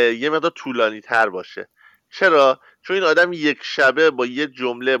یه مقدار طولانی تر باشه. چرا؟ چون این آدم یک شبه با یه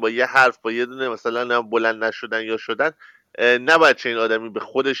جمله، با یه حرف، با یه دونه مثلا بلند نشدن یا شدن، نباید چه این آدمی به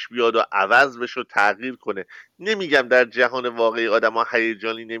خودش بیاد و عوض بشه و تغییر کنه. نمیگم در جهان واقعی آدما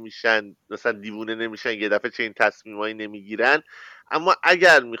هیجانی نمیشن، مثلا دیوونه نمیشن، یه دفعه چه این تصمیمایی نمیگیرن، اما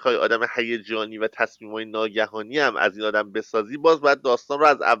اگر میخوای آدم هیجانی و تصمیمای ناگهانی هم از این آدم بسازی، باز باید داستان رو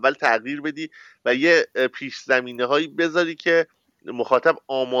از اول تغییر بدی و یه پیش زمینه هایی بذاری که مخاطب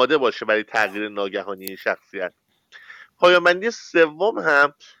آماده باشه برای تغییر ناگهانی این شخصیت. پایان بندی سوم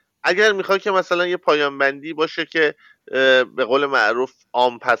هم اگر میخوای که مثلا یه پایان بندی باشه که به قول معروف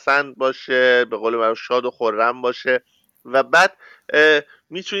عام پسند باشه، به قول معروف شاد و خرم باشه، و بعد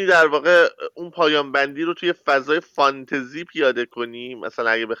میتونی در واقع اون پایان بندی رو توی فضای فانتزی پیاده کنی، مثلا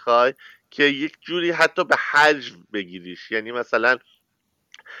اگه بخوای که یک جوری حتی به حجم بگیریش، یعنی مثلا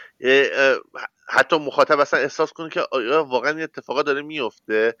حتی مخاطب اصلا احساس کنه که آیا واقعا این اتفاقات داره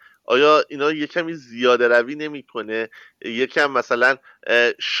میفته، آیا اینا یه کمی زیاده روی نمیکنه، یکم مثلا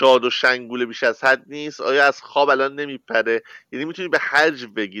شاد و شنگوله بیش از حد نیست، آیا از خواب الان نمیپره. یعنی میتونی به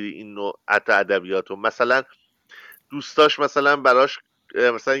حجم بگیری این نوع ادبیاتو. مثلا دوستاش مثلا براش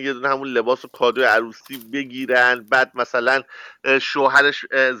مثلا یه دونه همون لباس و کادوی عروسی بگیرن، بعد مثلا شوهرش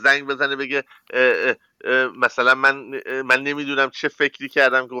زنگ بزنه بگه مثلا من نمیدونم چه فکری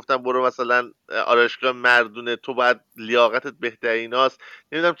کردم که گفتم برو مثلا آرایشگاه مردونه، تو باید لیاقتت بهتریناست،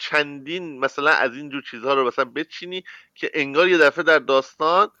 نمیدونم چندین مثلا از این جور چیزها رو مثلا بچینی که انگار یه دفعه در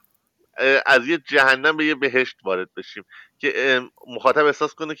داستان از یه جهنم به یه بهشت وارد بشیم، که مخاطب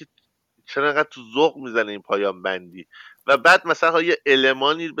احساس کنه که چرا انقدر تو ذوق میزنه این پایان بندی. و بعد مثلا یه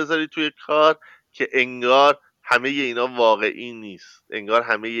المانی بذاری توی کار که انگار همه اینا واقعی نیست، انگار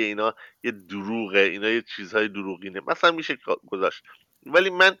همه اینا یه دروغه، اینا یه چیزهای دروغینه، مثلا میشه گذاشت. ولی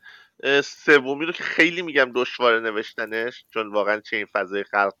من سومی رو که خیلی میگم دشواره نوشتنش، چون واقعا چه این فضای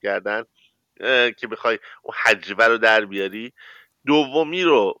خلق کردن که بخوای اون حجبه رو در بیاری. دومی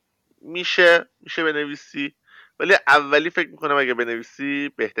رو میشه بنویسی، ولی اولی فکر میکنم اگه بنویسی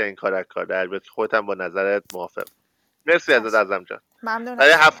بهترین کار از کار در بیاد. خودت هم با نظرت موافق. مرسی ازت چشم. عزم جان. ممنون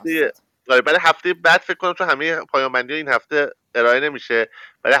برای از شما هفته استاد. برای هفته بعد فکر کنم، چون همه پایان بندی این هفته ارائه نمیشه،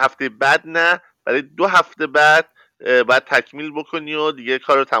 برای هفته بعد نه، برای 2 هفته بعد باید تکمیل بکنی و دیگه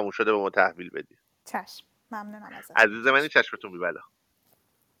کار رو تموم شده به ما تحویل بدی. چشم. ممنونم ازتون. عزیز منی، چشم. چشمتون میبلا.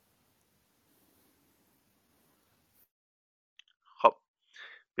 خب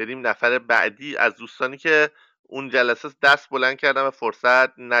بریم نفر بعدی از دوستانی که اون جلسه دست بلند کردم و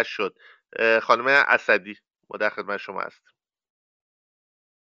فرصت نشد. خانم اسدی، ما در خدمت شما هست.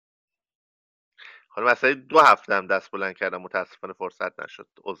 خانم اسدی 2 هفته هم دست بلند کردم، متاسفانه فرصت نشد،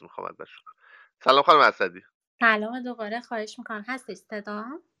 عذر میخوام ازشون. سلام خانم اسدی. سلام دوباره، خواهش میکنم. هستش صدا؟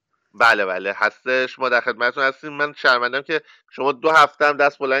 بله هستش، ما در خدمتتون هستیم. من شرمندم که شما 2 هفته هم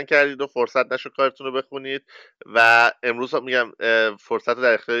دست بلند کردید و فرصت نشد کارتون رو بخونید، و امروز میگم فرصت رو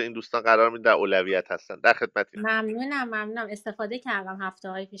در اختیار این دوستان قرار میدید، در اولویت هستن. در خدمتیم. ممنونم. استفاده کردم هفته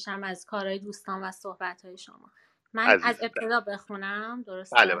های پیشم از کارهای دوستان و صحبت های شما. من از عزیز. ابتدا بخونم، بله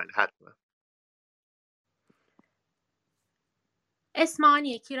درسته؟ حتما. اسم آن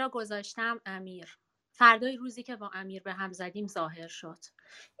یکی را گذاشتم امیر، فردای روزی که با امیر به هم زدیم ظاهر شد.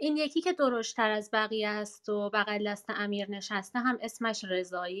 این یکی که درشت‌تر از بقیه است و بغل دست امیر نشسته هم اسمش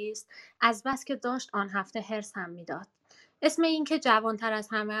رضایی است، از بس که داشت آن هفته حرص هم میداد. اسم این که جوانتر از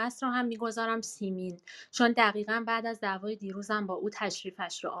همه است را هم میگذارم سیمین، چون دقیقاً بعد از دعوای دیروزم با او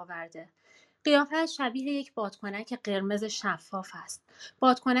تشریفش را آورده. قیافه‌اش شبیه یک بادکنک قرمز شفاف است.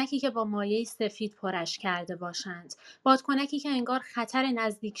 بادکنکی که با مایعی سفید پرش کرده باشند. بادکنکی که انگار خطر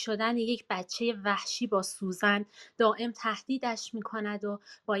نزدیک شدن یک بچه وحشی با سوزن دائم تهدیدش می‌کند و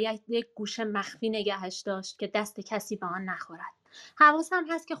باید یک گوشه مخفی نگهش داشت که دست کسی به آن نخورد. حواسم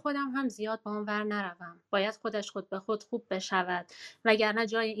هست که خودم هم زیاد با آن ور نروم. باید خودش خود به خود خوب بشود، وگرنه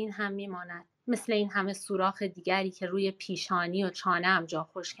جای این هم میماند. مثل این همه سوراخ دیگری که روی پیشانی و چانه هم جا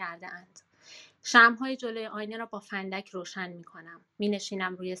خوش کرده اند. شمع‌های جلوی آینه را با فندک روشن می‌کنم.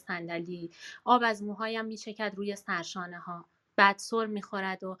 می‌نشینم روی صندلی. آب از موهایم می‌چکد روی سرشانه‌ها. بعد سر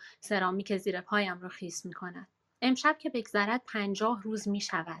می‌خورد و سرامیک زیر پایم را خیس می‌کند. امشب که بگذرد 50 روز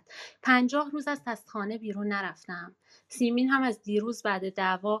می‌شود. 50 روز است از خانه بیرون نرفتم. سیمین هم از دیروز بعد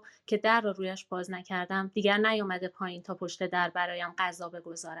دعوا که در را رویش باز نکردم دیگر نیامده پایین تا پشت در برایم غذا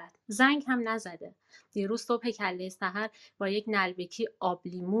بگذارد. زنگ هم نزده. دیروز صبح کله سحر با یک نلبکی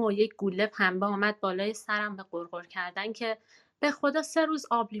آبلیمو و یک گوله پنبه آمد بالای سرم به غرغر کردن که به خدا 3 روز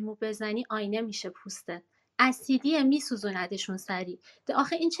آبلیمو بزنی آینه میشه پوستت. اسیدیه میسوزوندشون سری. ده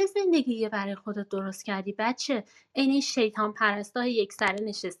آخه این چه زندگیه برای خودت درست کردی بچه؟ عین این شیطان پرستای یک سره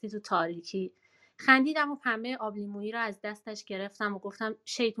نشستی تو تاریکی. خندیدم و پنبه آبلیمویی را از دستش گرفتم و گفتم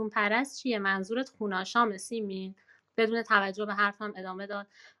شیطون پرست چیه؟ منظورت خوناشام سیمین؟ بدون توجه به حرفم ادامه داد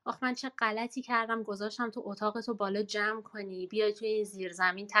آخ من چه غلطی کردم گذاشتم تو اتاق تو بالا جمع کنی بیای توی این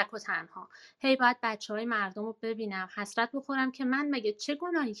زیرزمین تک و تنها هی باید بچهای مردم رو ببینم حسرت بخورم که من مگه چه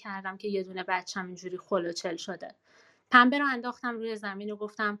گناهی کردم که یه دونه بچم اینجوری خلوچل شده. پنبه رو انداختم روی زمین و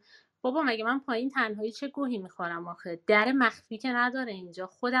گفتم بابا مگه من پایین تنهایی چه گوهی میخورم آخه در مخفی که نداره اینجا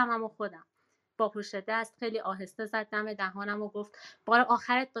خودمم و خودم. با پشت دست خیلی آهسته زد دم دهانم و گفت بار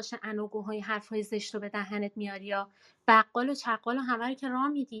آخرت باشه انوگوهای حرفای زشت رو به دهنت میاری یا بقال و چقال و همه رو که راه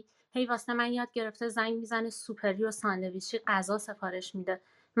میدی هی واسه من یاد گرفته زنگ میزنه سوپری و ساندویچی غذا سفارش میده.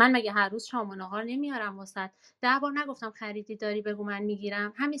 من مگه هر روز شام و نهار نمیارم واسط؟ 10 بار نگفتم خریدی داری بگو من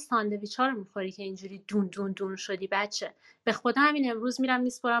میگیرم. همین ساندویچا رو میخوری که اینجوری دون دون دون شدی بچه. به خدا همین امروز میرم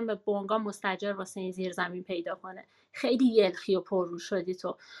میسپرم به بونگا مستاجر واسه این زیر زمین پیدا کنه. خیلی یلخی و پررو شدی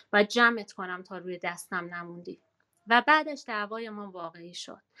تو و جمعت کنم تا روی دستم نموندی. و بعدش دعوای ما واقعی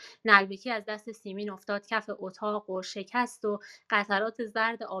شد. نلبکی از دست سیمین افتاد کف اتاق و شکست و قطرات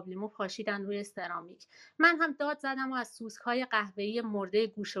زرد آبلیمو پاشیدن روی سرامیک. من هم داد زدم و از سوسک‌های قهوه‌ای مرده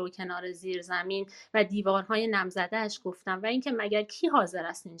گوشه و کنار زیر زمین و دیوارهای نمزده‌اش گفتم و اینکه مگر کی حاضر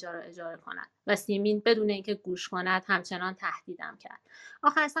است اینجا را اجاره کند و سیمین بدون اینکه گوش کند همچنان تهدیدم کرد.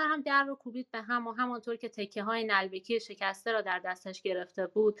 آخر سر هم در رو کوبید به هم و همانطور که تکه‌های نلبکی شکسته را در دستش گرفته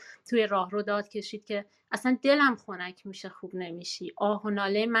بود توی راهرو داد کشید که اصلا دلم خنک میشه خوب نمیشی. آه و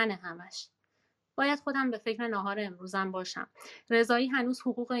ناله منه همش. باید خودم به فکر ناهار امروزم باشم. رضایی هنوز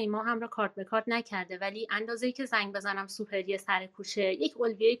حقوق این ماه هم را کارت به کارت نکرده ولی اندازه‌ای که زنگ بزنم سوپری سر کوچه یک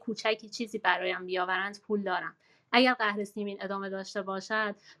الویه کوچکی چیزی برایم بیاورند پول دارم. اگر قهر سیمین ادامه داشته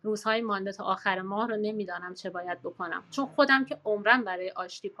باشد روزهای مانده تا آخر ماه رو نمیدانم چه باید بکنم چون خودم که عمرم برای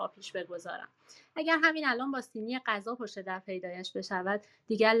آشتی پا پیش بگذارم. اگر همین الان با سینی غذا پشت در پیدایش بشود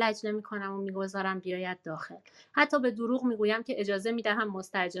دیگر لج نمی‌کنم و میگذارم بیاید داخل. حتی به دروغ میگویم که اجازه میدهم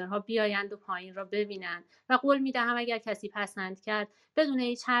مستاجرها بیایند و پایین را ببینند و قول میدهم اگر کسی پسند کرد بدون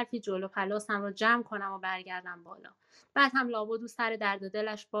هیچ حرفی جلو پلاسم را جمع کنم و برگردم بالا. بعد هم لابد سر درد و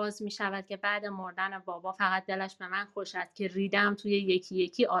دلش باز می شود که بعد مردن بابا فقط دلش به من خوش است که ریدم توی یکی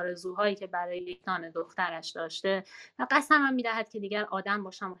یکی آرزوهایی که برای یک دانه دخترش داشته و قسمم میدهد که دیگر آدم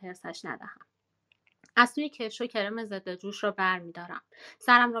باشم و حرصش ندهم. از توی کفش و کرم ضد جوش را برمی‌دارم.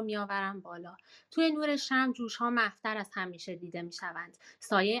 سرم را میآورم بالا. توی نور شمع جوش‌ها محو‌تر از همیشه دیده می‌شوند.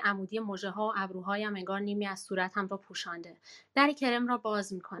 سایه عمودی مژه‌ها و ابروهایم انگار نیمی از صورتم را پوشانده. در کرم را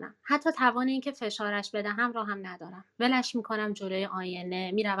باز می‌کنم. حتی توان اینکه فشارش بدهم را هم ندارم. ولش می‌کنم جلوی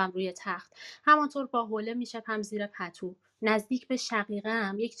آینه، می‌روم روی تخت. همانطور با حوله می‌چپم زیر پتو. نزدیک به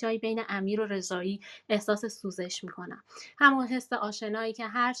شقیقه‌ام یک جایی بین امیر و رضایی احساس سوزش می‌کنم. همون حس آشنایی که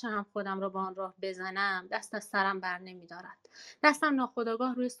هرچه هم خودم را با آن راه بزنم دست از سرم بر نمی‌دارد. دستم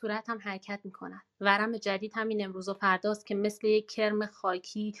ناخودآگاه روی صورتم حرکت می‌کند. ورم جدید همین امروز و فرداست که مثل یک کرم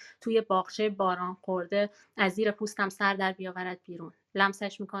خاکی توی باغچه باران خورده از زیر پوستم سر در بیاورد بیرون.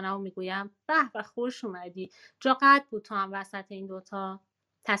 لمسش می‌کنم و میگویم به به خوش اومدی. جا قد بود تو هم وسط این دوتا.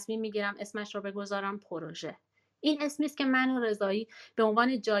 تصمیم می‌گیرم اسمش را بگذارم پروژه. این اسمی است که من و رضایی به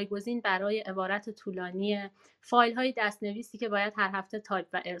عنوان جایگزین برای عبارت طولانی فایل‌های دست‌نویسی که باید هر هفته تایپ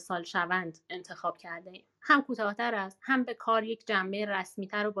و ارسال شوند انتخاب کرده‌ایم. هم کوتاه‌تر است، هم به کار یک جنبه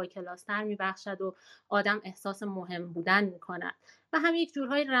رسمی‌تر و با کلاس‌تر می‌بخشد و آدم احساس مهم بودن می‌کند و هم یک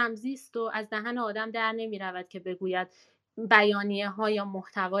جورهای رمزی است و از دهن آدم در نمی‌رود که بگوید بیانیه‌ها یا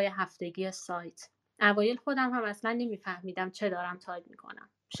محتوای هفتگی سایت. اوایل خودم هم اصلا نمی‌فهمیدم چه دارم تایپ می‌کنم.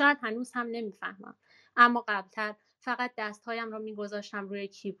 شاید هنوز هم نمی‌فهمم. اما قبلتر فقط دستهایم را می‌گذاشتم روی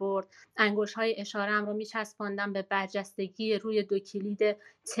کیبورد، انگشت‌های اشاره‌ام را می‌چسباندم به برجستگی روی دو کلید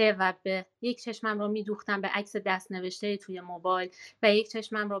ت و ب، یک چشمم را می‌دوختم به عکس دست‌نوشته توی موبایل و یک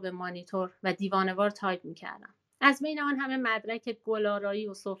چشمم را به مانیتور و دیوانه‌وار تایپ می‌کردم. از بین آن همه مدرک گل‌آرایی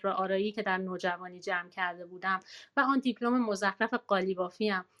و سفره‌آرایی که در نوجوانی جمع کرده بودم و آن دیپلم مزخرف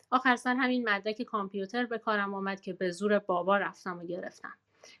قالیبافیم، آخر سر همین مدرک کامپیوتر به کارم آمد که به زور بابا رفتم و گرفتم.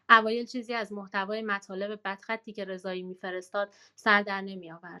 اوایل چیزی از محتوای مطالب بدخطی که رضایی میفرستاد سر در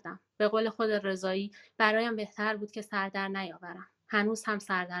نمیآوردم. به قول خود رضایی برایم بهتر بود که سر در نیاورم. هنوز هم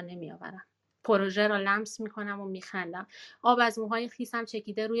سر در نمیآورم. پروژه را لمس میکنم و میخندم. آب از موهای خیسم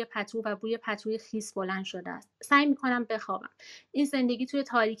چکیده روی پتو و بوی پتوی خیس بلند شده است. سعی میکنم بخوابم. این زندگی توی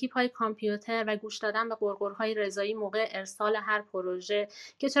تاریکی پای کامپیوتر و گوش دادن به غرغرهای رضایی موقع ارسال هر پروژه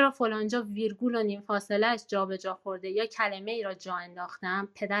که چرا فلانجا ویرگول و نیم فاصله‌اش جابجا خورده یا کلمه ای را جا انداختم،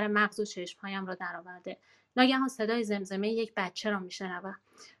 پدر مغز و چشمهایم را درآورده. ناگهان صدای زمزمه یک بچه را میشنوم.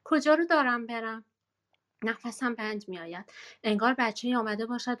 کجا رو دارم برم؟ نفسم بند میآید. انگار بچه‌ای آمده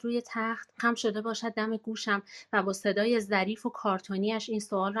باشد روی تخت، خم شده باشد دم گوشم و با صدای ظریف و کارتونیش این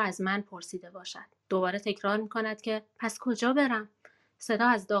سوال را از من پرسیده باشد. دوباره تکرار می‌کند که پس کجا برم؟ صدا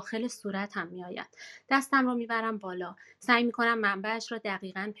از داخل صورتم میآید. دستم رو میبرم بالا. سعی میکنم منبعش را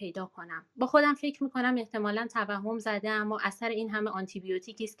دقیقاً پیدا کنم. با خودم فکر میکنم احتمالاً توهم زده، اما اثر این همه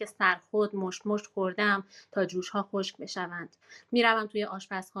آنتیبیوتیکی است که سرخود مشت مشت خوردم تا جوشها خشک بشوند. میروم توی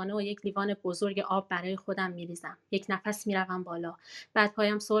آشپزخانه و یک لیوان بزرگ آب برای خودم میریزم. یک نفس میروم بالا. بعد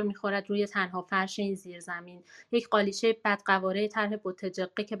پایم سر میخورد روی تنها فرش این زیرزمین. یک قالیچه بدقواره طرح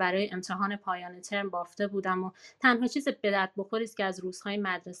بوتجقه که برای امتحان پایان ترم بافته بودم و تنها چیز به درد بخوری است که از روزهای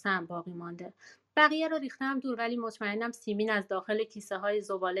مدرسه هم باقی مانده. بقیه رو ریختم دور، ولی مطمئنم سیمین از داخل کیسه های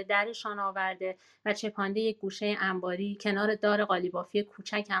زباله درشان آورده و چپانده یک گوشه انباری کنار دار قالیبافی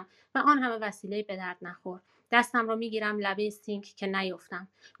کوچکم و آن همه وسیله به درد نخور. دستم رو میگیرم لبه سینک که نیفتم.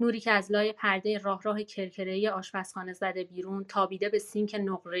 نوری که از لای پرده راه کرکره‌ای آشپزخانه زده بیرون، تابیده به سینک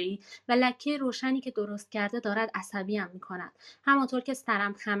نقره‌ای و لکه روشنی که درست کرده دارد عصبیم می‌کند. همانطور که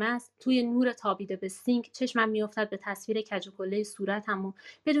سرم خم است، توی نور تابیده به سینک چشمم میافتد به تصویر کج و کله صورتم و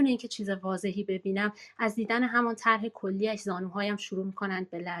بدون اینکه چیز واضحی ببینم، از دیدن همان طرح کلیش زانوهایم شروع می‌کنند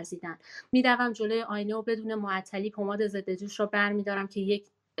به لرزیدن. میدوم جلوی آینه و بدون معطلی پماد ضد جوش را برمی‌دارم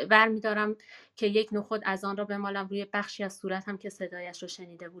که یک نخود از آن را بمالم روی بخشی از صورتم که صدایش را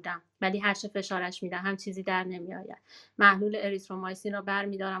شنیده بودم، ولی هر چه فشارش میدهم چیزی در نمیآید. محلول اریترومایسین را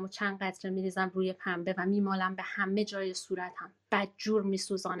برمیدارم و چند قطره میریزم روی پنبه و میمالم به همه جای صورتم. بدجور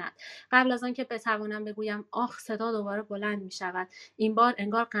میسوزاند. قبل از آنکه بتوانم بگویم آخ، صدا دوباره بلند میشود. این بار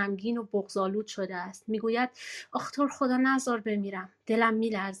انگار غمگین و بغض‌آلود شده است. میگوید آخ تو رو خدا نذار بمیرم. دلم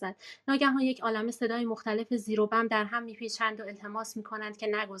میلرزد. ناگهان یک عالمه صدای مختلف زیر و بم در هم میپیچند و التماس میکنند که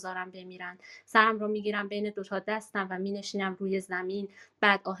نگذارم بمیرند. سرم را میگیرم بین دوتا دستم و مینشینم روی زمین.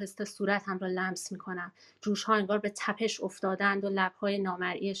 بعد آهسته صورتم را لمس میکنم. جوشها انگار به تپش افتادند و لبهای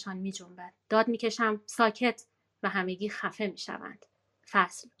نامرئیشان میجنبد. داد میکشم ساکت و همگی خفه میشوند.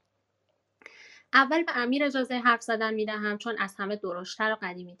 فصل. اول به امیر اجازه حرف زدن میدهم، چون از همه درشتر و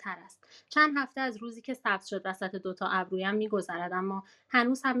قدیمی تر است. چند هفته از روزی که ثبت شد وسط دوتا ابرویم میگذرد، اما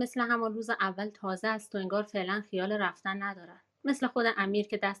هنوز هم مثل همان روز اول تازه است و انگار فعلا خیال رفتن ندارد. مثل خود امیر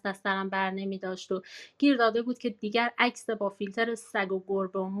که دست از سرم بر نمی داشت و گیر داده بود که دیگر عکس با فیلتر سگ و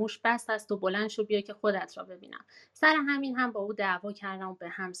گربه و موش بس است و بلند شو بیا که خودت را ببینم. سر همین هم با او دعوا کردم و به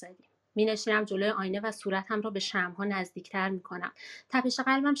هم زدیم. مینشینم جلوی آینه و صورتم را به شمع‌ها نزدیکتر میکنم. تپش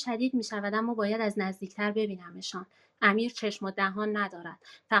قلبم شدید میشود، اما باید از نزدیکتر ببینمشان. امیر چشم و دهان ندارد.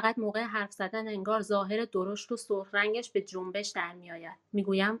 فقط موقع حرف زدن انگار ظاهر درشت و سرخ رنگش به جنبش در میآید.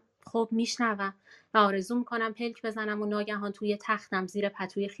 میگویم خب میشنوم و آرزو میکنم پلک بزنم و ناگهان توی تختم زیر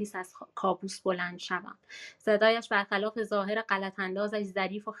پتوی خیس از کابوس بلند شوم. صدایش برخلاف ظاهر غلط اندازش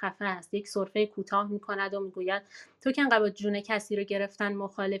ظریف و خفه است. یک سرفه کوتاه میکند و میگوید تو که انقدر جون کسی رو گرفتن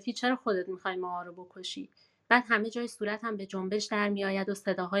مخالفی، چرا خودت میخوای ما رو بکشی؟ بعد همه جای صورتم به جنبش در میآید و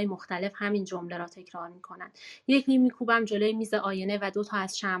صداهای مختلف همین جمله را تکرار میکنند. یکی میکوبم جلوی میز آینه و دو تا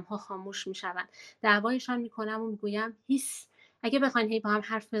از شمع‌ها خاموش میشوند. دعوایشان میکنم و میگویم هیس، اگه بخواین هی با هم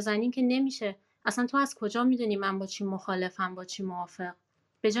حرف بزنیم که نمیشه. اصلا تو از کجا میدونی من با چی مخالفم با چی موافق؟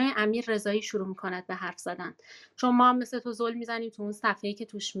 به جای امیر رضایی شروع میکند به حرف زدن. چون ما هم مثل تو زل میزنیم تو اون صفحه‌ای که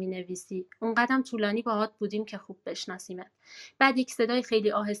توش مینویسی. اون قدم طولانی باهات بودیم که خوب بشناسیمت. بعد یک صدای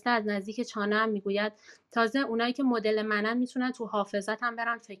خیلی آهسته از نزدیک چانه هم میگوید تازه اونایی که مدل منن میتونن تو حافظت هم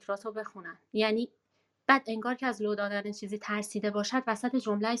برن فکراتو بخونن. یعنی بعد انگار که از لو دادن چیزی ترسیده باشد وسط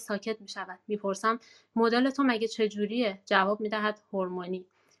جمله ساکت میشود. میپرسم مدل تو مگه چجوریه؟ جواب میدهد هورمونی.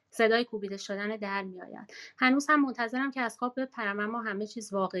 صدای کوبیده شدن در میآید. هنوز هم منتظرم که از خواب بپرم، اما همه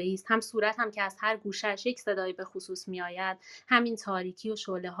چیز واقعی است. هم صورتم که از هر گوشه‌اش یک صدایی به خصوص میآید، همین تاریکی و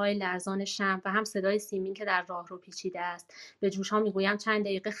شعله‌های لرزان شمع و هم صدای سیمین که در راهرو پیچیده است. به جوش‌ها میگویم چند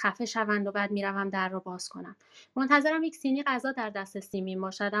دقیقه خفه شوند و بعد میروم در را باز کنم. منتظرم یک سینی غذا در دست سیمین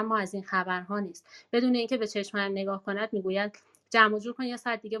باشد، اما از این خبرها نیست. بدون اینکه به چشمم نگاه کند میگوید جمع و جور کن، یه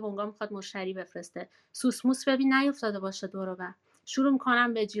ساعت دیگه بونگا میخواد مشتری بفرسته. سوسموس ببین نیفتاده باشه دور و بر. شروع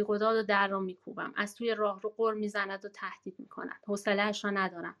میکنم به جیغ و داد و در را میکوبم. از توی راهرو غر میزند و تهدید میکند. حوصله‌اش را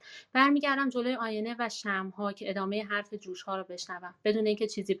ندارم. برمیگردم جلوی آینه و شمع‌ها که ادامه حرف جوش‌ها را بشنوم. بدون اینکه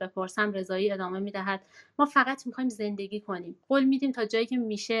چیزی بپرسم رضایی ادامه میدهد ما فقط میخوایم زندگی کنیم. قول میدیم تا جایی که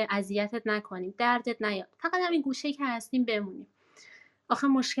میشه اذیتت نکنیم، دردت نیاد. فقط همین گوشه‌ای که هستیم بمونیم. آخه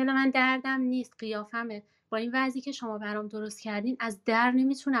مشکل من دردم نیست، قیافمه. با این وضعی که شما برام درست کردین از در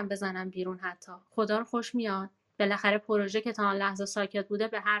نمیتونم بزنم بیرون. حتی خدا رو خوش میاد بالاخره پروژه که تا آن لحظه ساکت بوده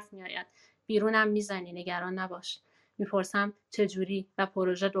به حرف میآید. بیرونم میزنی، نگران نباش. میپرسم چجوری و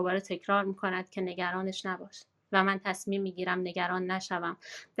پروژه دوباره تکرار میکند که نگرانش نباش. و من تصمیم میگیرم نگران نشوم.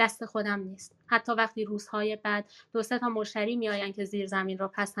 دست خودم نیست. حتی وقتی روزهای بعد 2-3 تا مشتری میآیند که زیر زمین را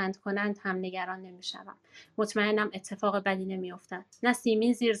پسند کنند هم نگران نمیشوم. مطمئنم اتفاق بدی نمیافتد. نه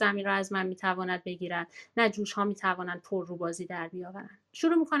سیمین زیر زمین را از من میتواند بگیرد، نه جوش ها میتوانند پر رو بازی در بیاورند.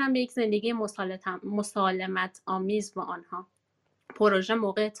 شروع میکنم به یک زندگی مسالمت آمیز با آنها. پروژه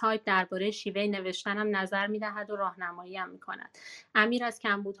موقع تایپ درباره شیوه نوشتنم نظر میدهد و راهنمایی‌ام میکند. امیر از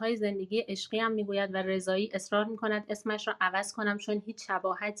کمبودهای زندگی عشقی‌ام میگوید و رضایی اصرار میکند اسمش را عوض کنم چون هیچ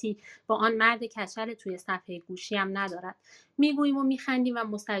شباهتی با آن مرد کچل توی صفحه گوشی‌ام ندارد. میگوییم و میخندیم و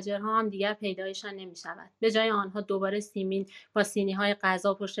مستاجرها هم دیگر پیدایشان نمیشود. به جای آنها دوباره سیمین با سینی‌های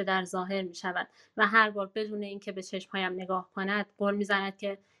غذا پشت در ظاهر میشود و هر بار بدون اینکه به چشمهایم نگاه کند قر میزند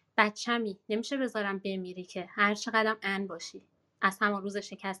که بچمی نمیشه بذارم بمیری که هر چقدرم ان باشی. از همان روز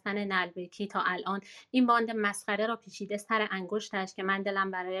شکستن نلبکی تا الان این باند مسخره را پیچیده سر انگشتش که من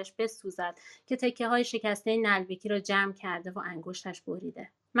دلم برایش بسوزد که تکه های شکسته نلبکی را جمع کرده و انگشتش بریده.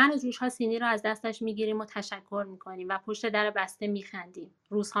 من و جوش‌ها سینی را از دستش میگیریم و تشکر میکنیم و پشت در بسته میخندیم.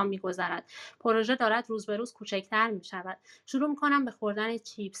 روزها میگذرد. پروژه دارد روز به روز کوچکتر میشود. شروع میکنم به خوردن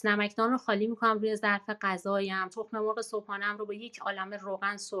چیپس. نمکدان رو خالی میکنم روی ظرف غذایم. تخم مرغ صبحانه‌ام رو با یک عالمه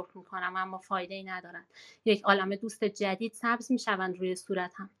روغن سرخ میکنم اما فایده‌ای ندارد. یک عالمه دوست جدید سبز میشوند روی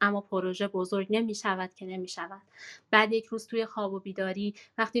صورتم، اما پروژه بزرگ نمیشود که نمیشود. بعد یک روز توی خواب و بیداری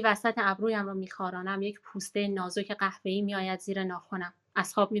وقتی وسط ابرویم رو میخارانم یک پوسته نازک قهوه‌ای میآید زیر ناخنم.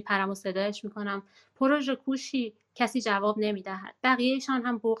 از خواب میپرم و صدایش میکنم پروژه کوشی. کسی جواب نمیدهد. بقیه‌شان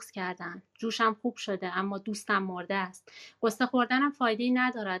هم بغض کردند. جوشم خوب شده اما دوستم مرده است. قصه خوردنم فایده‌ای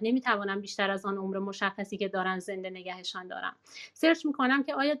ندارد. نمیتوانم بیشتر از آن عمر مشخصی که دارن زنده نگهشان دارم. سرچ میکنم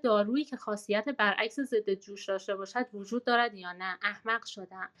که آیا دارویی که خاصیت برعکس ضد جوش داشته باشد وجود دارد یا نه. احمق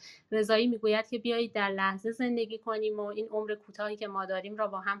شدم. رضایی میگوید که بیایید در لحظه زندگی کنیم و این عمر کوتاهی که ما داریم را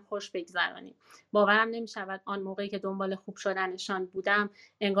با هم خوش بگذرانیم. باورم نمیشود آن موقعی که دنبال خوب شدنشان بودم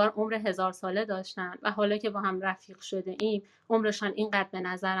انگار عمر 1000 ساله داشتند و حالا که با هم رفیق شده ایم عمرشان اینقدر به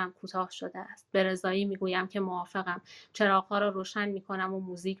نظرم کوتاه شده است. به رضایی میگویم که موافقم. چراغ‌ها را روشن میکنم و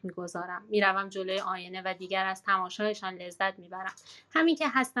موزیک میگذارم. میروم جلوی آینه و دیگر از تماشایشان لذت میبرم. همین که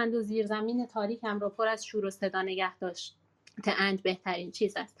هستند و زیر زمین تاریکم را پر از شور و صدا نگه داشت اند بهترین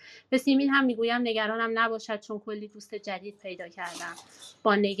چیز است. به سیمین هم میگویم نگرانم نباشد چون کلی دوست جدید پیدا کردم.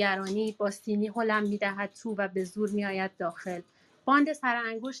 با نگرانی با سینی هلم میدهد تو و به زور میآید داخل. باند سر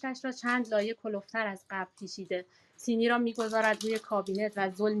انگشتش را چند لایه کلفتر از قبل پیچیده. سینی را میگذارد روی کابینت و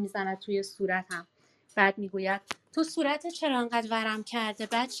زل میزند توی صورتم. بعد میگوید تو صورتت چرا انقدر ورم کرده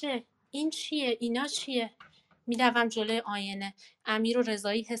بچه؟ این چیه؟ اینا چیه؟ میدوم جلوی آینه. امیر و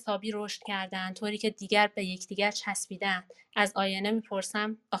رضایی حسابی رشد کردن طوری که دیگر به یکدیگر چسبیدن. از آینه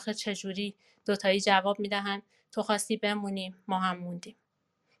میپرسم آخه چجوری؟ دوتایی جواب میدهن تو خواستی بمونیم ما هم موندیم.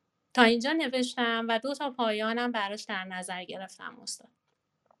 تا اینجا نوشتم و 2 تا پایانم براش در نظر گرفتم استاد.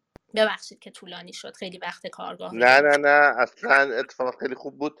 ببخشید که طولانی شد. خیلی وقت کارگاه رو نه نه نه اصلا اتفاق خیلی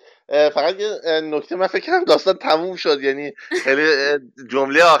خوب بود. فقط یه نکته من فکر کنم داستان تموم شد، یعنی خیلی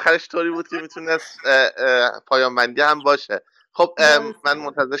جمله آخرش طوری بود که میتونست پایان بندی هم باشه. خب من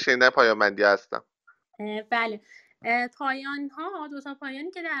منتظر شنیدن پایان بندی هستم. بله پایان ها، دو تا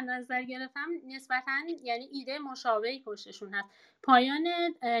پایانی که در نظر گرفتم نسبتاً یعنی ایده مشابهی پشتشون هست. پایان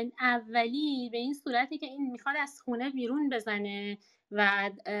اولی به این صورتی که این میخواد از خونه بیرون بزنه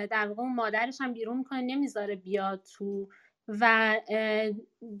و در واقع مادرش هم بیرون میکنه، نمیذاره بیاد تو، و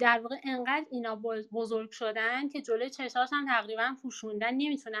در واقع انقدر اینا بزرگ شدن که جلوی چشاش هم تقریبا پوشوندن،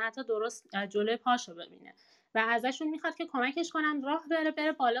 نمیتونه حتی درست جلوی پاشو ببینه و ازشون میخواد که کمکش کنن راه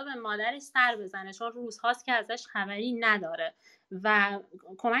بره بالا به مادرش سر بزنه، چون روزهاست که ازش خبری نداره و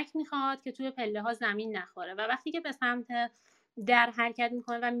کمک میخواد که توی پله ها زمین نخوره. و وقتی که به سمت در حرکت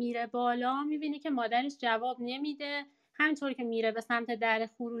میکنه و میره بالا، میبینه که مادرش جواب نمیده. همینطور که میره به سمت در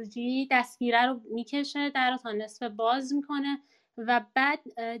خروجی، دستگیره رو میکشه، در رو تا نصف باز میکنه و بعد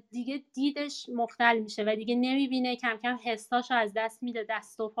دیگه دیدش مختل میشه و دیگه نمیبینه، کم کم حساشو از دست میده،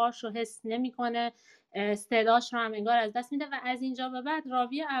 دست و پاشو حس نمیکنه، صداش رو هم انگار از دست میده و از اینجا به بعد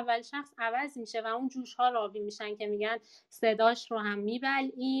راوی اول شخص عوض میشه و اون جوش ها راوی میشن که میگن صداش رو هم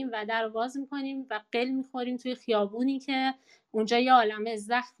میبلعیم و در رو باز میکنیم و قل میخوریم توی خیابونی که اونجا یه عالمه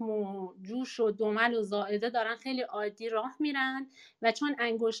زخم و جوش و دمل و زائده دارن خیلی عادی راه میرن و چون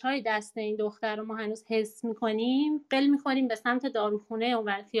انگشت های دست این دختر رو ما هنوز حس میکنیم، قل میخوریم به سمت داروخونه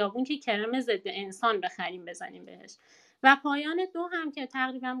اونور خیابون که کرم ضد انسان بخریم بزنیم بهش. و پایان دو هم که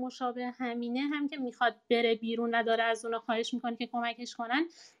تقریبا مشابه همینه، هم که میخواد بره بیرون و داره از اونا خواهش میکنه که کمکش کنن،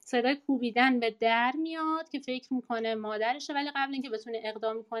 صدای کوبیدن به در میاد که فکر میکنه مادرشه، ولی قبل اینکه بتونه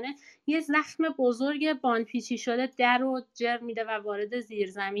اقدام کنه یه زخم بزرگ باندپیچی شده در رو جر میده و وارد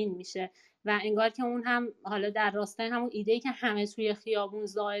زیرزمین میشه و انگار که اون هم حالا در راستای همون ایده‌ای که همه توی خیابون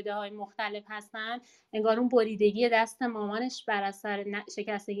زائده های مختلف هستن، انگار اون بریدگی دست مامانش بر اثر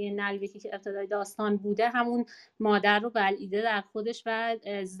شکستگی نلوی که ابتدای داستان بوده، همون مادر رو بلعیده در خودش و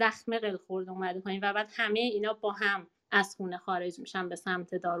زخم قل خورده اومده پایین و بعد همه اینا با هم از خونه خارج میشن به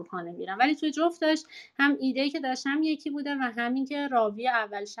سمت داروخانه میرن. ولی توی جفتش هم ایده‌ای که داشتم یکی بوده و همین که راوی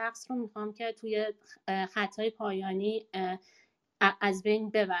اول شخص رو میخوام که توی خطای پایانی از بین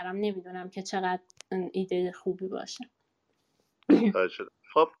ببرم. نمیدونم که چقدر ایده خوبی باشه.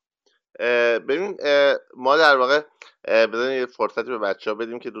 خب ببین ما در واقع بذاریم یه فرصتی به بچه‌ها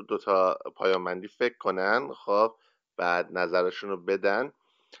بدیم که دو تا پایان بندی فکر کنن، خب بعد نظرشون رو بدن.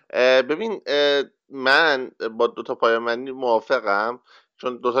 ببین من با دو تا پایان بندی موافقم،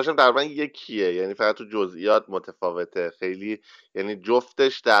 چون دوتاشم تقریبا یکیه، یعنی فقط تو جزئیات متفاوته خیلی. یعنی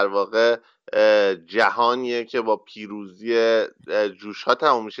جفتش در واقع جهانیه که با پیروزی جوش ها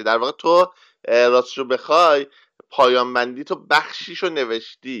تموم میشه. در واقع تو راستشو بخوای پایان بندی تو بخشیشو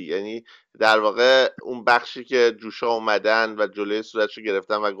نوشتی، یعنی در واقع اون بخشی که جوش ها اومدن و جلوی صورتشو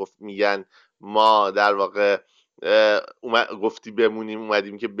گرفتن و گفت میگن ما در واقع گفتی بمونیم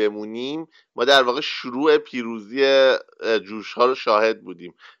اومدیم که بمونیم، ما در واقع شروع پیروزی جوش ها رو شاهد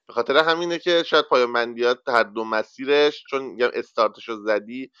بودیم. به خاطر همینه که شاید پایان بندیات هر دو مسیرش، چون میگم استارتش رو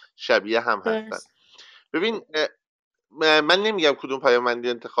زدی، شبیه هم هستن. ببین من نمیگم کدوم پایان بندی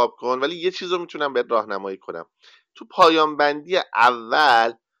انتخاب کن، ولی یه چیز رو میتونم بهت راهنمایی کنم. تو پایان بندی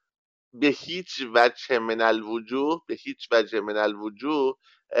اول به هیچ وجه من الوجوه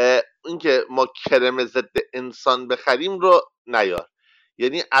اینکه ما کرم ضد انسان بخریم رو نیار.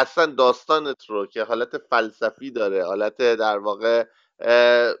 یعنی اصلا داستانت رو که حالت فلسفی داره، حالت در واقع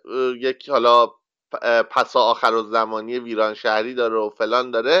یک حالا پسا آخر الزمانی ویران شهری داره و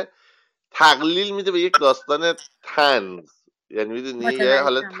فلان داره، تقلیل میده به یک داستان طنز. یعنی میدونی یه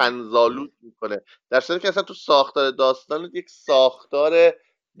حالت طنزآلود میکنه، در صورتی که اصلا تو ساختار داستان یک ساختار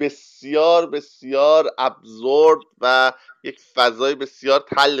بسیار بسیار ابزورد و یک فضای بسیار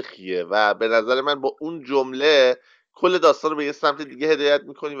تلخیه و به نظر من با اون جمله کل داستان رو به یه سمت دیگه هدایت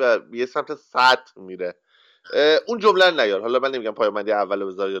میکنی و به یه سمت سطح میره. اون جمله رو نیار. حالا من نمیگم پایان بندی اول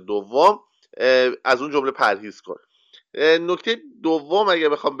بذار یا دوم، از اون جمله پرهیز کن. نکته دوم اگه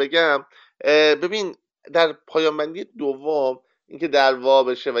بخوام بگم، ببین در پایان بندی دوم اینکه در وا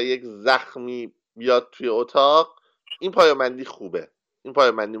بشه و یک زخمی بیاد توی اتاق، این پایان بندی خوبه، این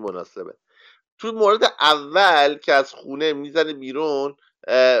پایان بندی مناسبه. تو مورد اول که از خونه میزنه بیرون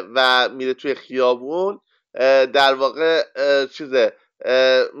و میره توی خیابون، در واقع چیزه،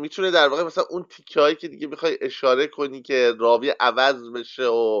 میتونه در واقع مثلا اون تیکه هایی که دیگه بخوای اشاره کنی که راوی عوض بشه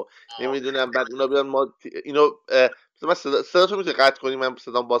و نمیدونم بعد اونا بیان ما اینو مثلا صداتو میتونی قطع کنی من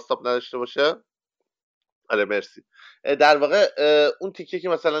صدام باستاپ نداشته باشه؟ آره مرسی. در واقع اون تیکه که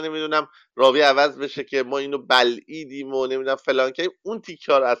مثلا نمیدونم راوی عوض بشه که ما اینو بلعیدیم و نمیدونم فلان که اون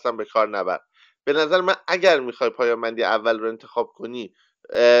تیکه ها رو اصلا به کار نبر. به نظر من اگر میخوای پایان بندی اول رو انتخاب کنی،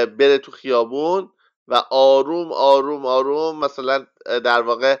 بره تو خیابون و آروم آروم آروم مثلا در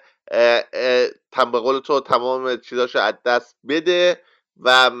واقع به قول تو تمام چیزاشو از دست بده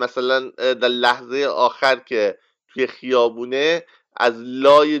و مثلا در لحظه آخر که توی خیابونه از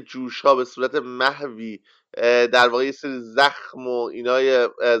لای جوش ها به صورت محوی در واقع یه سری زخم و اینای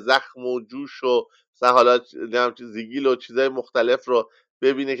زخم و جوش و حالا زیگیل و چیزای مختلف رو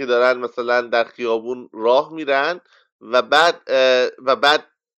ببینه که دارن مثلا در خیابون راه میرن و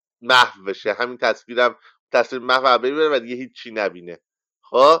بعد محو بشه. همین تصویر محو ببینه و دیگه هیچی نبینه.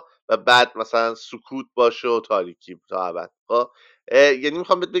 خب و بعد مثلا سکوت باشه و تاریکی تا ابد. خب یعنی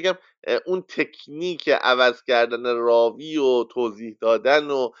میخوام بهت بگم اون تکنیک عوض کردن راوی و توضیح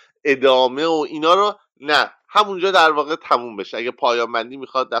دادن و ادامه و اینا رو نه، همونجا در واقع تموم بشه. اگه پایان بندی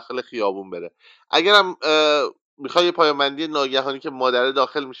میخواد داخل خیابون بره، اگرم میخوای یه پایان بندی ناگهانی که مادره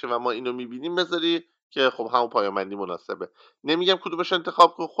داخل میشه و ما اینو میبینیم بذاری که خب همون پایان بندی مناسبه. نمیگم کدومش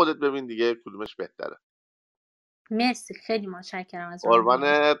انتخاب کن، خودت ببین دیگه کدومش بهتره. مرسی، خیلی متشکرم از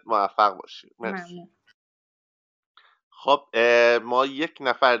قربانت، موفق باشی. مرسی. ممنون. خب ما یک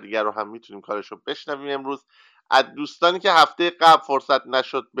نفر دیگر رو هم میتونیم کارشو بشنویم امروز از دوستانی که هفته قبل فرصت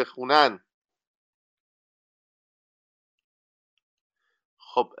نشد بخونن.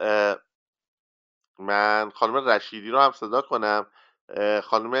 خب من خانم رشیدی رو هم صدا کنم،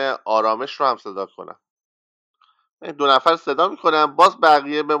 خانم آرامش رو هم صدا کنم. دو نفر صدا میکنم، باز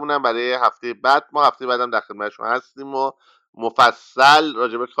بقیه بمونم برای هفته بعد. ما هفته بعدم در خدمتشون هستیم و مفصل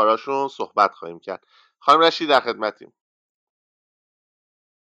راجع به کاراشون صحبت خواهیم کرد. خانم رشیدی در خدمتیم.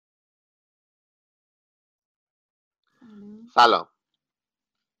 سلام.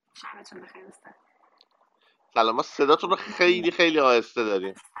 شبتون بخیر استاد. سلام. ما صداتون رو خیلی خیلی آهسته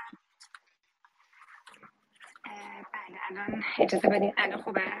داریم. بله الان اجازه بدین. الان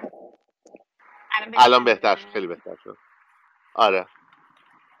خوبه؟ الان بهتر شد، خیلی بهتر شد. آره.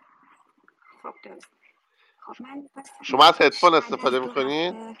 خب درست. خب من شما از هدفون استفاده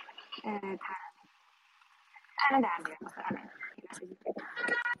میکنید؟ الان در میاد مثلا.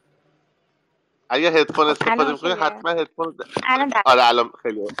 اگه هدفون استفاده میکنید حتما هدفون آره الان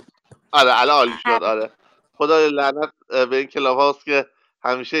خیلی آره الان عالی شد. آره خدا لعنت به این کلاب هاست که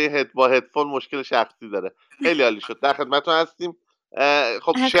همیشه با هدفون مشکل شخصی داره. خیلی عالی شد، در خدمتتون هستیم.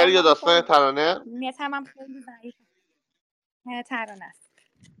 خب شعر یا داستان ترانه؟ میتونم خیلی ضعیف. ترانه است.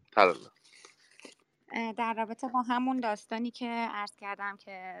 ترانه. در رابطه با همون داستانی که عرض کردم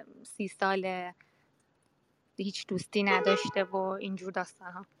که 30 سال هیچ دوستی نداشته و اینجور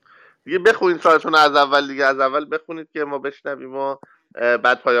داستان ها. دیگه بخونید کارتون از اول، دیگه از اول بخونید که ما بشنویم و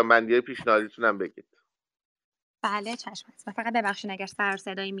بعد پایان بندی های پیشنهادیتون هم بگید. بله چشم هست. و فقط ببخشید اگر سر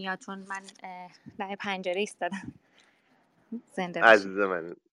صدایی میاد چون من در پنجره ایستادم. زنده باشید. عزیز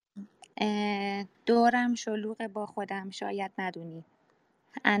من. دورم شلوغ با خودم شاید ندونی،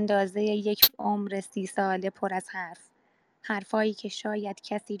 اندازه یک عمر 30 ساله پر از حرفایی که شاید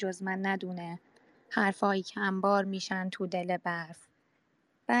کسی جز من ندونه، حرفایی که انبار میشن تو دل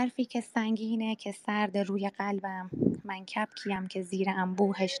برفی که سنگینه که سرد روی قلبم، من کپکیم که زیر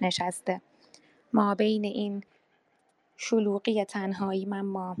انبوهش نشسته، ما بین این شلوغی تنهایی من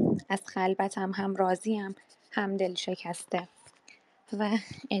ما از خلوتم هم راضیم هم دل شکسته. و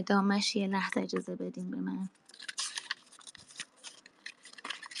ادامش یه لحظه اجازه بدین به من.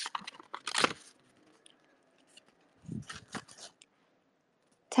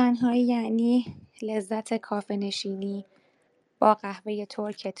 تنهایی یعنی لذت کافه نشینی با قهوه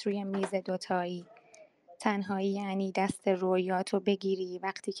ترکت روی میز دوتایی. تنهایی یعنی دست رویاتو بگیری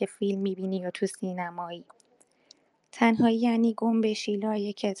وقتی که فیلم میبینی یا تو سینمایی. تنهایی یعنی گم بشی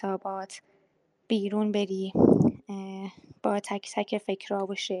لای کتابات، بیرون بری با تک تک فکرها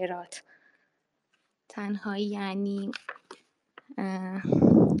و شعرات. تنهایی یعنی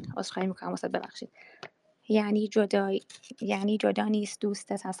عذرخواهی میکنم استاد ببخشید، یعنی جدا نیست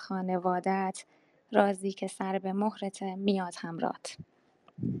دوستت از خانوادت، رازی که سر به مهرت میاد همرات.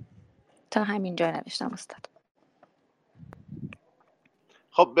 تا همینجا نوشتم استاد.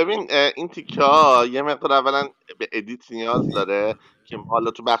 خب ببین این تیکه ها یه مقدار اولا به ادیت نیاز داره که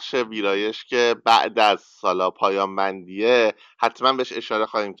حالا تو بخش ویرایش که بعد از سالا پایان بندیه حتما بهش اشاره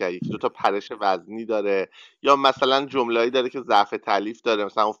خواهیم کرد. یکی دو تا پرش وزنی داره یا مثلا جمله‌ای داره که ضعف تالیف داره،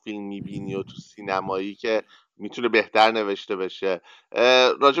 مثلا اون فیلم میبینی و تو سینمایی که میتونه بهتر نوشته بشه.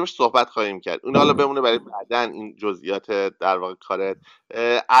 راجبش صحبت خواهیم کرد. اون حالا بمونه برای بعدن این جزئیات در واقع کارت.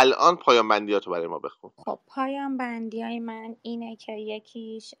 الان پایان بندیاتو برای ما بخون. خب پایان بندیای من اینه که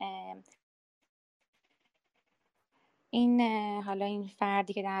یکیش این حالا این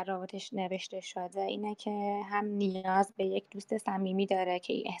فردی که در رابطش نوشته شده اینه که هم نیاز به یک دوست صمیمی داره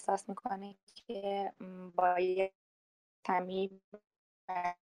که احساس میکنه که باید صمیم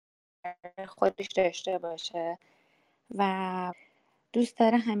خودش داشته باشه و دوست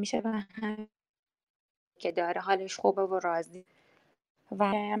داره همیشه به هم که داره حالش خوبه و راضی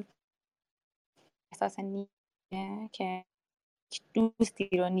و احساس که دوستی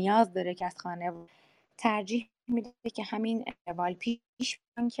رو نیاز داره که از خانه ترجیح میده که همین روال پیش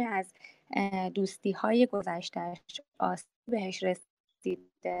بیان که از دوستی های گذشتهش آسیب بهش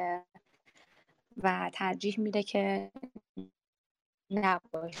رسیده و ترجیح میده که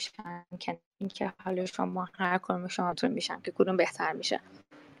نباشن، که اینکه حالا شما هر کدوم شماتون میشن که کدوم بهتر میشه.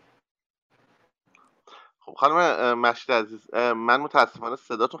 خب خانم مشید عزیز، من متاسفانه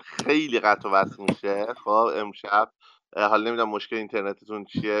صداتون خیلی قطع و وصل میشه. خب امشب حالا نمیدونم مشکل اینترنتتون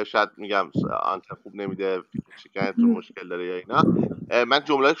چیه، شاید میگم آنتن خوب نمیده، شکایتتون مشکل داره یا اینا. من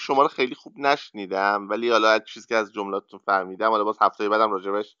جملات شما رو خیلی خوب نشنیدم، ولی حالا چیزی که از جملاتتون فهمیدم حالا باز هفته بعدم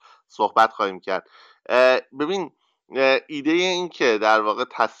راجبش صحبت خواهیم کرد. ببین، ایده این که در واقع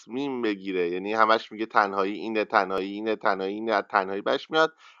تصمیم بگیره، یعنی همش میگه تنهایی اینه، تنهایی اینه، تنهایی اینه، تنهایی بهش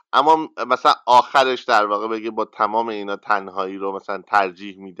میاد، اما مثلا آخرش در واقع بگه با تمام اینا تنهایی رو مثلا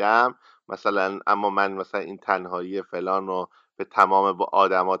ترجیح میدم، مثلا اما من مثلا این تنهایی فلان رو به تمام با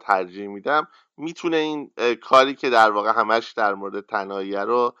آدما ترجیح میدم. میتونه این کاری که در واقع همش در مورد تنهایی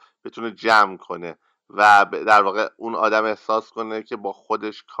رو بتونه جمع کنه و در واقع اون آدم احساس کنه که با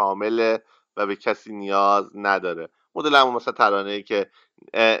خودش کامله و به کسی نیاز نداره. مدل همون مثلا ترانه‌ای که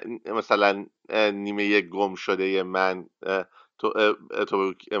مثلا نیمه گم شده من،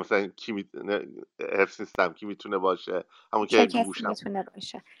 تو مثلا کی حفظ نیستم کی میتونه باشه، همون چه که کسی گوشم میتونه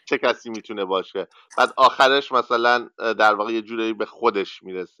باشه. چه کسی میتونه باشه. بعد آخرش مثلا در واقع یه جوری به خودش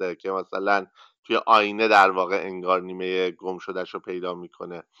میرسه که مثلا توی آینه در واقع انگار نیمه گم شدهش رو پیدا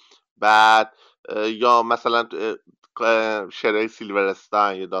میکنه. بعد یا مثلا شعرهای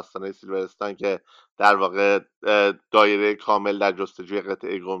سیلورستان یا داستانهای سیلورستان که در واقع دایره کامل در جستجوی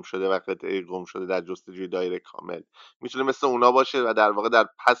قطعه گم شده و قطعه گم شده در جستجوی دایره کامل، میتونه مثل اونا باشه و در واقع در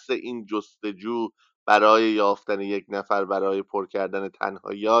پس این جستجو برای یافتن یک نفر، برای پر کردن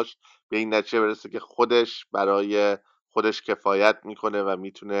تنهاییاش به این نتیجه برسه که خودش برای خودش کفایت میکنه و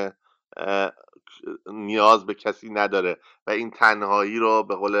میتونه نیاز به کسی نداره و این تنهایی رو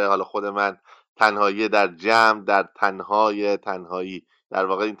به قول حالا خود من تنهایی در جمع، در تنهایی در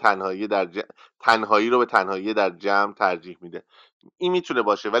واقع این تنهایی رو به تنهایی در جمع ترجیح میده. این میتونه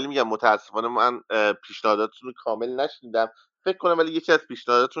باشه، ولی میگم متاسفانه من پیشنهاداتتون رو کامل نشنیدم. فکر کنم ولی یکی از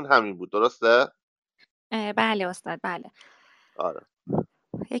پیشنهاداتون همین بود، درسته؟ بله استاد، بله. آره.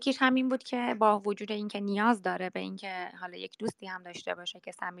 یکیش همین بود که با وجود اینکه نیاز داره به اینکه حالا یک دوستی هم داشته باشه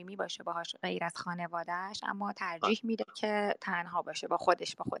که صمیمی باشه باهاش غیر از خانواده‌اش، اما ترجیح میده که تنها باشه با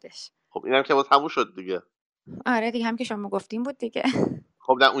خودش. خب اینم که باز همون شد دیگه. آره دیگه، هم که شما گفتیم بود دیگه.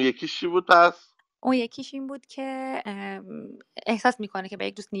 خب نه اون یکیش چی بود پس؟ اون یکیش این بود که احساس میکنه که به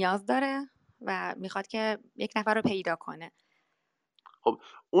یک دوست نیاز داره و میخواد که یک نفر رو پیدا کنه. خب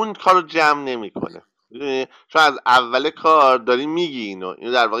اون کار رو جمع نمیکنه. چون از اول کار داری میگی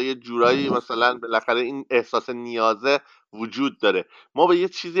اینو در واقع یه جورایی مثلا بالاخره این احساس نیازه وجود داره. ما به یه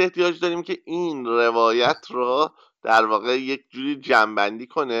چیزی احتیاج داریم که این روایت رو در واقع یک جوری جمع‌بندی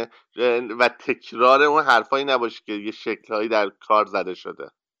کنه و تکرار اون حرفایی نباشه که یه شکلهایی در کار زده شده.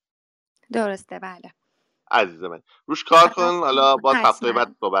 درسته، بله. عزیز من روش کار کن، حالا باز هفته بعد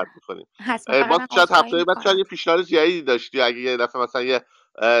حتما صحبت میکنیم. فقط باز من شاید عذرخواهی هفته بعد شاید یه میکنم. پیشنهاد جدیدی داشتی، اگه یه دفعه مثلا یه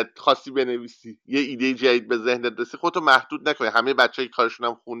خواستی بنویسی، یه ایده جدید به ذهنت رسید، خودتو محدود نکنی. همه بچه‌ای کارشون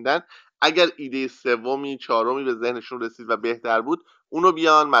هم خوندن، اگر ایده سومی چهارمی به ذهنشون رسید و بهتر بود، اونو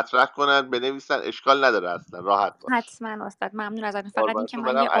بیان مطرح کنن، بنویسن، اشکال نداره، اصلا راحت باش. حتما استاد، ممنون ازتون. فقط این که قربانتون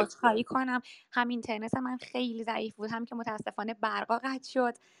من برم یه عزیزم. عذرخواهی کنم، هم اینترنت من خیلی ضعیف بود، هم که متاسفانه برقا قطع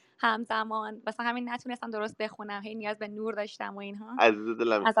شد همزمان، واسه همین نتونستم درست بخونم، هی نیاز به نور داشتم و اینها. عزیز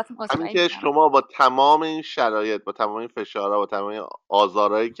دلم، ازتون همین عذرخواهی که میکنم. شما با تمام این شرایط، با تمام این فشارها، با تمام این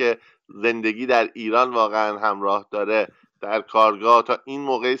آزارهایی که زندگی در ایران واقعا همراه داره، در کارگاه تا این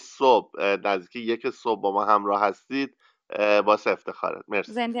موقع صبح، نزدیک 1 صبح با ما همراه هستید، باعث افتخاره.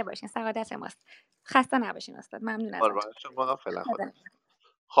 مرسی. زنده باشین، سعادت ماست. خسته نباشین استاد، ممنون ازتون. قربان شما، فعلا خدا. خدا.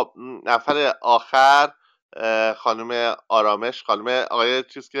 خب نفر آخر خانم آرامش، آقای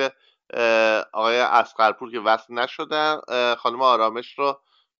چیز که آقای اصغرپور که وصل نشدن، خانم آرامش رو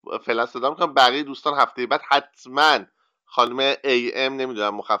فعلا صدا میکنم. بقیه دوستان هفته بعد حتما خانم AM،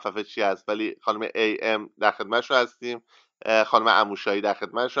 نمیدونم مخففه چی هست، ولی خانم AM در خدمتشون هستیم، خانم عموشایی در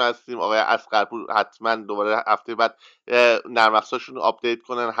خدمتشون هستیم. آقای اصغرپور حتما دوباره هفته بعد نرم افزارشون رو آپدیت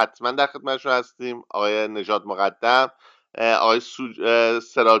کنن، حتما در خدمتشون هستیم. آقای نژاد مقدم، آقای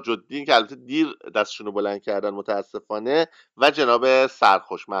سراج الدین که البته دیر دستشون رو بلند کردن متاسفانه، و جناب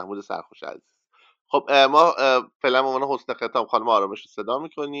محمود سرخوش عزیز. خب ما فعلا به عنوان حسن ختام خانم آرامش رو صدا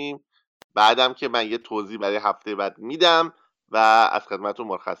میکنیم، بعدم که من یه توضیح برای هفته بعد میدم و از خدمتتون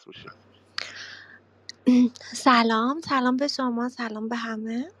مرخص میشیم. سلام به شما، سلام به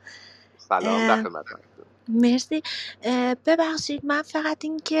همه. سلام، در خدمتتون. مرسی. ببخشید من فقط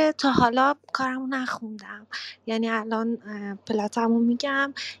این که تا حالا کارمو نخوندم، یعنی الان پلاتمو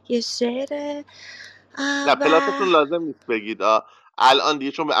میگم یه شعر نه و پلاتتون لازم نیست بگید الان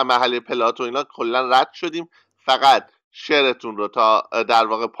دیگه چون به مرحله پلات و اینا کلا رد شدیم، فقط شعرتون رو تا در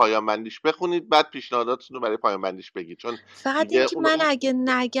واقع پایان بندیش بخونید، بعد پیشنهاداتتون رو برای پایان بندیش بگید، چون فقط این دیگه که اون من اگه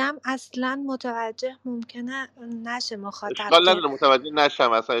نگم اصلا متوجه ممکنه نشه مخاطب اشکال که نداره، متوجه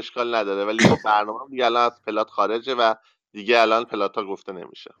نشم اصلا اشکال نداره، ولی خب برنامه دیگه الان از پلات خارجه و دیگه الان پلاتا گفته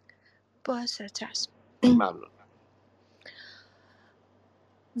نمیشه. باشه چشم. ممنون.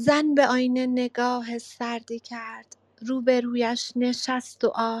 زن به آینه نگاه سردی کرد، روبرویش نشست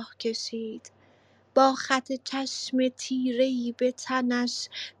و آه کشید. با خط چشم تیره‌ای به تنش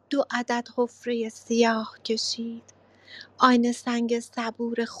 2 عدد حفره سیاه کشید. آینه سنگ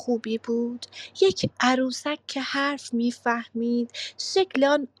صبور خوبی بود، یک عروسک که حرف می‌فهمید، شکل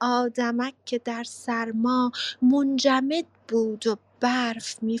آن آدمک که در سرما منجمد بود و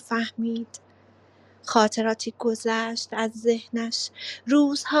برف می‌فهمید. خاطراتی گذشت از ذهنش،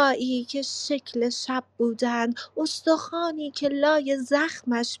 روزهایی که شکل شب بودند، استخوانی که لای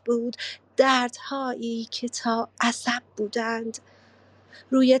زخمش بود، دردهایی که تا عصب بودند.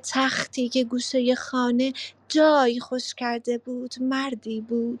 روی تختی که گوشه خانه جای خوش کرده بود مردی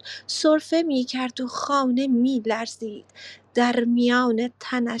بود، سرفه می کرد و خانه می لرزید، در میان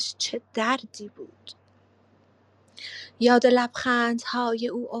تنش چه دردی بود. یاد لبخندهای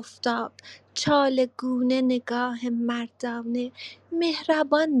او افتاد، چالگونه نگاه مردانه،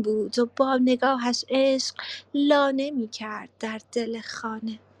 مهربان بود و با نگاهش عشق لانه می کرد در دل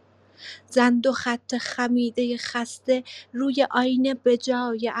خانه. زن 2 خط خمیده خسته روی آینه به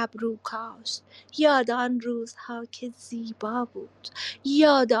جای ابرو کاشت. یاد آن روزها که زیبا بود،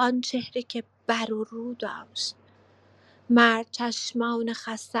 یاد آن چهره که بر و رو داشت. مرد چشمان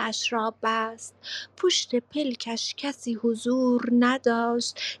خسته اش را بست، پشت پلکش کسی حضور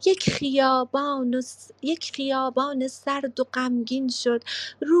نداشت. یک خیابان سرد و غمگین شد،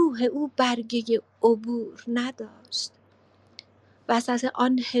 روح او برگه عبور نداشت. وسط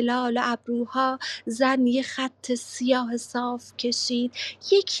آن هلال ابروها زن یه خط سیاه صاف کشید،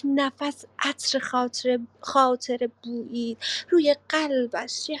 یک نفس عطر خاطر بویید، روی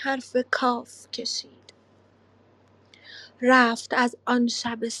قلبش یه حرف کاف کشید. رفت از آن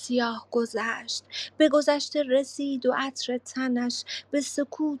شب سیاه گذشت، به گذشته رسید و عطر تنش به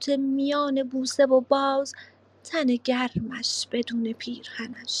سکوت میان بوسه و باز تن گرمش بدون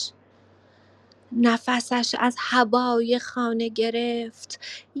پیرهنش. نفسش از هوای خانه گرفت،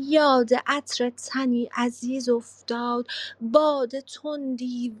 یاد عطر تنی عزیز افتاد. باد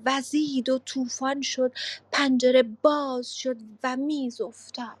تندی وزید و طوفان شد، پنجره باز شد و میز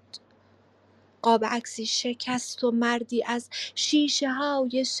افتاد. قاب عکسی شکست و مردی از شیشه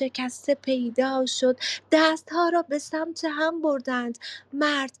های شکسته پیدا شد. دستها را به سمت هم بردند،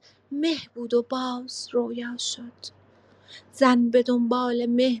 مرد مه بود و باز رویا شد. زن به دنبال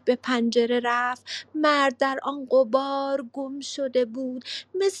مه به پنجره رفت، مرد در آن غبار گم شده بود.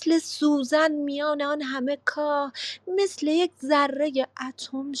 مثل سوزن میان آن همه کاه، مثل یک ذره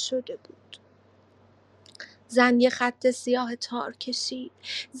اتم شده بود. زن یه خط سیاه تار کشید،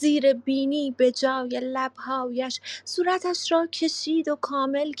 زیر بینی به جای لبهایش صورتش را کشید و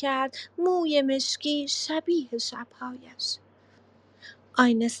کامل کرد، موی مشکی شبیه شبهایش.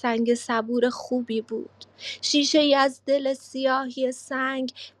 آینه سنگ صبور خوبی بود، شیشه ای از دل سیاهی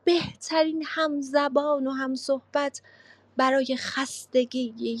سنگ، بهترین هم زبان و هم صحبت برای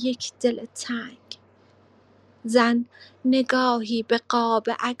خستگی یک دل تنگ. زن نگاهی به قاب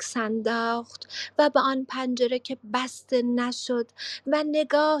عکس انداخت و به آن پنجره که بسته نشد و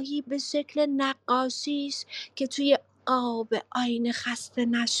نگاهی به شکل نقاشیش که توی قاب آینه خسته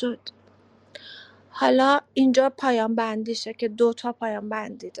نشد. حالا اینجا پایان بندیشه که 2 تا پایان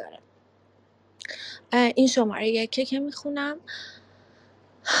بندی داره. این شماره 1 که میخونم: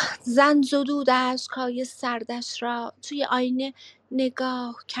 زن زدود اشک‌های سردش را توی آینه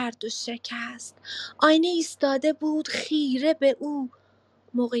نگاه کرد و شکست. آینه ایستاده بود خیره به او،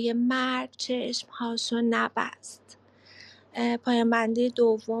 موقع مرگ چشمهاشو نبست. پایان بندی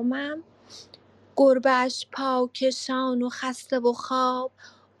دومم: گربه‌اش پاکشان و خسته و خواب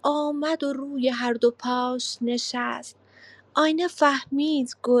آمد و روی هر 2 پاش نشست. آینه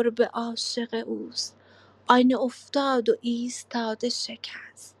فهمید گربه عاشق اوست، آینه افتاد و ایستاده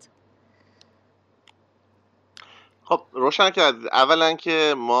شکست. خب روشن کرد. اولا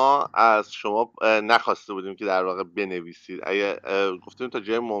که ما از شما نخواسته بودیم که در واقع بنویسید، اگه گفتیم تا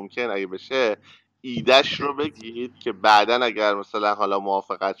جای ممکن اگه بشه ایدهش رو بگید که بعداً اگر مثلا حالا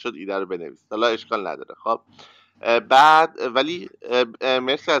موافقت شد ایده رو بنویسید، حالا اشکال نداره. خب بعد ولی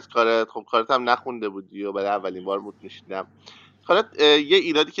مرسی از کارت. خب کارت هم نخونده بودی و برای اولین بار بود میشیدم. حالا یه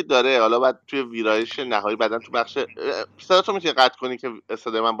ایرادی که داره، حالا بعد توی ویرایش نهایی بعدن تو بخش صداتو میتونی قطع کنی که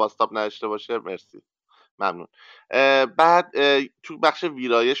صدای من باستاب نداشته باشه؟ مرسی، ممنون. بعد تو بخش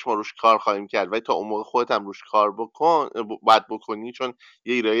ویرایش ما روش کار خواهیم کرد، ولی تا اون موقع خودت هم روش کار باید بکنی، چون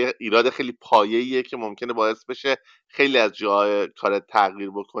یه ایراد خیلی پایه‌ایه که ممکنه باعث بشه خیلی از جاهای کارت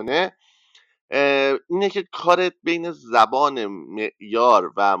تغییر بکنه. اینه که کارت بین زبان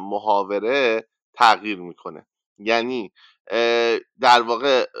معیار و محاوره تغییر میکنه. یعنی در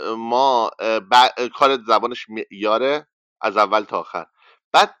واقع ما کارت زبانش معیاره از اول تا آخر،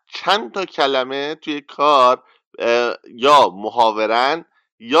 بعد چند تا کلمه توی کار یا محاورن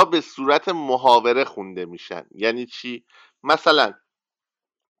یا به صورت محاوره خونده میشن. یعنی چی؟ مثلا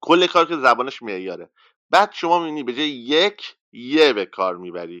کل کار که زبانش معیاره، بعد شما میبینی به جای یک یه به کار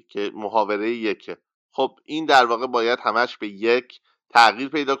میبری که محاوره یکه. خب این در واقع باید همش به یک تغییر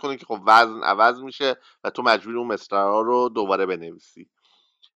پیدا کنه که خب وزن عوض میشه و تو مجبور اون مصرع‌ها رو دوباره بنویسی.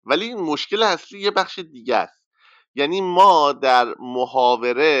 ولی این مشکل اصلی یه بخش دیگه است. یعنی ما در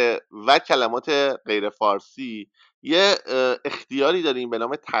محاوره و کلمات غیر فارسی یه اختیاری داریم به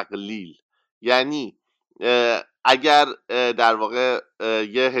نام تقلیل. یعنی اگر در واقع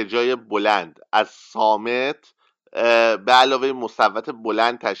یه هجای بلند از صامت به علاوه مصوت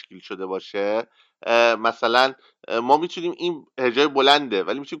بلند تشکیل شده باشه، مثلا ما میتونیم این هجای بلنده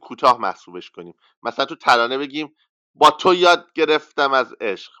ولی میتونیم کوتاه محسوبش کنیم. مثلا تو ترانه بگیم با تو یاد گرفتم از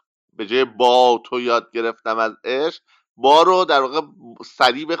عشق، به جای با تو یاد گرفتم از عشق، با رو در واقع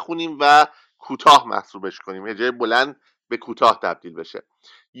سریع بخونیم و کوتاه محسوبش کنیم، هجای بلند به کوتاه تبدیل بشه.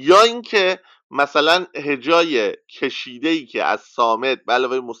 یا اینکه مثلا هجای کشیده‌ای که از صامت به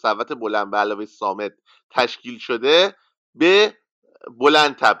علاوه مصوت بلند به علاوه صامت تشکیل شده به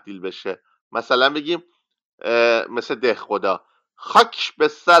بلند تبدیل بشه. مثلا بگیم مثل ده خدا، خاک به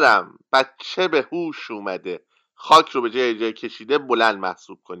سرم بچه به هوش اومده، خاک رو به جای کشیده بلند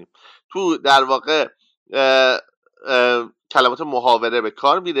محسوب کنیم. تو در واقع کلمات محاوره به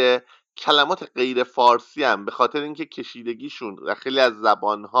کار میره. کلمات غیر فارسی هم به خاطر اینکه کشیدگیشون و خیلی از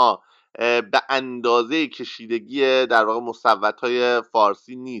زبانها به اندازه کشیدگی در واقع مصوت‌های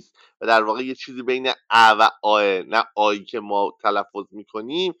فارسی نیست و در واقع یه چیزی بین ا و آ، نه آیی که ما تلفظ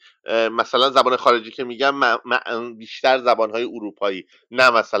میکنیم. مثلا زبان خارجی که میگم بیشتر زبانهای اروپایی، نه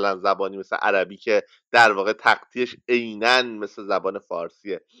مثلا زبانی مثل عربی که در واقع تقطیعش عیناً مثل زبان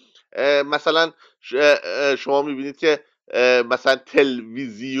فارسیه. مثلا شما میبینید که مثلا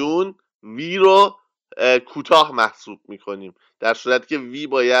تلویزیون وی رو کوتاه محسوب میکنیم، در صورتی که وی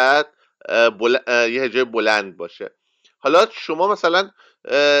باید یه هجای بلند باشه. حالا شما مثلا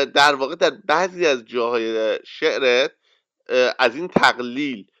در واقع در بعضی از جاهای شعرت از این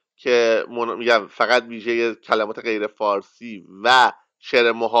تقلیل که میگم فقط ویژه کلمات غیر فارسی و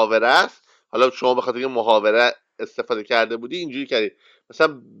شعر محاوره است، حالا شما به خاطر اینکه محاوره استفاده کرده بودی اینجوری کردی،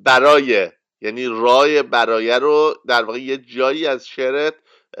 مثلا برای، یعنی رای برای رو در واقع یه جایی از شعرت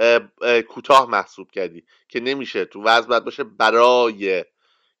کوتاه محسوب کردی که نمیشه، تو وزن باید باشه برای.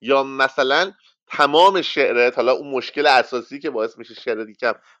 یا مثلا تمام شعرت، حالا اون مشکل اساسی که باعث میشه شعرت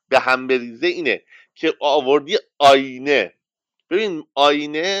یکم به هم بریزه اینه که آوردی آینه. ببین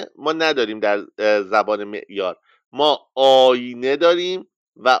آینه ما نداریم در زبان معیار، ما آینه داریم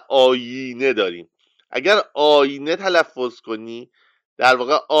و آینه داریم. اگر آینه تلفظ کنی در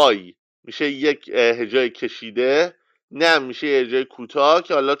واقع آی میشه یک هجای کشیده، نه میشه یه هجای کوتاه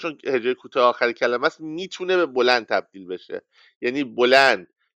که حالا چون هجای کوتاه آخر کلمه است میتونه به بلند تبدیل بشه. یعنی بلند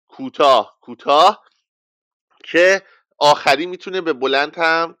کوتاه کوتاه که آخری میتونه به بلند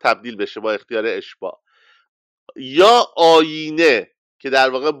هم تبدیل بشه با اختیار اشباع. یا آینه که در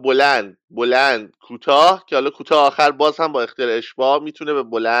واقع بلند بلند کوتاه که حالا کوتاه آخر باز هم با اختیار اشباع میتونه به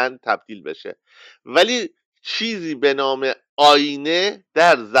بلند تبدیل بشه. ولی چیزی به نام آینه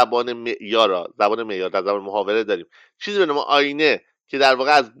در زبان معیار، زبان معیار در زبان محاوره داریم، چیزی به نام آینه که در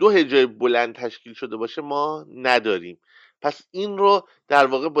واقع از دو هجای بلند تشکیل شده باشه ما نداریم. پس این رو در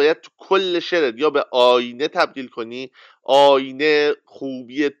واقع باید تو کل شعرت یا به آینه تبدیل کنی. آینه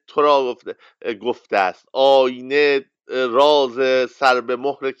خوبی تو را گفته است، آینه راز سر به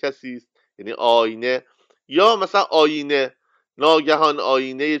مهر کسی است، یعنی آینه. یا مثلا آینه، ناگهان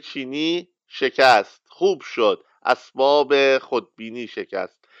آینه چینی شکست، خوب شد اسباب خودبینی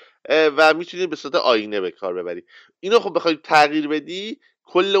شکست. و میتونی به صورت آینه به کار ببری. اینو خب بخوای تغییر بدی،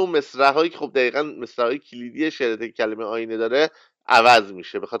 کل اون مصرع هایی که خب دقیقاً مصرع های کلیدی شعرت که کلمه آینه داره عوض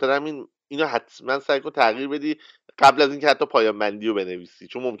میشه. به خاطر همین اینو حتما سعی کن تغییر بدی قبل از اینکه حتی پایان بندی رو بنویسی،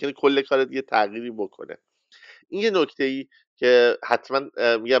 چون ممکنه کل کارت یه تغییری بکنه. این یه نکته‌ای که حتما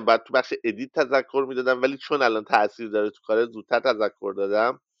میگم باید تو بخش ادیت تذکر میدادم، ولی چون الان تاثیر داره تو کار زودتر تذکر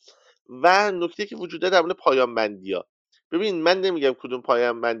دادم. و نکته که وجود داره در مورد پایان بندی ها. ببین من نمیگم کدوم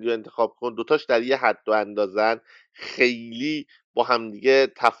پایان بندی رو انتخاب کن، دوتاش در یه حد و اندازن، خیلی با همدیگه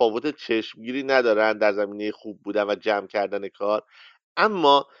تفاوت چشمگیری ندارن در زمینه خوب بودن و جمع کردن کار.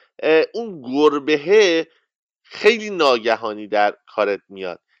 اما اون گربهه خیلی ناگهانی در کارت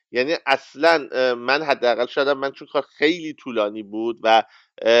میاد. یعنی اصلا من حداقل شدم، من چون کار خیلی طولانی بود و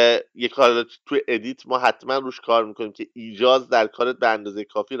یه کار تو ادیت ما حتما روش کار میکنیم که ایجاز در کارت به اندازه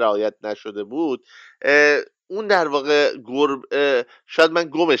کافی رعایت نشده بود، اون در واقع شاید من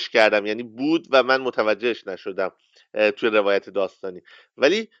گمش کردم، یعنی بود و من متوجهش نشدم توی روایت داستانی.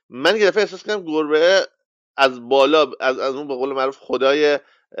 ولی من یه دفعه احساس کردم گربه از بالا، از اون به قول معروف خدای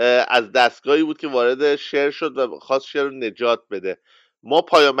از دستگاهی بود که وارد شعر شد و خواست شعر رو نجات بده. ما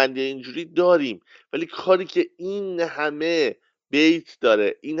پایان‌بندی اینجوری داریم، ولی کاری که این همه بیت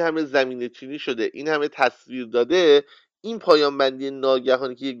داره، این همه زمینه چینی شده، این همه تصویر داده، این پایان‌بندی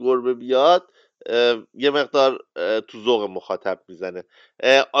ناگهانی که یه گربه بیاد یه مقدار تو ذوق مخاطب میزنه.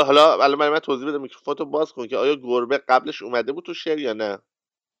 حالا برای من توضیح بده، میکروفونتو باز کن که آیا گربه قبلش اومده بود تو شعر یا نه؟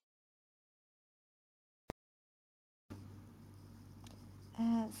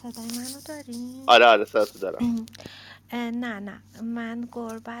 صدای منو دارین؟ آره صداتو دارم. نه من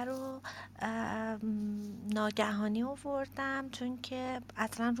گربه رو ناگهانی آوردم، چون که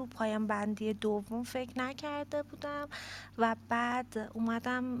اصلا رو پایان بندی دوم فکر نکرده بودم و بعد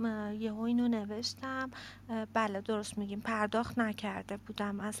اومدم یهو اینو نوشتم. بله درست میگیم، پرداخت نکرده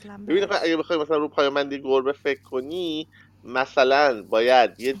بودم اصلا ببین بهش. اگه بخوای مثلا رو پایان بندی گربه فکر کنی، مثلا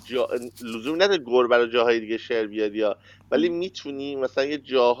باید یه لزوم نداره گربه رو جاهای دیگه شعر بیاد یا، ولی میتونی مثلا یه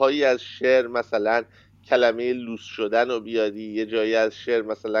جاهایی از شعر مثلا کلمه لوس شدن رو بیاری، یه جایی از شعر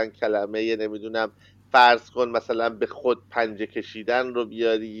مثلا کلمه نمیدونم فرض کن مثلا به خود پنجه کشیدن رو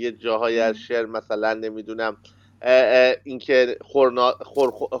بیاری، یه جاهایی از شعر مثلا نمیدونم اینکه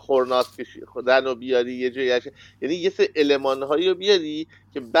خورناس کشیدن رو بیاری، یه جایی از شعر، یعنی یه سری المان هایی رو بیاری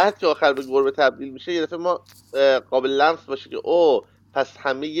که بعد که آخر به گربه تبدیل میشه یه دفعه ما قابل لمس باشه که او پس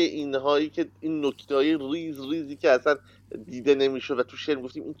همه اینهایی که این نکته‌های ریزی که اصلا دیده نمیشه و تو شعر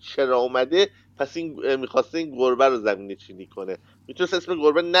گفتیم این چرا اومده، پس این میخواسته این گربه رو زمینه چینی کنه. میتونست اسم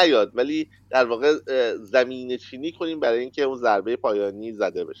گربه نیاد، ولی در واقع زمینه چینی کنیم برای اینکه اون ضربه پایانی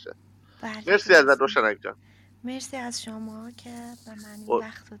زده بشه. بله مرسی ازت روشنک جان. مرسی از شما که به من این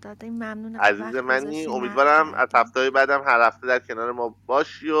وقت رو دادین. ممنونم عزیز وقت منی، گذاشتین، امیدوارم از هفته‌های بعدم هر هفته در کنار ما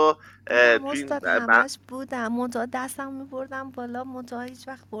باشی و بودم توی استاد، همش بودم، منتها دستم میبردم بالا، منتها هیچ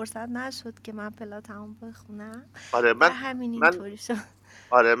وقت فرصت نشد که من پلاتمو بخونم. آره همین اینطوری شد.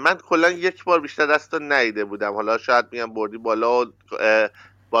 من کلا یک بار بیشتر دستو ندیده بودم، حالا شاید میگم بردی بالا و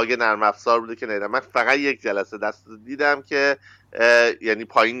باگ نرم افزار بوده که ندیدم. من فقط یک جلسه دست دیدم که یعنی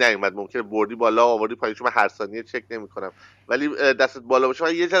پایین نیومد، ممکنه بردی بالا و آوردی پایین، چون من هر ثانیه چک نمی‌کنم، ولی دستت بالا باشه.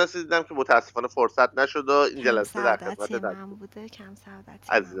 من یه جلسه دیدم که متاسفانه فرصت نشد و این جلسه در خدمت من بوده. کم سعادتی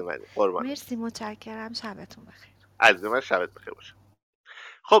عزیز من. قربان. مرسی، متشکرم. شبتون بخیر. عزیز من شبت بخیر باشه.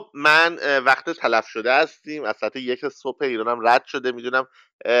 خب من وقت تلف شده هستیم، از ساعت 1 صبح ایرانم رد شده. میدونم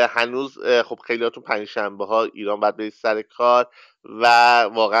هنوز خب خیلیاتون پنجشنبه ها ایران باید برید سر کار و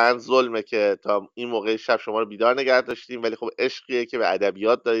واقعا ظلمه که تا این موقع شب شما رو بیدار نگه داشتیم، ولی خب عشقیه که به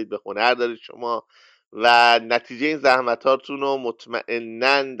ادبیات دارید، به هنر دارید شما، و نتیجه این زحمتاتون رو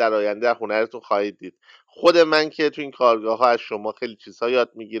مطمئناً در آینده در هنرتون خواهید دید. خود من که تو این کارگاه ها از شما خیلی چیزها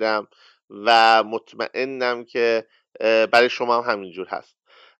یاد میگیرم و مطمئنم که برای شما هم همینجور هست.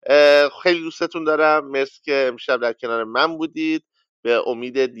 خیلی دوستتون دارم. مرسی که امشب در کنار من بودید. به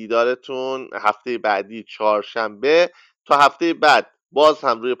امید دیدارتون هفته بعدی چهارشنبه. تا هفته بعد باز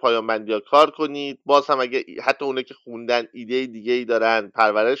هم روی پایان بندی ها کار کنید. باز هم اگه حتی اونه که خوندن ایده دیگه ای دارن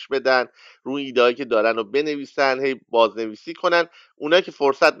پرورش بدن، روی ایده هایی که دارن رو بنویسن، هی بازنویسی کنن. اونایی که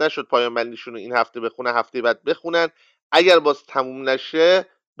فرصت نشد پایان بندیشون رو این هفته بخونن، هفته بعد بخونن. اگر باز تموم نشه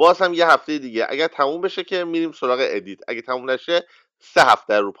باز هم یه هفته دیگه، اگر تموم بشه که میریم سراغ ادیت، اگه تموم نشه 3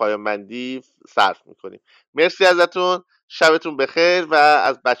 هفته رو پایان بندی صرف میکنیم. مرسی ازتون، شبتون بخیر و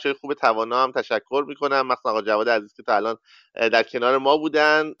از بچهای خوب توانا هم تشکر میکنم، مثلا آقا جواد عزیز که تا الان در کنار ما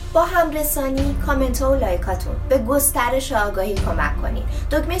بودن. با همرسانی، کامنت ها و لایکاتون به گسترش آگاهی کمک کنید.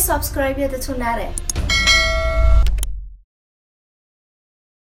 دکمه سابسکرایب یادتون نره.